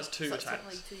 Okay, as so well. that's two attacks.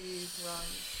 Technically two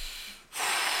runs.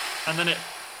 And then it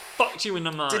fucked you in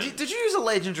the mind. Did you use a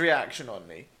legendary action on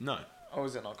me? No. Or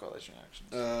was it not got legendary actions?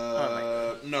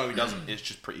 No, he doesn't. It's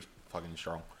just pretty fucking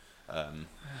strong. I'm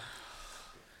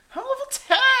level 10!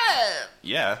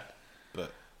 Yeah,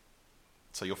 but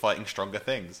so you're fighting stronger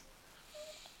things.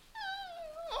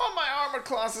 Oh, my armor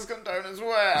class has gone down as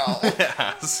well.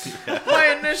 Yes. Yeah. My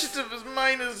initiative is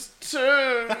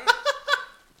 -2.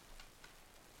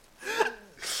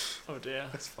 Oh dear.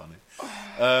 That's funny.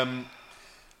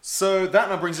 So that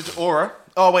now brings it to Aura.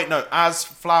 Oh wait, no. As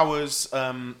Flowers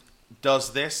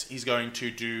does this, he's going to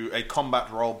do a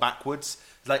combat roll backwards.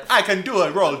 He's like, I can do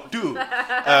a roll too.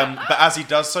 But as he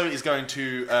does so, he's going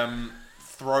to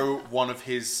throw one of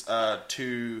his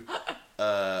two.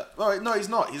 Oh no, he's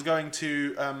not. He's going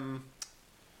to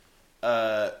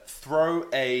throw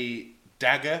a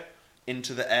dagger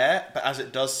into the air. But as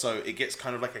it does so, it gets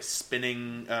kind of like a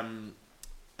spinning.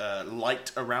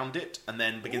 Light around it, and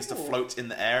then begins to float in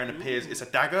the air and appears. It's a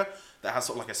dagger that has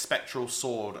sort of like a spectral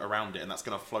sword around it, and that's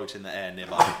going to float in the air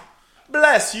nearby.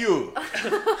 Bless you!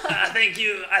 Thank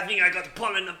you. I think I got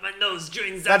pollen up my nose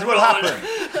during That will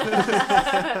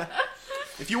happen.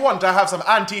 If you want, I have some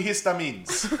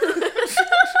antihistamines.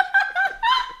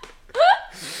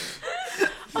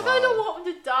 I kind of want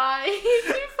him to die. He's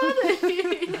too funny.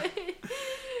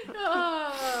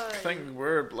 Oh. I think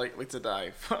we're likely to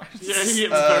die first. Yeah, he is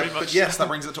very much. But yes, that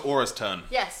brings it to Aura's turn.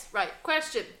 Yes, right.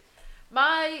 Question.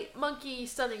 My monkey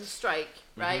stunning strike,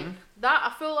 right? Mm-hmm. That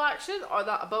a full action or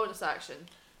that a bonus action?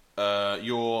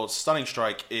 Your stunning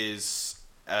strike is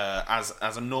as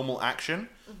a normal action,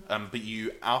 but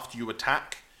you after you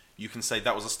attack, you can say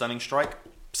that was a stunning strike.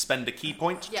 Spend a key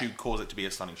point to cause it to be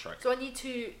a stunning strike. So I need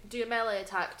to do a melee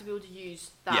attack to be able to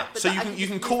use that. Yeah, but so that- you I can you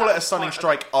can just call use it that a as stunning part of-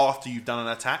 strike after you've done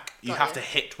an attack. You Got have ya. to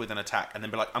hit with an attack and then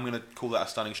be like, I'm going to call that a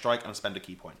stunning strike and spend a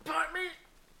key point. But me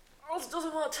also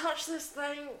doesn't want to touch this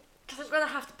thing because I'm gonna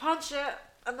have to punch it,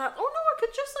 and that. Oh no, I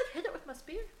could just like hit it with my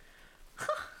spear. I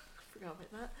forgot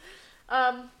about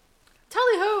that.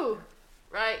 Tally ho!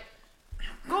 Right,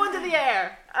 go into the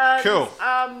air. And, Cool.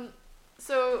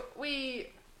 So we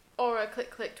Aura click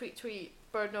click tweet tweet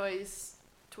bird noise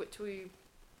tweet tweet.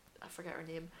 I forget her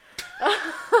name.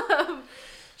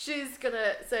 She's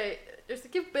gonna say, just to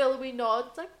give Bill a wee nod,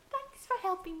 like, thanks for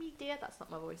helping me, dear. That's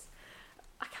not my voice.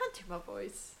 I can't do my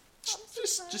voice.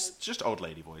 Just old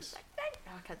lady voice.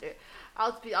 No, I can't do it.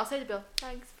 I'll say to Bill,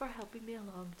 thanks for helping me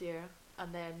along, dear.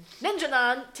 And then Ninja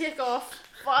Nan take off,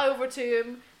 fly over to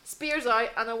him, spears out,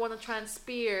 and I want to try and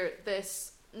spear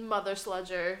this mother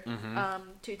sludger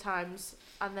 2 times,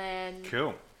 and then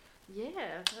Cool.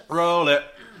 yeah. Roll it.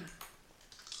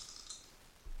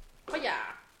 But yeah.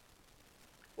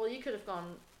 Well, you could have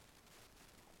gone.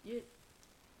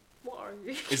 What are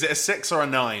you? Is it a 6 or a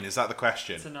 9? Is that the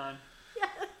question? It's a 9.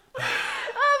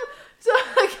 So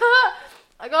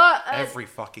I got Every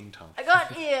fucking time. I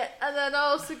got an 8, and then I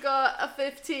also got a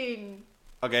 15.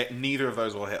 Okay, neither of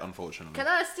those will hit, unfortunately. Can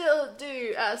I still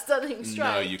do a stunning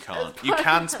strike? No, you can't. You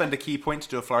can spend a key point to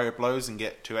do a flurry of blows and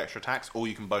get 2 extra attacks, or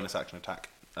you can bonus action attack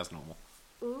as normal.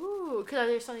 Ooh, could I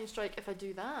do a stunning strike if I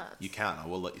do that? You can. I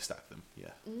will let you stack them.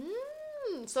 Yeah.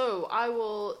 So I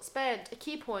will spend a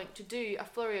key point to do a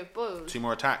flurry of blows. 2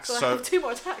 more attacks. So I So have 2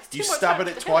 more attacks. you stab at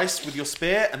it twice with your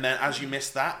spear, and then as you miss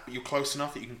that, you're close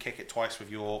enough that you can kick it twice with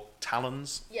your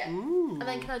talons. Yeah. And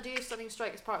then can I do a stunning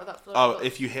strike as part of that flurry? Oh, of blows?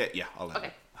 if you hit, yeah, I'll let Okay.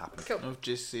 it happen. Cool. I've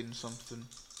just seen something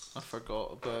I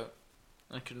forgot about.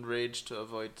 I can rage to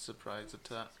avoid surprise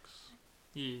attacks.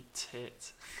 You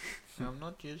tit. I'm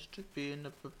not used to being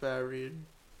a barbarian.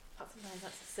 That's a 9.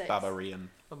 That's a 6. Barbarian.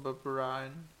 A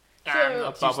barbarian. So- I'm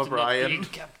not Baba used to not Brian. being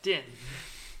captain.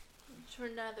 Sure,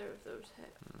 neither of those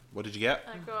hit. What did you get?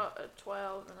 I got a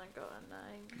 12 and I got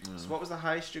a 9. So what was the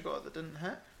highest you got that didn't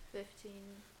hit? 15.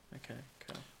 Okay,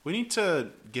 cool. We need to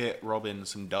get Robin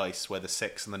some dice where the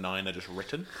 6 and the 9 are just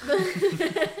written.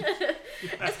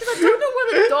 It's because I don't know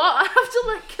where the dot. I have to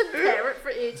like compare it for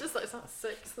ages. Like, is that a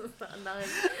 6? Is that a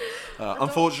 9?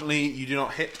 Unfortunately, you do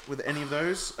not hit with any of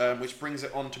those, which brings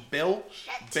it on to Bill.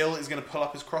 Bill is going to pull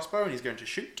up his crossbow and he's going to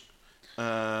shoot.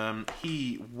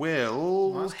 He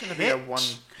will. Well, that's going to be a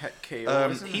one-hit KO,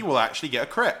 isn't He it? will actually get a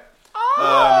crit,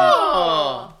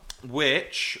 Oh!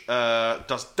 which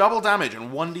does double damage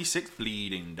and 1d6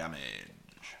 bleeding damage.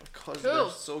 Because Cool. they're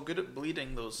so good at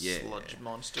bleeding, those Yeah. sludge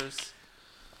monsters.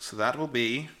 So that'll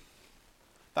be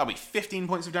 15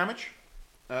 points of damage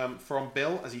from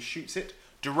Bill as he shoots it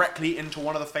directly into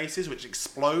one of the faces, which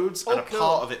explodes, and a cool.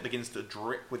 part of it begins to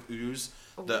drip with ooze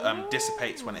that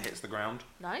dissipates when it hits the ground.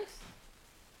 Nice.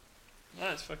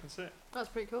 That's fucking sick. That's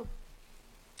pretty cool.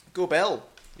 Go Bill.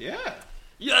 Yeah.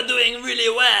 You're doing really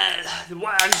well.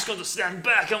 Why I'm just going to stand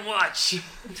back and watch.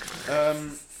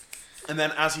 And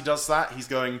then as he does that, he's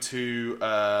going to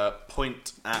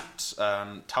point at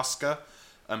Tusker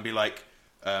and be like,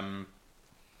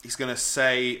 he's going to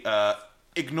say,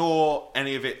 ignore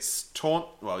any of its taunt.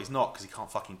 Well, he's not, because he can't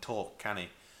fucking talk, can he?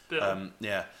 Bill.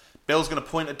 Yeah. Bill's going to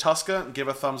point at Tusker and give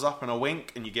a thumbs up and a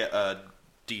wink, and you get a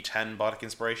D10 Bardic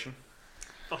Inspiration.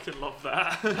 Fucking love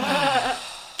that.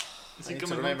 Is I he need to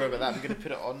coming remember home? about that. I'm going to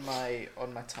put it on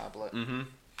my tablet.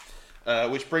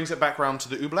 Which brings it back round to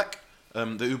the Oobleck.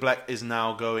 The Oobleck is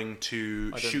now going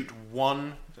to shoot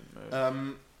one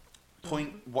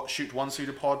shoot one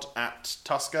pseudopod at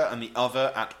Tusker and the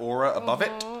other at Aura above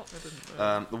it.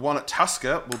 The one at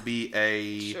Tusker will be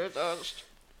a Sure does.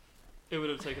 It would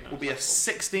have taken that. will be a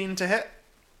 16 to hit,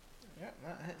 Yeah,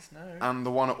 that hits now. and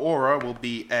the one at Aura will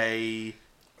be a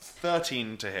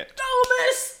 13 to hit. Oh,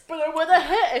 miss! But I would have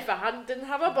hit if I didn't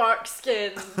have a bark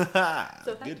skin. So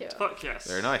thank Good. you. Fuck yes.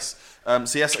 Very nice.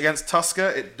 So yes, against Tusker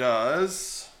it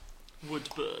does.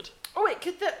 Woodbird. Oh wait,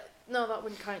 could that? No, that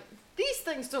wouldn't count. These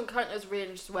things don't count as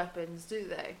ranged weapons, do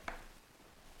they?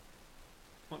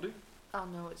 What do? Oh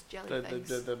no, it's jelly The things.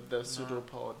 the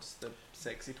pseudopods, the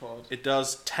sexy pod. It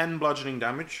does 10 bludgeoning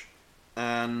damage,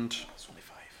 and it's only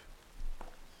 5.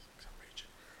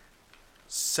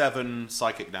 7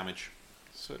 psychic damage.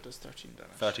 So it does 13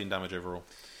 damage. 13 damage overall.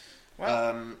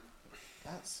 Well,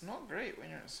 that's not great when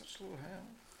you're at such low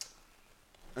health.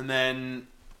 And then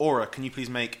Aura, can you please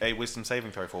make a Wisdom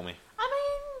saving throw for me?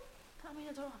 I mean,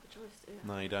 I don't have a choice, do I?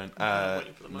 No, you don't. I'm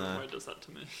waiting for the moment no. where it does that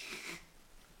to me.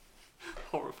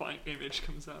 Horrifying image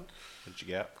comes out. What did you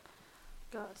get?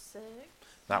 Got a 6.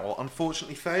 That will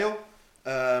unfortunately fail.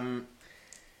 Hey, I'm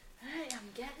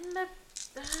getting the.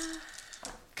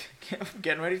 I'm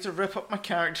getting ready to rip up my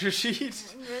character sheet.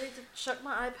 I'm ready to chuck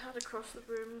my iPad across the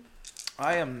room.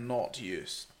 I am not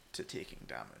used to taking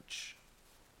damage.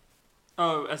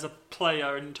 Oh, as a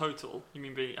player in total, you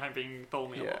mean being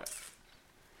Tholme a lot?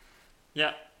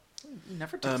 Yeah. You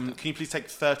never take Can you please take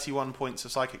 31 points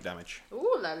of psychic damage?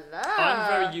 Ooh la la! I'm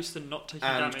very used to not taking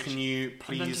And damage. can you then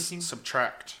please taking-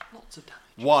 subtract Lots of damage.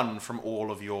 1 from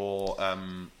all of your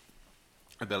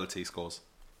ability scores?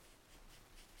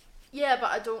 Yeah,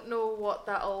 but I don't know what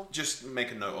that'll. Just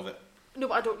make a note of it. No,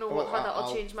 but I don't know how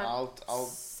that'll change my I'll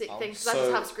thing because so- I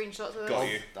just have screenshots of it. Got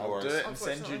you. No I'll do worries. it and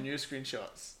send you Unfortunately. new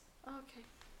screenshots. Okay.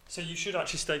 So you should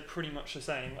actually stay pretty much the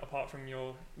same, apart from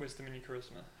your wisdom and your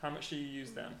charisma. How much do you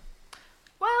use them?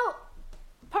 Well,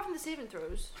 apart from the saving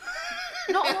throws,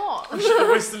 not a lot. The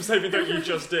wisdom saving throw you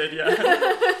just did,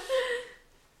 yeah.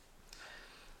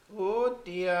 Oh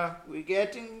dear, we're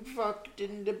getting fucked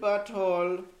in the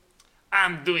butthole.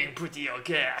 I'm doing pretty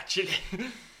okay, actually.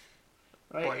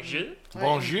 Right. Bonjour.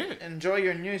 Bonjour. Enjoy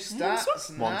your new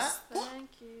stats, Nat. Thank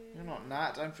you. You're not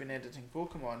Nat, I've been editing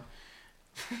Pokemon.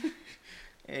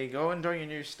 There you go, enjoy your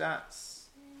new stats.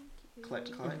 Click,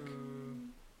 click.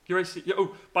 Your AC. Yeah,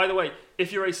 oh, by the way,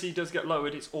 if your AC does get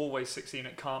lowered, it's always 16.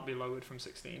 It can't be lowered from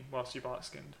 16 whilst you're bark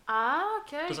skinned. Ah,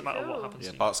 okay. Doesn't matter what cool. happens. Yeah,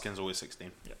 to you. Bart Skin's always 16.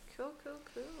 Cool.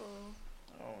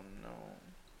 Oh no.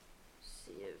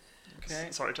 Save. Okay,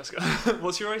 Sorry, Jessica.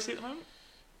 What's your AC at the moment?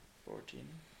 14,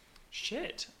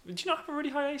 Shit. Did you not have a really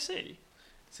high AC?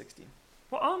 16.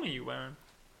 What armor are you wearing?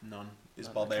 None. It's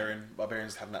None, barbarian.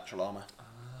 Barbarians have natural armor.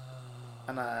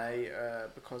 And I,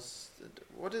 because,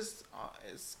 what is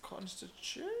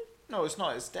Constitution? No, it's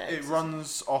not, it's Dex. It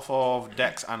runs off of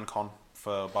Dex and Con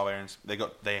for barbarians.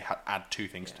 They add 2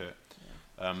 things to it.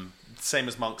 Same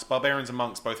as monks. Barbarians and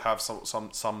monks both have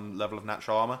some level of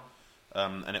natural armor,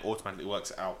 and it automatically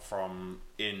works out from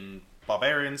in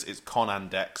barbarians it's Con and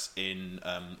Dex. In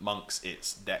monks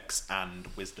it's Dex and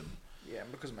Wisdom. Yeah,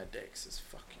 and because my Dex is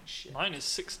fucking shit. Mine is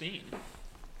 16.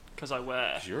 Because I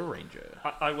wear. You're a ranger.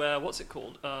 I wear. What's it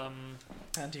called?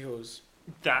 Pantyhose.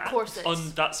 That.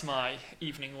 Corsets. That's my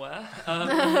evening wear.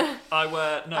 I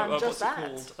wear. No, And what's just it that.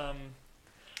 called?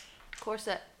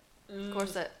 Corset.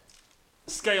 Corset.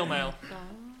 Scale mail. Oh.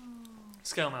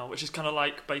 Scale mail, which is kind of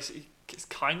like basically. It's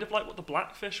kind of like what the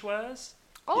Blackfish wears.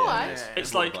 Oh, Yeah, right. yeah.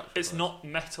 It's what like Blackfish it's wears. not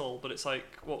metal, but it's like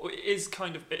it is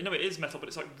kind of. No, it is metal, but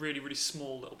it's like really, really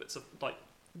small little bits of like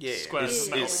Yeah, squares It's- of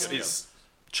metal. it's-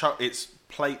 together. It's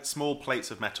small plates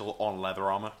of metal on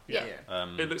leather armor. Yeah. Yeah.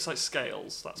 It looks like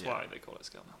scales. That's Yeah. why they call it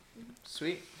scale mail.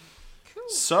 Sweet. Cool.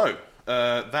 So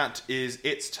that is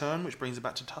its turn, which brings it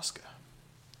back to Tusker.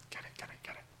 Get it.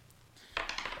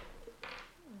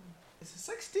 It's a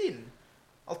 16.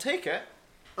 I'll take it.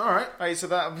 All right. Right, so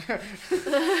that. If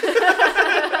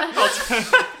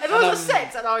it was a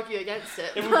 6, I'd argue against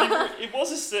it. It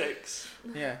was a 6.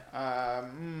 Yeah.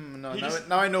 No. He Now, just-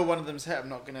 now I know one of them's hit. I'm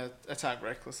not gonna attack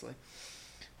recklessly.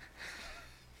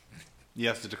 You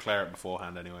have to declare it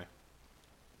beforehand anyway.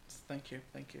 Thank you.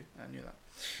 I knew that.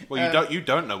 Well, you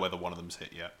don't know whether one of them's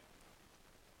hit yet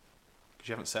because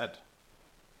you haven't said.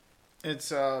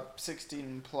 It's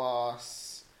 16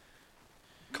 plus.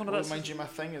 Connor, Oh, that's. mind you, my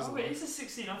thing is. Oh, low. it is a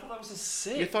 16. I thought that was a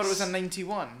 6. You thought it was a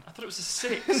 91. I thought it was a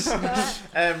 6.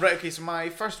 Right. Okay. So my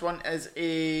first one is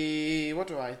a. What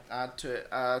do I add to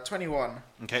it? 21.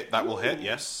 Okay, that will hit.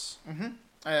 Yes.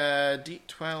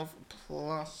 D12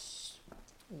 plus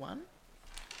 1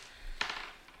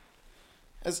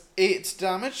 is 8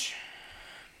 damage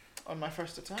on my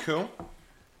first attack. Cool.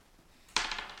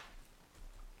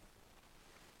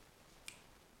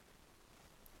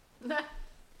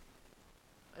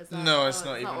 Is that- No, it's oh,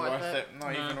 not even worth it.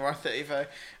 Not No. even worth it. If I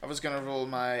was gonna roll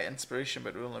my inspiration,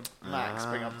 but roll a max,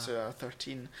 bring up to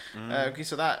 13. Okay,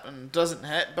 so that one doesn't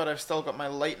hit, but I've still got my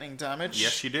lightning damage.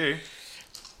 Yes, you do.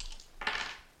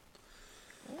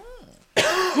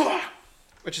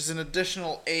 Which is an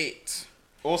additional 8.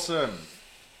 Awesome.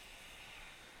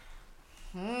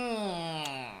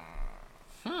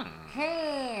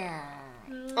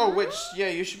 Oh, which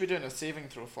you should be doing a saving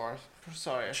throw for.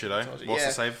 Sorry. Should should I? have told you. What's Yeah.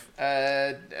 the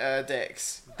save?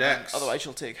 Dex. Dex. Otherwise,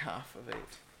 you'll take half of 8.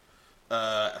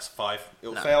 That's 5.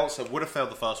 It'll No. fail. So it would have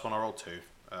failed the first one. I rolled 2.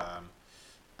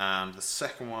 And the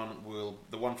second one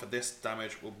the one for this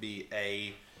damage will be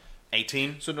a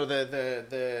 18. So no,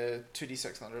 the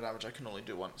 2d6 under damage I can only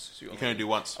do once. So You can only do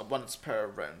once. once per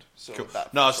round. So Cool.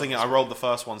 that No, I was first thinking one I rolled the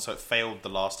first one, so it failed the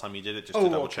last time you did it, just to Oh,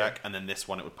 double okay. check, and then this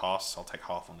one it would pass. So I'll take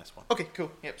half on this one. Okay,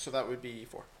 cool. Yep. So that would be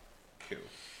 4. Cool.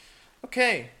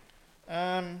 Okay.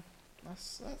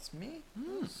 That's me.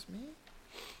 That's me.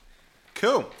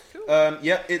 Cool.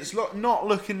 Yeah, it's not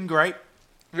looking great.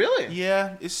 Really?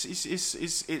 Yeah, it's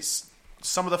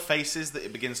some of the faces that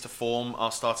it begins to form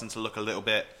are starting to look a little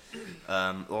bit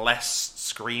less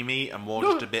screamy and more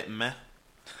just a bit meh.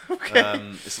 Okay.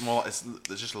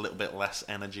 There's just a little bit less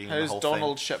energy in the How's whole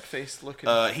Donald Shipface looking?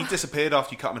 thing. He disappeared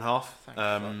after you cut him in half.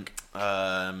 Thank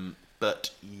But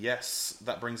yes,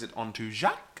 that brings it on to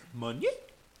Jacques Monnier.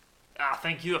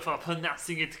 Thank you for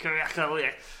pronouncing it correctly.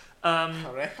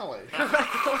 Correctly.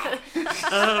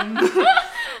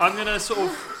 I'm gonna sort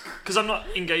of, Because I'm not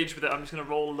engaged with it, I'm just going to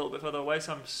roll a little bit further away,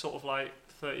 so I'm sort of like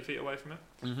 30 feet away from it.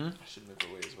 Mm-hmm. I should move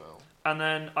away as well. And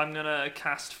then I'm going to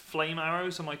cast flame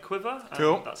arrows on my quiver, and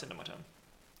Cool. that's into my turn.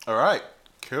 All right.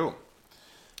 Cool.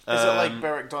 Is it like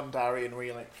Beric Dondarrion where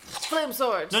you like... Flame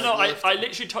sword. No, Like I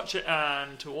literally touch it,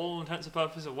 and to all intents and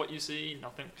purposes of what you see,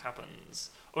 nothing happens.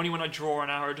 Only when I draw an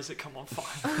arrow does it come on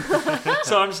fire.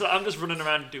 So I'm just running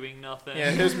around doing nothing.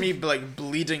 Yeah, here's me like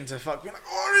bleeding to fuck. Being like,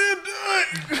 what are you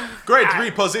doing? Great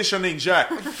repositioning, Jack.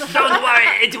 Don't worry,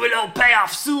 it will all pay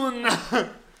off soon.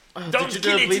 Don't Did you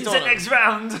kill do a it bleed in the on him? next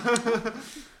round.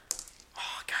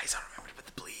 Oh, guys, I remembered with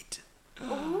the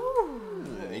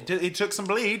bleed. He took some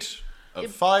bleed of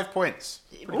 5 points.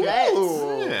 Yes.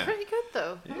 Yeah. Pretty good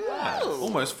though. Yeah,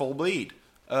 almost full bleed.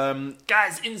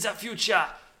 Guys, in the future,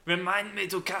 remind me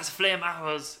to cast flame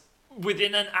arrows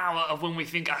within an hour of when we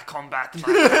think our combat might.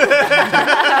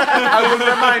 I will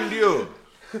remind you.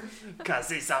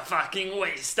 Because it's a fucking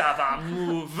waste of a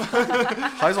move.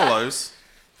 Highs or lows?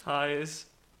 Highs.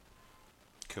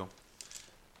 Cool.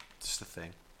 Just a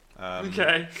thing.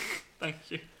 Okay. Thank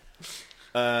you.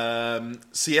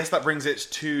 So yes, that brings it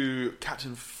to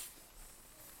Captain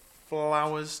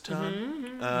Flower's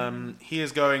turn. He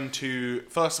is going to,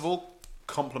 first of all,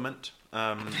 compliment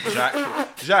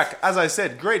Jack. Jack, as I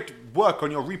said, great work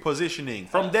on your repositioning.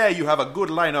 From there, you have a good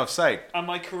line of sight. And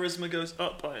my charisma goes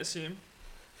up, I assume.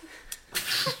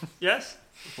 Yes?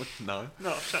 No.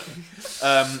 No, shut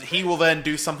He will then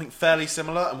do something fairly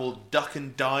similar and will duck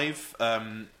and dive,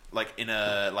 like in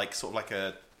a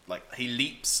he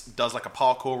leaps, does like a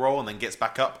parkour roll, and then gets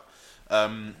back up.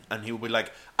 And he will be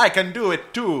like, "I can do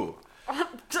it too,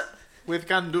 With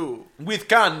can-do.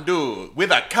 with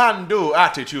a can-do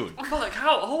attitude." Fuck,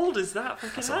 how old is that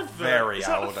fucking That's a advert? very is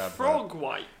that old advert. Frog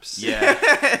wipes? Yeah,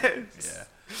 yeah.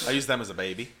 I used them as a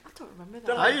baby. I don't remember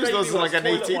They're that. I used those as like an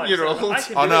toilet wipes. 18-year-old. I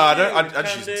can Oh do no, it I too, don't. I can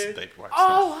just use do. baby wipes.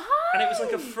 Oh, hi. And it was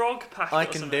like a frog packet. I or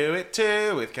can something. do it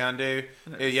too with can-do.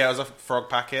 Yeah, it was a frog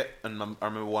packet, and I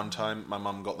remember one time my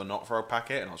mum got the not frog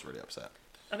packet, and I was really upset.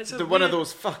 And it's a One of weird-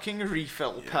 those fucking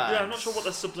refill pads. Yeah, I'm not sure what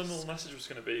the subliminal message was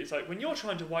going to be. It's like, when you're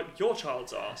trying to wipe your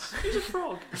child's ass, use a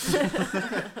frog.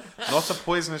 Not a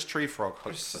poisonous tree frog.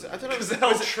 I don't know. Because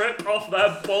they'll trip off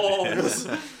their balls.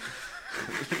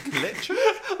 Literally.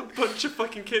 A bunch of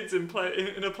fucking kids in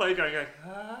a playground going,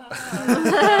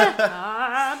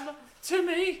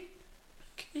 Timmy,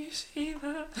 can you see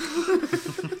that?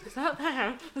 Is that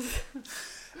there?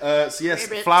 So yes,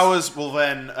 Ribbit. Flowers will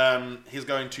then, he's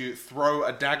going to throw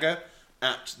a dagger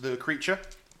at the creature,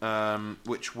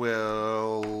 which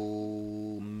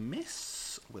will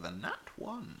miss with a nat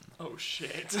 1. Oh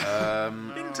shit.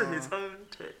 Into his own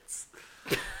tits.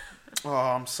 Oh,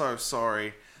 I'm so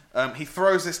sorry. He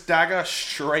throws this dagger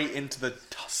straight into the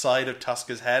side of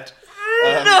Tusker's head.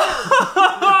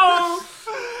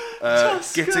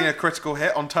 Getting a critical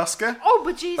hit on Tusker. Oh,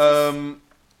 but Jesus.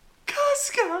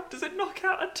 Tusker! Does it knock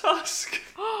out a tusk?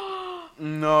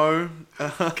 No.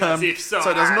 Because if so,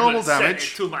 so it does I normal will sell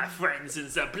damage. it to my friends in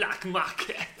the black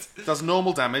market. Does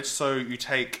normal damage, so you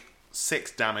take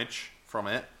 6 damage from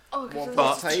it. Oh, because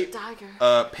but- of the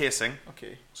dagger. Piercing,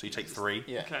 Okay. so you take 3.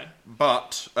 Yeah. Okay.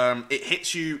 But it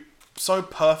hits you so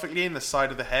perfectly in the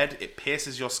side of the head, it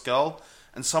pierces your skull,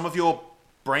 and some of your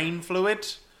brain fluid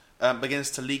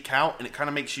begins to leak out, and it kind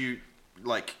of makes you,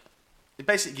 like, it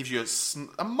basically gives you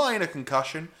a minor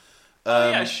concussion.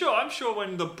 Yeah, sure. I'm sure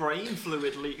when the brain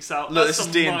fluid leaks out, Look, that's this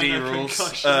is some D&D minor rules.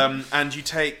 concussion. And you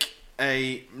take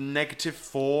a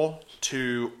 -4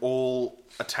 to all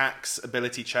attacks,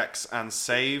 ability checks, and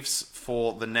saves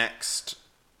for the next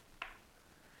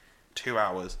 2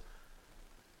 hours.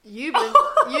 You've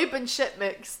been shit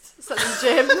mixed, such as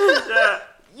Jim. Yeah.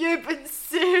 You've been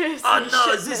seriously Oh no,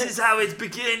 shit this mixed. is how it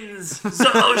begins.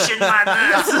 The ocean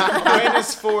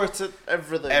madness. -4 to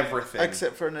everything. Everything.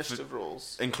 Except for initiative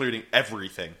rolls. Including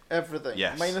everything. Everything.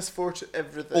 Yes. -4 to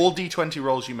everything. All D20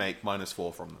 rolls you make,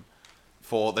 -4 from them.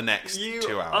 For the next You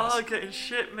 2 hours. are getting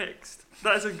shit mixed.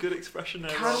 That is a good expression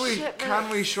there. Can Rob. we Shit, can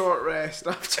mate. we short rest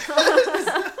after?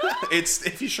 It's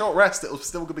if you short rest, it'll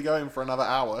still be going for another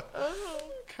hour.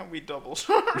 Can we double?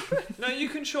 No, you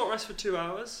can short rest for 2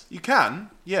 hours. You can,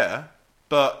 yeah,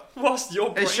 but Whilst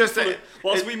your brain It's just fluid,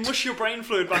 whilst it- we mush your brain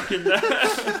fluid back in there.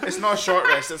 It's not a short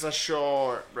rest. It's a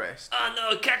short rest. Oh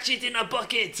no, catch it in a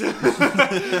bucket.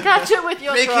 Catch it with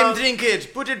your Make him trunk. drink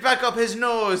it. Put it back up his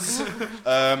nose.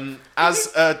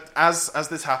 as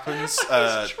this happens, His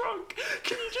trunk.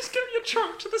 Can you just get your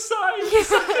trunk to the side?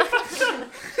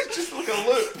 Just like a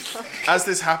loop. as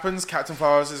this happens, Captain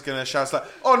Flowers is gonna shout like,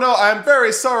 "Oh no, I'm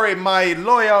very sorry, my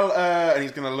loyal," and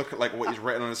he's gonna look at like what he's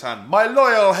written on his hand. "My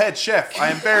loyal head chef, I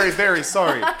am very, very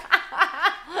sorry."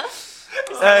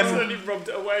 Oh Slowly rubbed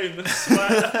it away in the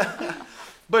sweat.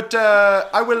 But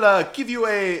I will give you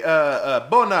a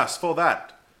bonus for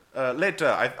that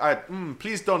later.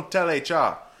 Please don't tell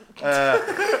HR.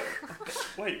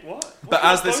 Wait, what? But What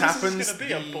as this bonus is happens, gonna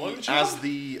be? A blowjob? as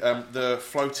the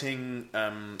floating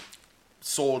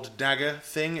sword dagger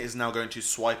thing is now going to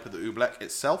swipe at the Oobleck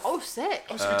itself. Oh, sick.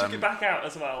 Oh, so we took it back out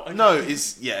as well. Okay. No,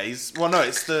 it's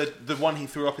the one he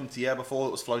threw up into the air before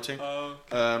that was floating. Oh,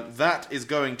 That is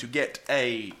going to get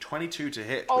a 22 to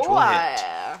hit, which Oh, will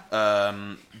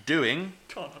hit. Doing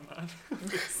can't man.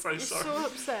 So You're sorry. so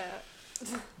upset.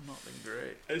 Not been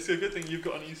great. It's a good thing you've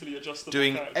got an easily adjustable.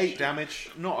 doing couch. 8 damage.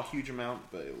 Not a huge amount,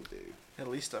 but it'll do. At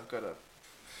least I've got a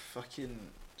fucking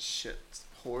shit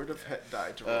horde of hit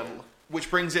die to roll. Which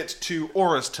brings it to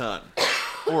Aura's turn.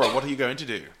 Aura, what are you going to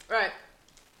do? Right.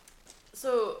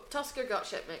 So, Tusker got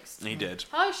shit mixed. He did.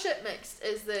 How shit mixed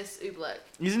is this Oobleck?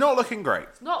 He's not looking great.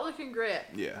 It's not looking great.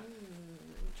 Yeah.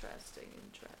 Interesting.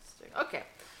 Okay.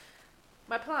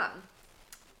 My plan.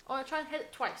 I want to try and hit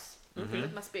it twice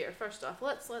with my spear. First off,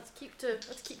 let's keep to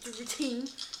routine.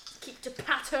 Let's keep to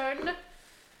pattern.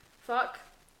 Fuck.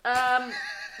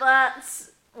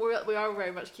 We are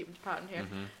very much keeping to pattern here.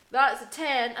 That's a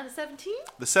 10 and a 17.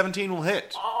 The 17 will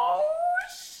hit. Oh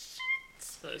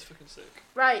shit! That is fucking sick.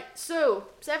 Right. So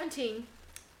 17.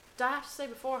 Do I have to say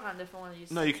beforehand if I want to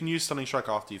use? No, you can use Stunning Strike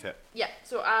after you've hit. Yeah.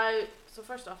 So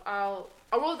first off, I'll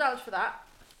roll damage for that,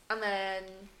 and then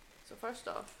first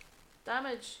off,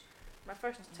 damage. My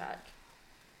first attack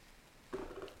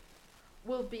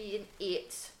will be an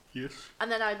 8, Yes.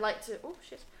 and then I'd like to. Oh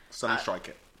shit! Stunning Strike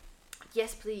it.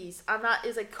 Yes, please. And that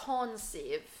is a con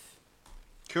save.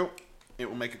 Cool. It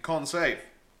will make a con save.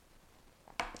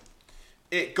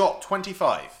 It got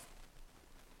 25.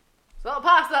 So I'll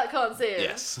pass that con save.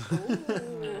 Yes.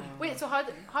 Ooh. Wait. So how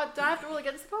do I have to roll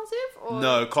against the con save? Or?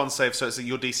 No, con save, so it's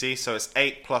your DC, so it's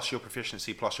 8 plus your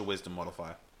proficiency plus your wisdom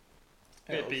modifier.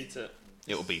 It beats it.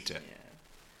 It will beat it.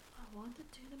 I want to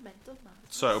do the mental math.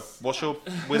 So, what's your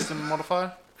wisdom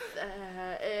modifier?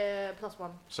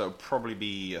 +1. So, it'll probably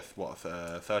be,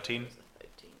 13? 13.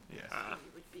 Yeah.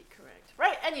 Would be correct.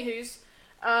 Right, anywho's,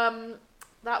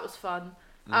 that was fun.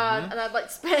 And I'd like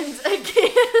to spend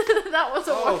again. That was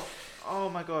a one. Oh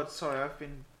my god, sorry, I've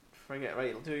been forgetting.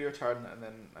 Right, do your turn and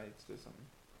then I need to do something.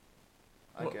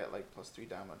 I What? get like +3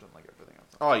 damage on like everything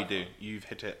else. Oh, you do. You've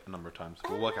hit it a number of times.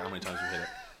 We'll work out how many times you've hit it.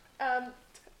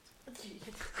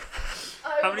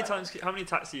 How many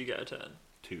attacks do you get a turn?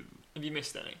 2. Have you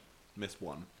missed any? Missed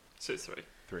 1. So 3.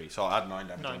 3. So I'll add 9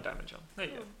 damage. 9 on. damage on. There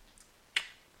you go.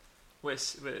 We're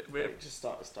Wait, just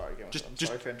start again. I'm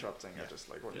sorry for interrupting. I just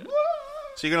like what? Yeah.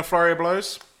 So you're going to flurry of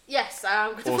blows? Yes,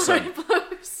 I'm going to Awesome. fly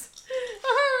blows.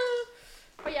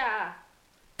 Oh yeah.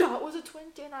 That was a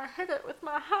 20 and I hit it with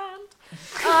my hand.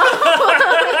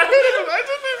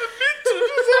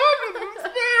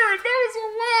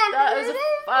 That is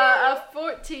a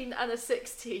 14 and a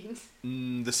 16.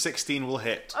 The 16 will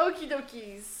hit. Okie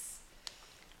dokies.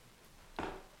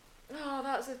 Oh,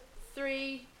 that's a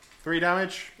 3. 3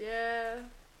 damage. Yeah.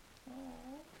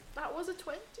 That was a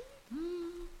 20.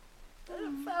 And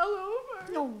it fell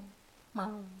over. No.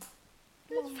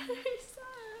 It's very sad.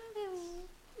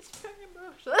 It's very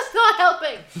emotional. That's not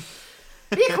helping.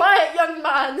 Be quiet, young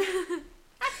man.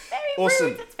 That's very Awesome.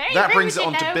 rude. That's very That rude, brings it you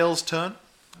on to know. Bill's turn.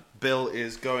 Bill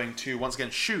is going to once again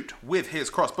shoot with his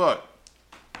crossbow.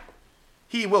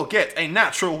 He will get a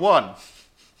natural 1.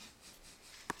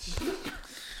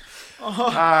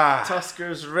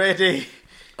 Tusker's ready.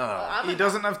 I'm He a-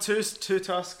 doesn't have two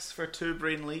tusks for 2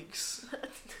 brain leaks.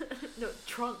 No,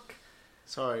 trunk.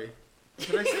 Sorry.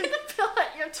 Did I say Pull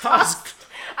out your tusk? tusk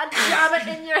and jam it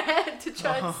in your head to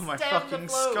try and Oh, my stem fucking the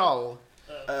flow. skull.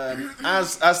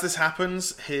 As this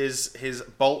happens, his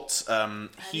bolt,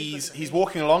 he's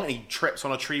walking along and he trips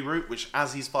on a tree root, which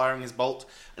as he's firing his bolt,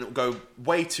 and it will go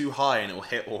way too high and it will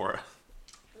hit Aura.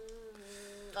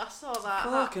 I saw that.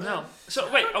 Fucking happen. hell.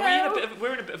 So wait, are we in a bit of,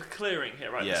 we're in a bit of a clearing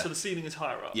here, right? Yeah. So the ceiling is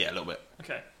higher up. Yeah, a little bit.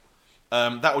 Okay.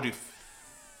 That will do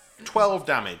 12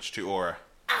 damage to Aura.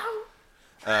 Ow.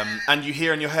 And you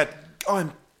hear in your head, "Oh,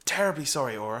 I'm terribly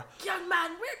sorry, Aura. Young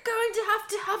man, we're going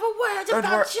to have a word Don't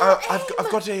about worry. your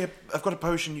I've got a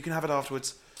potion. You can have it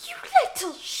afterwards. You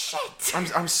little shit.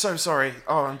 I'm so sorry.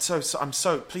 Oh, I'm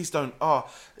so. Please don't. Oh,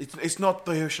 it's not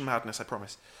the ocean madness. I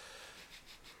promise.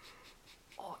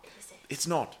 Or is it? It's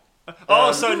not.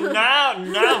 Oh, so now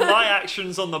my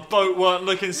actions on the boat weren't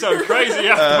looking so crazy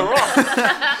after all.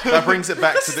 That brings it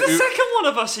back to The the. second one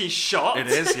of us he shot. It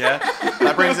is, yeah.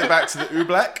 That brings it back to the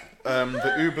Oobleck.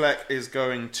 The Oobleck is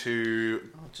going to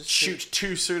just shoot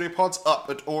 2 pseudopods up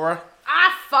at Aura.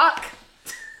 Ah, fuck.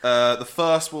 The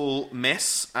first will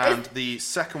miss, and the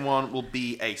second one will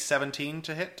be a 17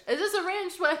 to hit. Is this a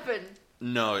ranged weapon?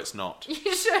 No, it's not.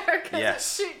 You sure? 'Cause Yes.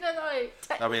 it's shooting it out.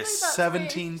 That'll be a Technically, that's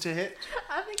 17 ranged. to hit.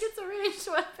 I think it's a ranged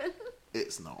weapon.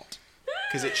 It's not.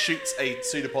 Because it shoots a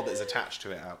pseudopod that is attached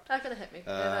to it out. That gonna hit me.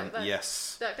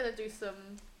 Yes. That gonna do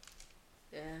some.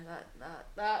 Yeah,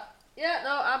 that. Yeah,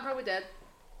 no, I'm probably dead.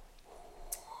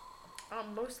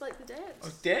 I'm most likely dead.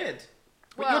 Oh, dead.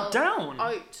 Wait, you're down?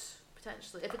 Out,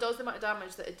 potentially. If it does the amount of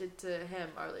damage that it did to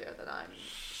him earlier, then I'm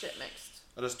shit mixed.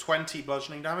 It does 20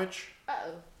 bludgeoning damage.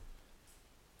 Uh-oh.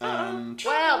 And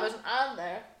Well, there's an and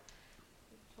there.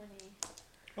 20.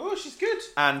 Oh, she's good.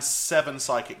 7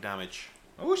 psychic damage.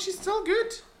 Oh, she's still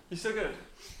good. You're still good.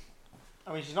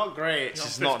 I mean, she's not great. You're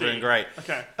She's on not 15. doing great.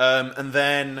 Okay. And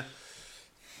then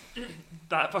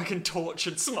That fucking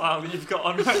tortured smile that you've got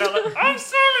on right now. Like, I'm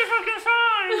so fucking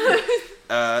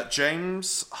fine.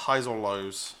 James, highs or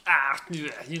lows?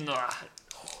 You know.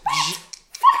 Fucking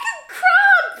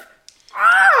crap!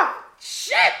 Ah!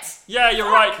 Shit! Yeah,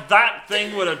 you're right. That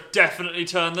thing would have definitely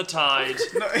turned the tide.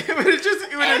 No, it would have just.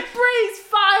 It would It have. breathes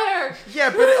fire! Yeah,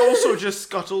 but it also just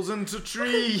scuttles into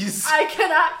trees. I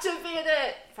can activate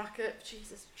it! Fuck it,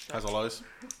 Jesus. Highs or lows?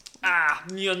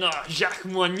 You know, Jacques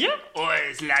Monnier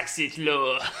always likes it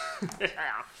low. You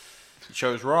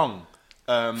chose wrong.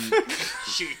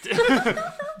 Shit.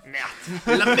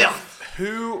 Merde.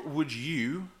 Who would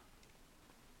you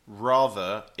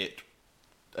rather it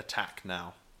attack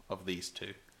now of these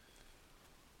two?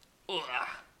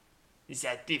 It's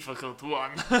a difficult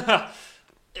one.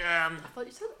 I thought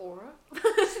you said aura.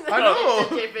 I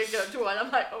know. It came up to one. I'm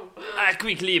like, oh. I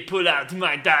quickly pull out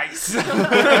my dice.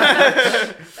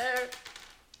 There.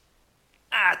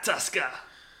 Tusker.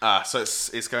 So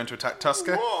it's going to attack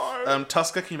Tusker. Why?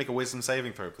 Tusker, can you make a wisdom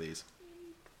saving throw, please?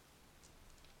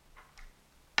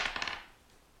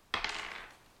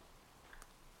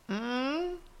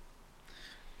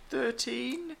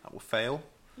 13. That will fail.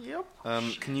 Yep.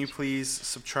 Can you please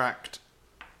subtract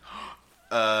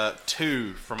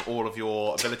 2 from all of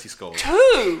your ability scores?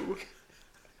 2?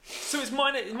 So it's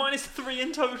minus 3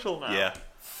 in total now? Yeah.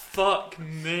 Fuck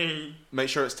me. Make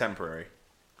sure it's temporary.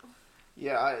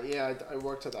 Yeah, I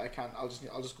worked out that I can't. I'll just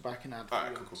go back and add.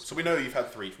 Alright, cool. So we know you've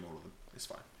had 3 from all of them. It's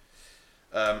fine.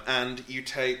 And you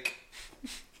take...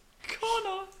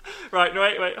 Connor. Right,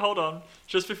 wait, hold on.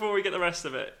 Just before we get the rest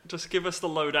of it, just give us the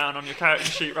lowdown on your character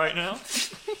sheet right now.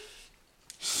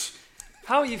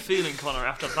 How are you feeling, Connor,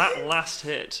 after that last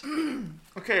hit?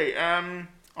 Okay.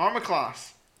 Armor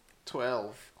class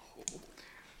 12.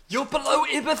 You're below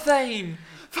Ibathane!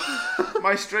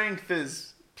 My strength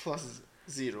is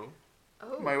 +0.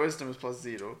 Oh. My wisdom is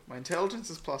 +0. My intelligence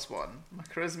is +1. My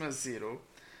charisma is 0.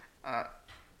 And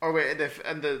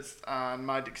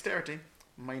my dexterity -3.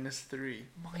 Minus 3.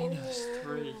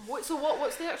 What's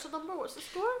the actual number? What's the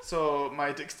score? So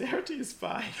my dexterity is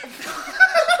 5.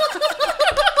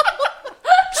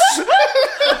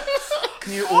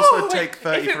 Can you also wait, take if it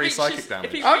 33 reaches- psychic if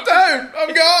damage? he- I'm down.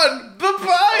 I'm gone. Bye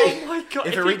bye. Oh my god.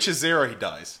 If it reaches 0, he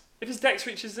dies. If his dex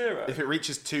reaches 0. If it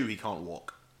reaches 2, he can't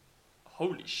walk.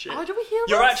 Holy shit. How do we heal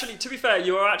You're this? actually, to be fair,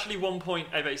 you are actually 1 point.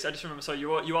 I just remember. So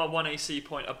you are 1 AC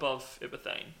point above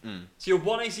Ibathane. So you're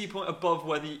 1 AC point above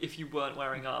if you weren't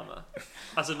wearing armor,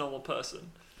 as a normal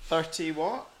person. 30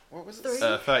 what? What was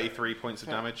it? 33 points of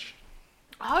damage.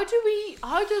 How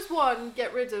does one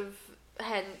get rid of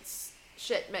hence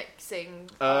shit mixing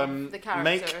of the character?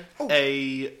 Make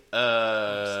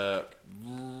a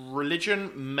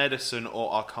religion, medicine,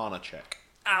 or arcana check.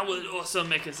 I will also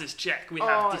make us this check. We Oh,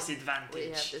 have disadvantage. We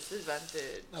have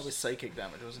disadvantage. That was psychic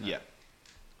damage, wasn't it? Yeah.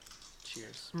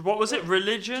 Cheers. What was it?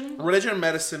 Religion? Religion,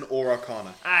 medicine, or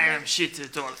arcana. I am shit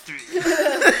at all 3.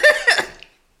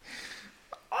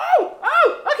 Oh,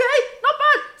 okay, not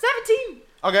bad. 17.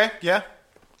 Okay, yeah.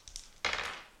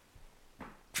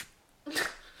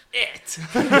 It.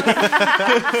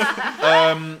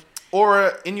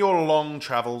 Aura, in your long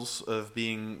travels of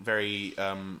being very,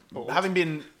 having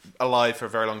been alive for a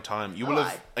very long time, you will have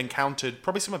Alive. encountered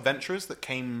probably some adventurers that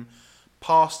came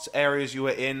past areas you were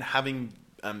in, having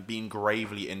been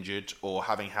gravely injured or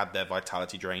having had their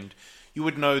vitality drained. You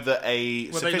would know that a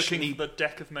Were they sufficiently looking for the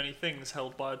deck of many things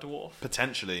held by a dwarf?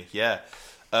 potentially, yeah.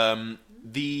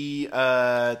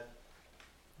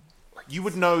 You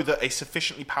would know that a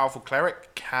sufficiently powerful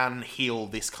cleric can heal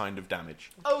this kind of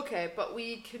damage. Okay, but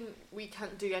we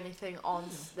can't do anything on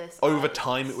this. Over island.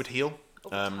 time, it would heal.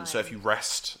 Over So if time. you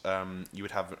rest, you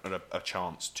would have a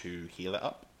chance to heal it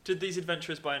up. Did these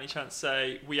adventurers by any chance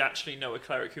say, we actually know a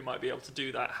cleric who might be able to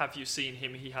do that? Have you seen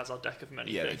him? He has our deck of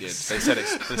many Yeah, they things. did. They said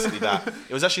explicitly that.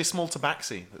 It was actually a small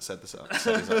tabaxi that said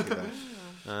exactly that.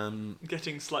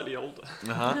 Getting slightly older.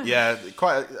 Yeah,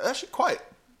 actually quite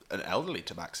an elderly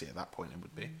tabaxi at that point it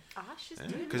would be. She's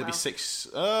doing well. Because it'd be 6...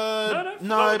 No,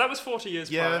 no. that was 40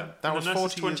 years Yeah, prior. that And was the nurse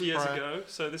 40 20 years years prior. ago,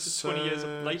 so this is 20 years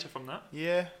So- later from that.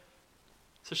 Yeah.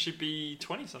 So she'd be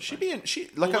 20 something. She'd be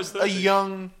like Almost a 30.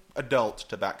 young adult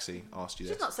tabaxi asked you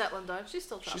She's this. not settling down. She's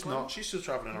still traveling. She's not. She's still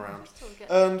travelling around. Still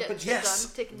getting But shit yes,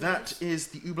 done, taking that names. is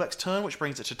the Ublex turn, which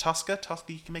brings it to Tusker.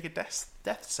 Tusker, you can make a death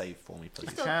save for me,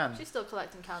 please. She's still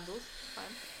collecting candles. Fine.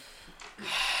 And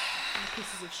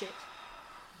pieces of shit.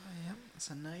 Yep, that's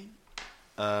a 9.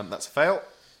 That's a fail.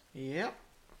 Yep.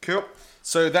 Cool.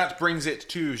 So that brings it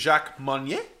to Jacques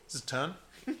Monier's turn.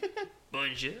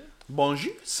 Bonjour.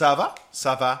 Bonjour. Ça va?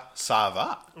 Ça va? Ça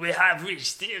va? We have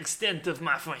reached the extent of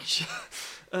my French.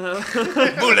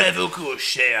 Voulez-vous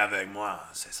coucher avec moi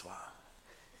ce soir?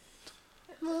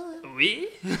 Oui.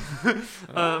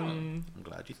 I'm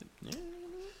glad you think.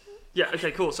 Yeah,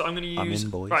 okay, cool. So I'm going to use... I'm in,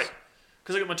 boys. Right.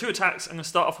 Because I got my 2 attacks, I'm going to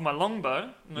start off with my longbow.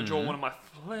 I'm going to draw one of my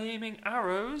flaming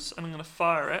arrows, and I'm going to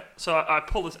fire it. So I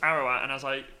pull this arrow out, and as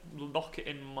I lock it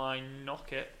in my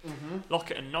lock it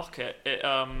and knock it, it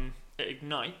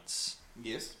ignites.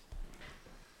 Yes.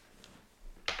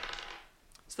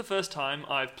 It's the first time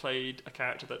I've played a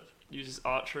character that uses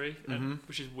archery, and,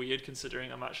 which is weird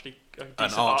considering I'm actually a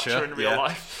decent archer, archer in real yeah.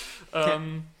 life.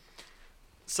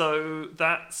 So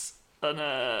that's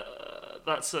a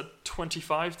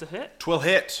 25 to hit. Twill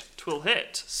hit. Twill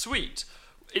hit. Sweet.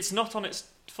 It's not on its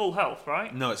full health,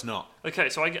 right? No, it's not. Okay,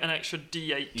 so I get an extra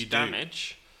D8 You do.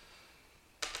 damage.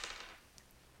 So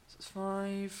it's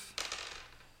 5.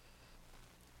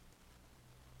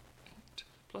 8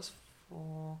 plus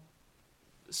 4.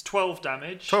 It's 12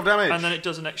 damage. 12 damage. And then it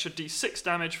does an extra D6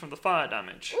 damage from the fire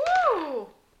damage. Ooh!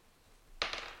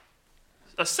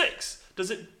 A 6. Is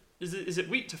it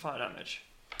weak to fire damage?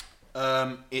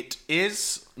 It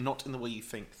is not in the way you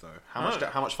think, though. How Oh. much?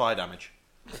 How much fire damage?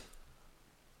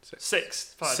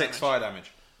 6 fire 6 damage. fire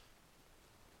damage.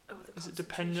 Is it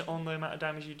dependent on the amount of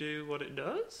damage you do, what it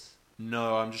does?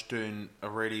 No, I'm just doing a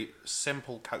really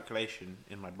simple calculation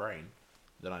in my brain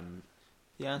that I'm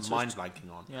The answer's, mind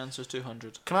blanking on. the answer's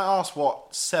 200. Can I ask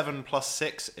what 7 plus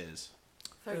 6 is?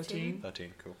 13.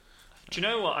 13, cool. Do you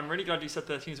know what? I'm really glad you said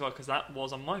 13 as well, because that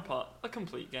was, on my part, a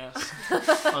complete guess.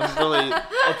 I'm really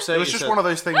upset. It was just one of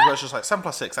those things where it's just like 7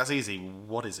 plus 6, that's easy.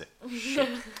 What is it?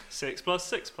 6 plus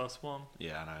 6 plus 1.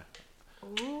 Yeah, I know.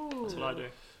 Ooh. That's what I do.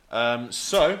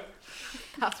 So,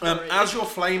 That's worrying. as your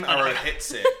flame arrow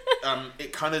hits it,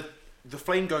 it kind of, the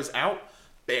flame goes out,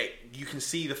 but you can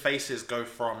see the faces go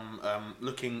from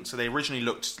looking, so they originally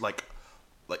looked like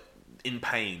in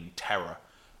pain, terror,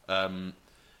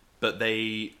 but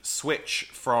they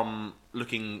switch from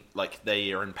looking like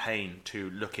they are in pain to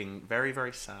looking very,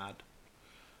 very sad.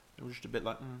 It was just a bit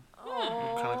like, kind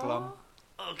of glum.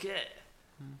 Okay.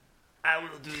 I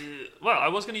will do... Well, I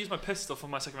was going to use my pistol for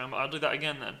my second round, but I'll do that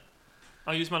again then.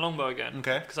 I'll use my longbow again.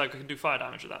 Okay. Because I can do fire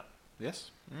damage with that. Yes.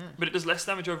 But it does less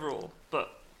damage overall. But,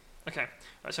 okay.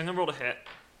 Right, so I'm going to roll a hit.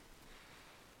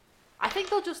 I think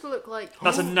they'll just look like.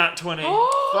 That's a nat 20.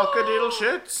 Fuck-a-diddle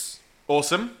shits.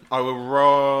 Awesome. I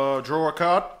will draw a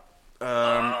card.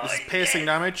 This is piercing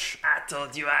damage. I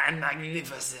told you I am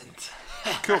magnificent.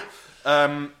 Cool.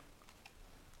 I'll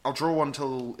draw one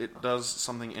till it does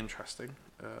something interesting.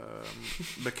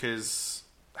 Because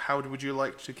how would you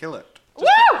like to kill it? It's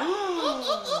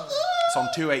on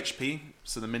 2 HP,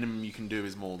 so the minimum you can do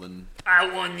is more than... I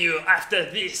warn you, after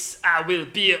this, I will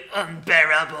be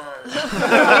unbearable.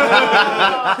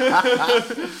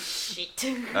 Shit.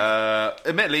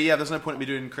 Admittedly, yeah, there's no point in me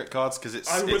doing crit cards because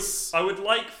it's... I would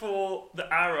like for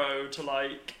the arrow to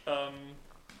like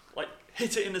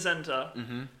hit it in the center,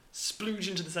 splooge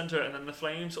into the center, and then the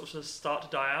flames sort of just start to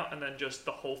die out, and then just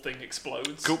the whole thing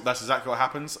explodes. Cool, that's exactly what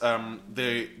happens.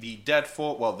 The dead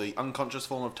form, well, the unconscious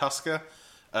form of Tusker,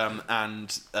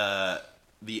 and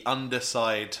the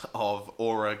underside of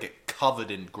Aura get covered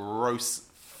in gross,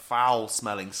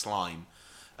 foul-smelling slime.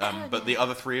 But the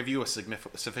other 3 of you are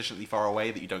sufficiently far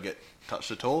away that you don't get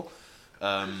touched at all.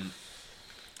 And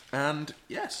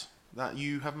yes, that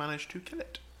you have managed to kill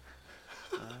it.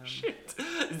 Shit.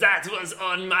 That was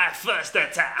on my first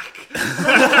attack. So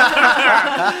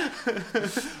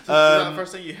is that the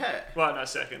first thing you hit? Well, no,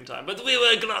 second time. But we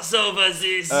will gloss over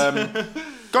this.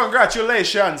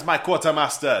 Congratulations, my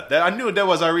quartermaster. I knew there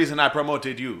was a reason I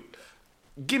promoted you.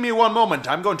 Give me one moment.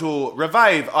 I'm going to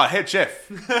revive our head chef.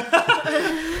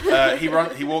 He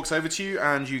walks over to you,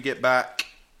 and you get back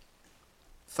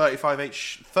 40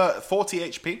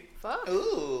 HP. Fuck.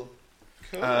 Ooh.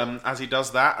 Cool. As he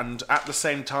does that, and at the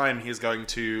same time, he's going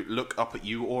to look up at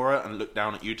you, Aura, and look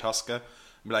down at you, Tusker.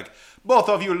 Be like, both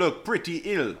of you look pretty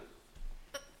ill.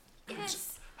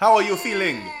 Yes. How are you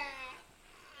feeling?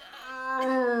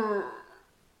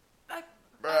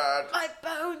 My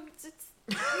bones, it's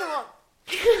not.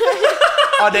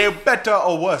 Are they better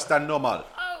or worse than normal?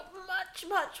 Oh,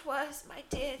 much worse, my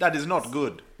dear. That is not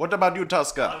good. What about you,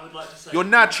 Tusker? I would like to say Your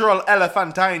natural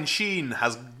elephantine sheen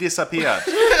has disappeared.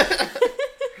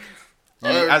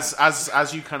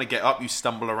 As you kind of get up, you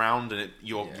stumble around, and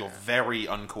you're very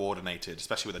uncoordinated,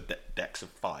 especially with a dex of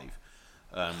 5.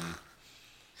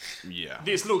 Yeah.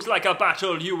 this looks like a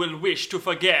battle you will wish to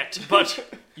forget, but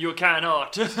you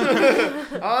cannot.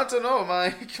 I don't know.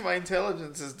 My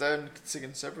intelligence is down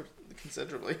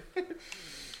considerably. Can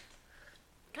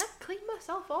I clean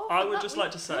myself off? I would just like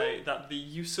to say that the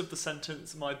use of the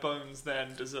sentence "my bones"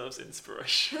 then deserves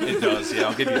inspiration. It does, yeah,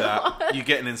 I'll give you that. You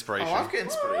get an inspiration. Oh, I've got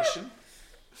inspiration.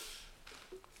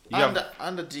 You And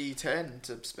have- a D10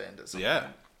 to spend it. yeah.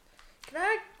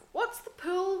 What's the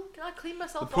pool? Can I clean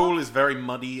myself The pool off? is very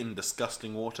muddy and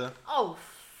disgusting water. Oh,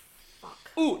 fuck.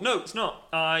 Oh no, it's not.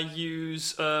 I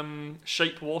use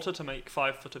shape water to make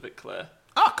 5 foot of it clear.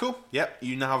 Ah, cool. Yep,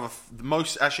 you now have the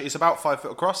most. Actually, it's about 5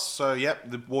 foot across. So, yep,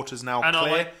 the water's now And I'll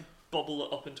clear. like bubble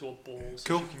it up into a ball.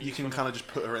 So Cool. she You can kind of just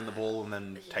put her in the ball and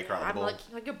then take her out of I'm the ball.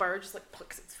 like a bird just like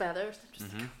plucks its feathers. I'm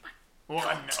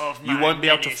just, One of You my won't be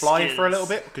able to many fly for a skills. little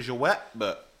bit because you're wet,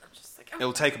 but I'm just like,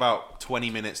 it'll take about 20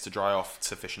 minutes to dry off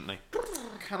sufficiently.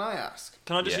 Can I ask?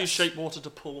 Can I just Yes. use shape water to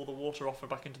pull all the water off and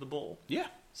back into the ball? Yeah,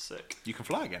 Sick. you can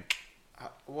fly again.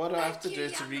 What do I have to do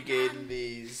to regain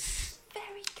these?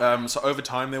 very good. So over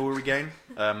time they will regain,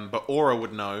 but Aura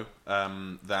would know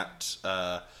that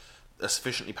a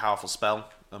sufficiently powerful spell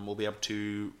will be able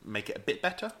to make it a bit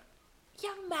better.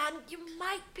 Young man, you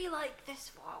might be like this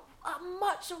for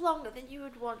much longer than you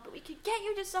would want, but we could get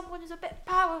you to someone who's a bit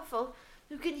powerful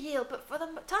who can heal. But for the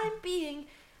time being,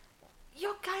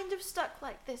 you're kind of stuck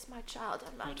like this, my child.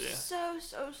 And I'm dear. so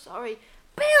sorry.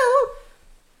 Bill!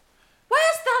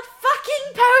 Where's that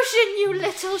fucking potion, you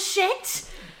little shit?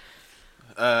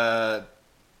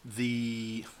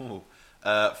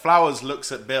 Flowers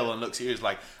looks at Bill and looks at you. Is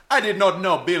like, I did not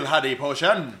know Bill had a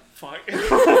potion. Fuck.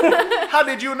 How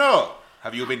did you know?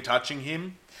 Have you been touching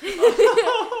him?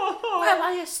 Well,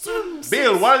 I assume.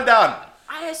 Bill, well done.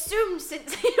 I assume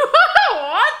since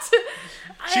what?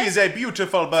 She's a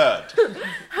beautiful bird.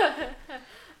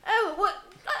 Oh, what?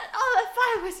 Oh, if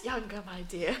I was younger, my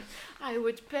dear, I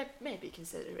would maybe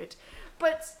consider it.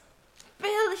 But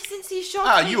Bill, since he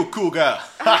shot me, You cougar.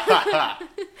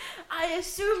 I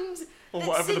assumed. Or that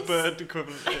whatever the since- bird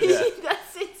equivalent is. that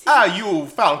since he- You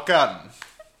falcon.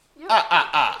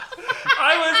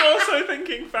 I was also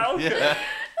thinking falcon. Yeah.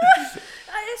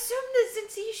 I assumed that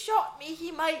since he shot me,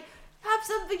 he might have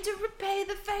something to repay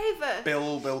the favor.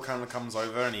 Bill kind of comes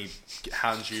over and he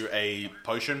hands you a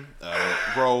potion.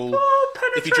 Roll. Oh,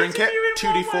 If you drink it,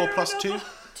 penetrating you in one way 2d4 or plus 2. another.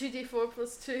 2d4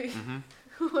 plus 2.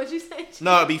 What'd you say?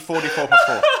 No, it'd be 4d4 plus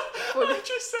 4. I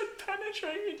just said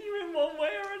penetrated you in one way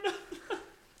or another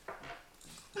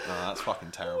No, that's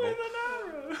fucking terrible. with an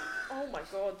arrow. Oh my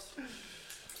god.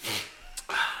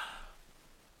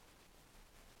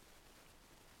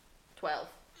 12.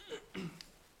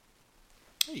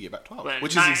 You get back 12. Well,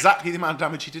 Which is nine. exactly the amount of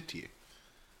damage he did to you.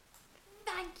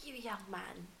 Thank you, young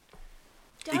man.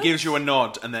 He gives you a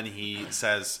nod and then he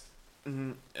says,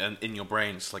 and in your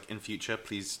brain, it's like, in future,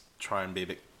 please try and be a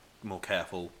bit more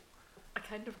careful. I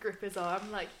kind of grip his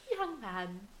arm, like, young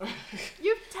man,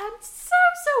 you've done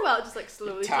so well. Just like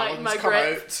slowly tighten my come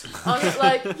grip out. on it,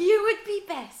 like, you would be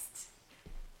best.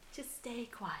 Just stay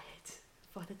quiet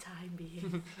for the time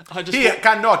being. I just He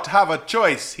cannot have a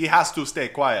choice. He has to stay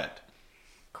quiet.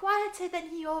 Quieter than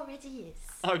he already is.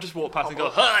 I would just walk past and go,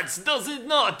 hurts, does it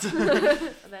not? And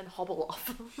And then hobble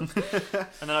off.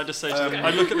 then I just say to him,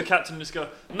 I look at the captain and just go,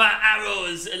 my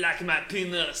arrows, like my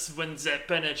penis, when they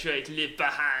penetrate, leave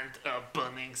behind a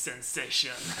burning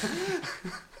sensation.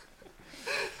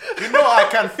 You know I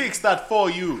can fix that for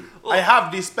you. I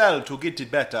have the spell to get it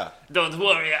better. Don't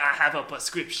worry, I have a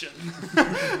prescription.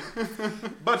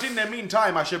 But in the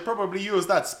meantime, I should probably use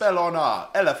that spell on our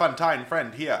elephantine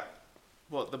friend here.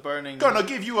 What, the burning... Gonna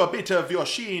give you a bit of your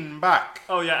sheen back.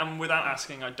 Oh yeah, and without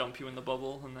asking, I dump you in the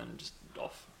bubble and then just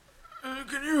off.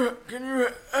 Can you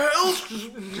help?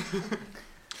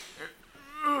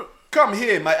 Come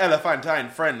here, my elephantine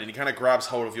friend. And he kind of grabs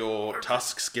hold of your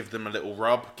tusks, gives them a little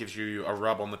rub, gives you a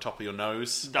rub on the top of your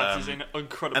nose. That is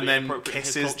incredibly and then appropriate in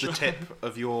his kisses the culture. tip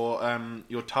of your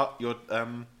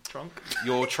Trunk.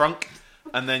 your trunk,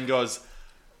 and then goes,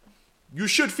 you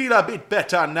should feel a bit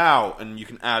better now, and you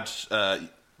can add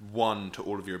 1 to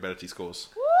all of your ability scores.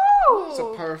 It's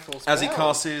a powerful spell. As he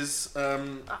casts his,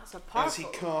 That's a powerful.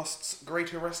 casts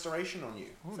Greater Restoration on you.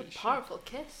 It's a powerful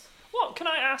kiss. What, can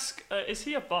I ask, is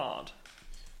he a bard?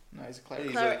 No, he's a cleric.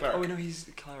 He's Cleric. a cleric. Oh, no, he's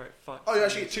a cleric. Fuck. Oh, you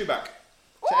actually get 2 back.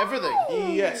 To everything.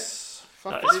 Yes.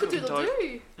 Fuck That it. is Fuck a fucking doodle dope.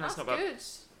 do. That's That's not bad. good.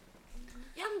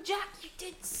 Young Jack, you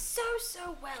did so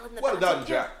well in the Well battle. done,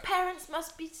 Your Jack. parents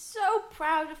must be so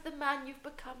proud of the man you've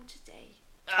become today.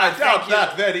 I doubt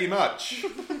that very much.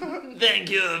 Thank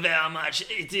you very much.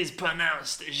 It is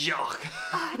pronounced Jacques.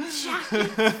 Ah, Jack,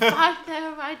 it's fine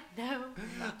there right now.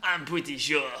 I'm pretty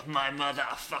sure my mother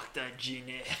fucked a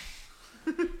genie.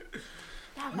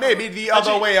 Maybe the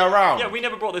other way around. Yeah, we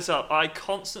never brought this up. I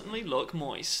constantly look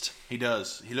moist. He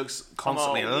does. He looks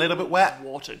constantly I'm a little bit wet.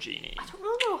 Water genie. I don't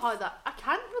really know how that. I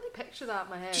can't really picture that in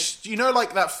my head. Just, you know,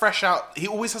 like that fresh out. He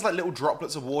always has like little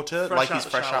droplets of water, Fresh like out he's the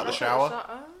fresh shower. out the shower,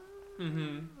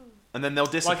 Mm-hmm. and then they'll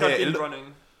Like disappear. I've It been look-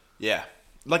 running. yeah,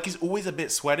 like he's always a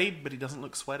bit sweaty, but he doesn't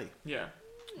look sweaty. Yeah.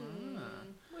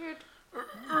 Weird.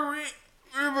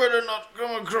 We better not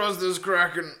come across this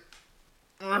Kraken.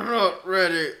 We're not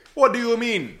ready. What do you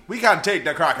mean? We can't take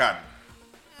the Kraken.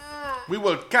 We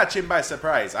will catch him by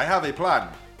surprise. I have a plan.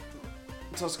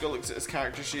 Tusker looks at his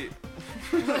character sheet.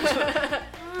 Do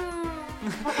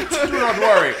not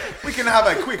worry. We can have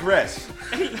a quick rest.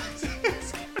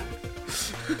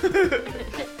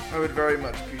 I would very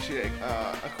much appreciate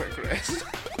a quick rest.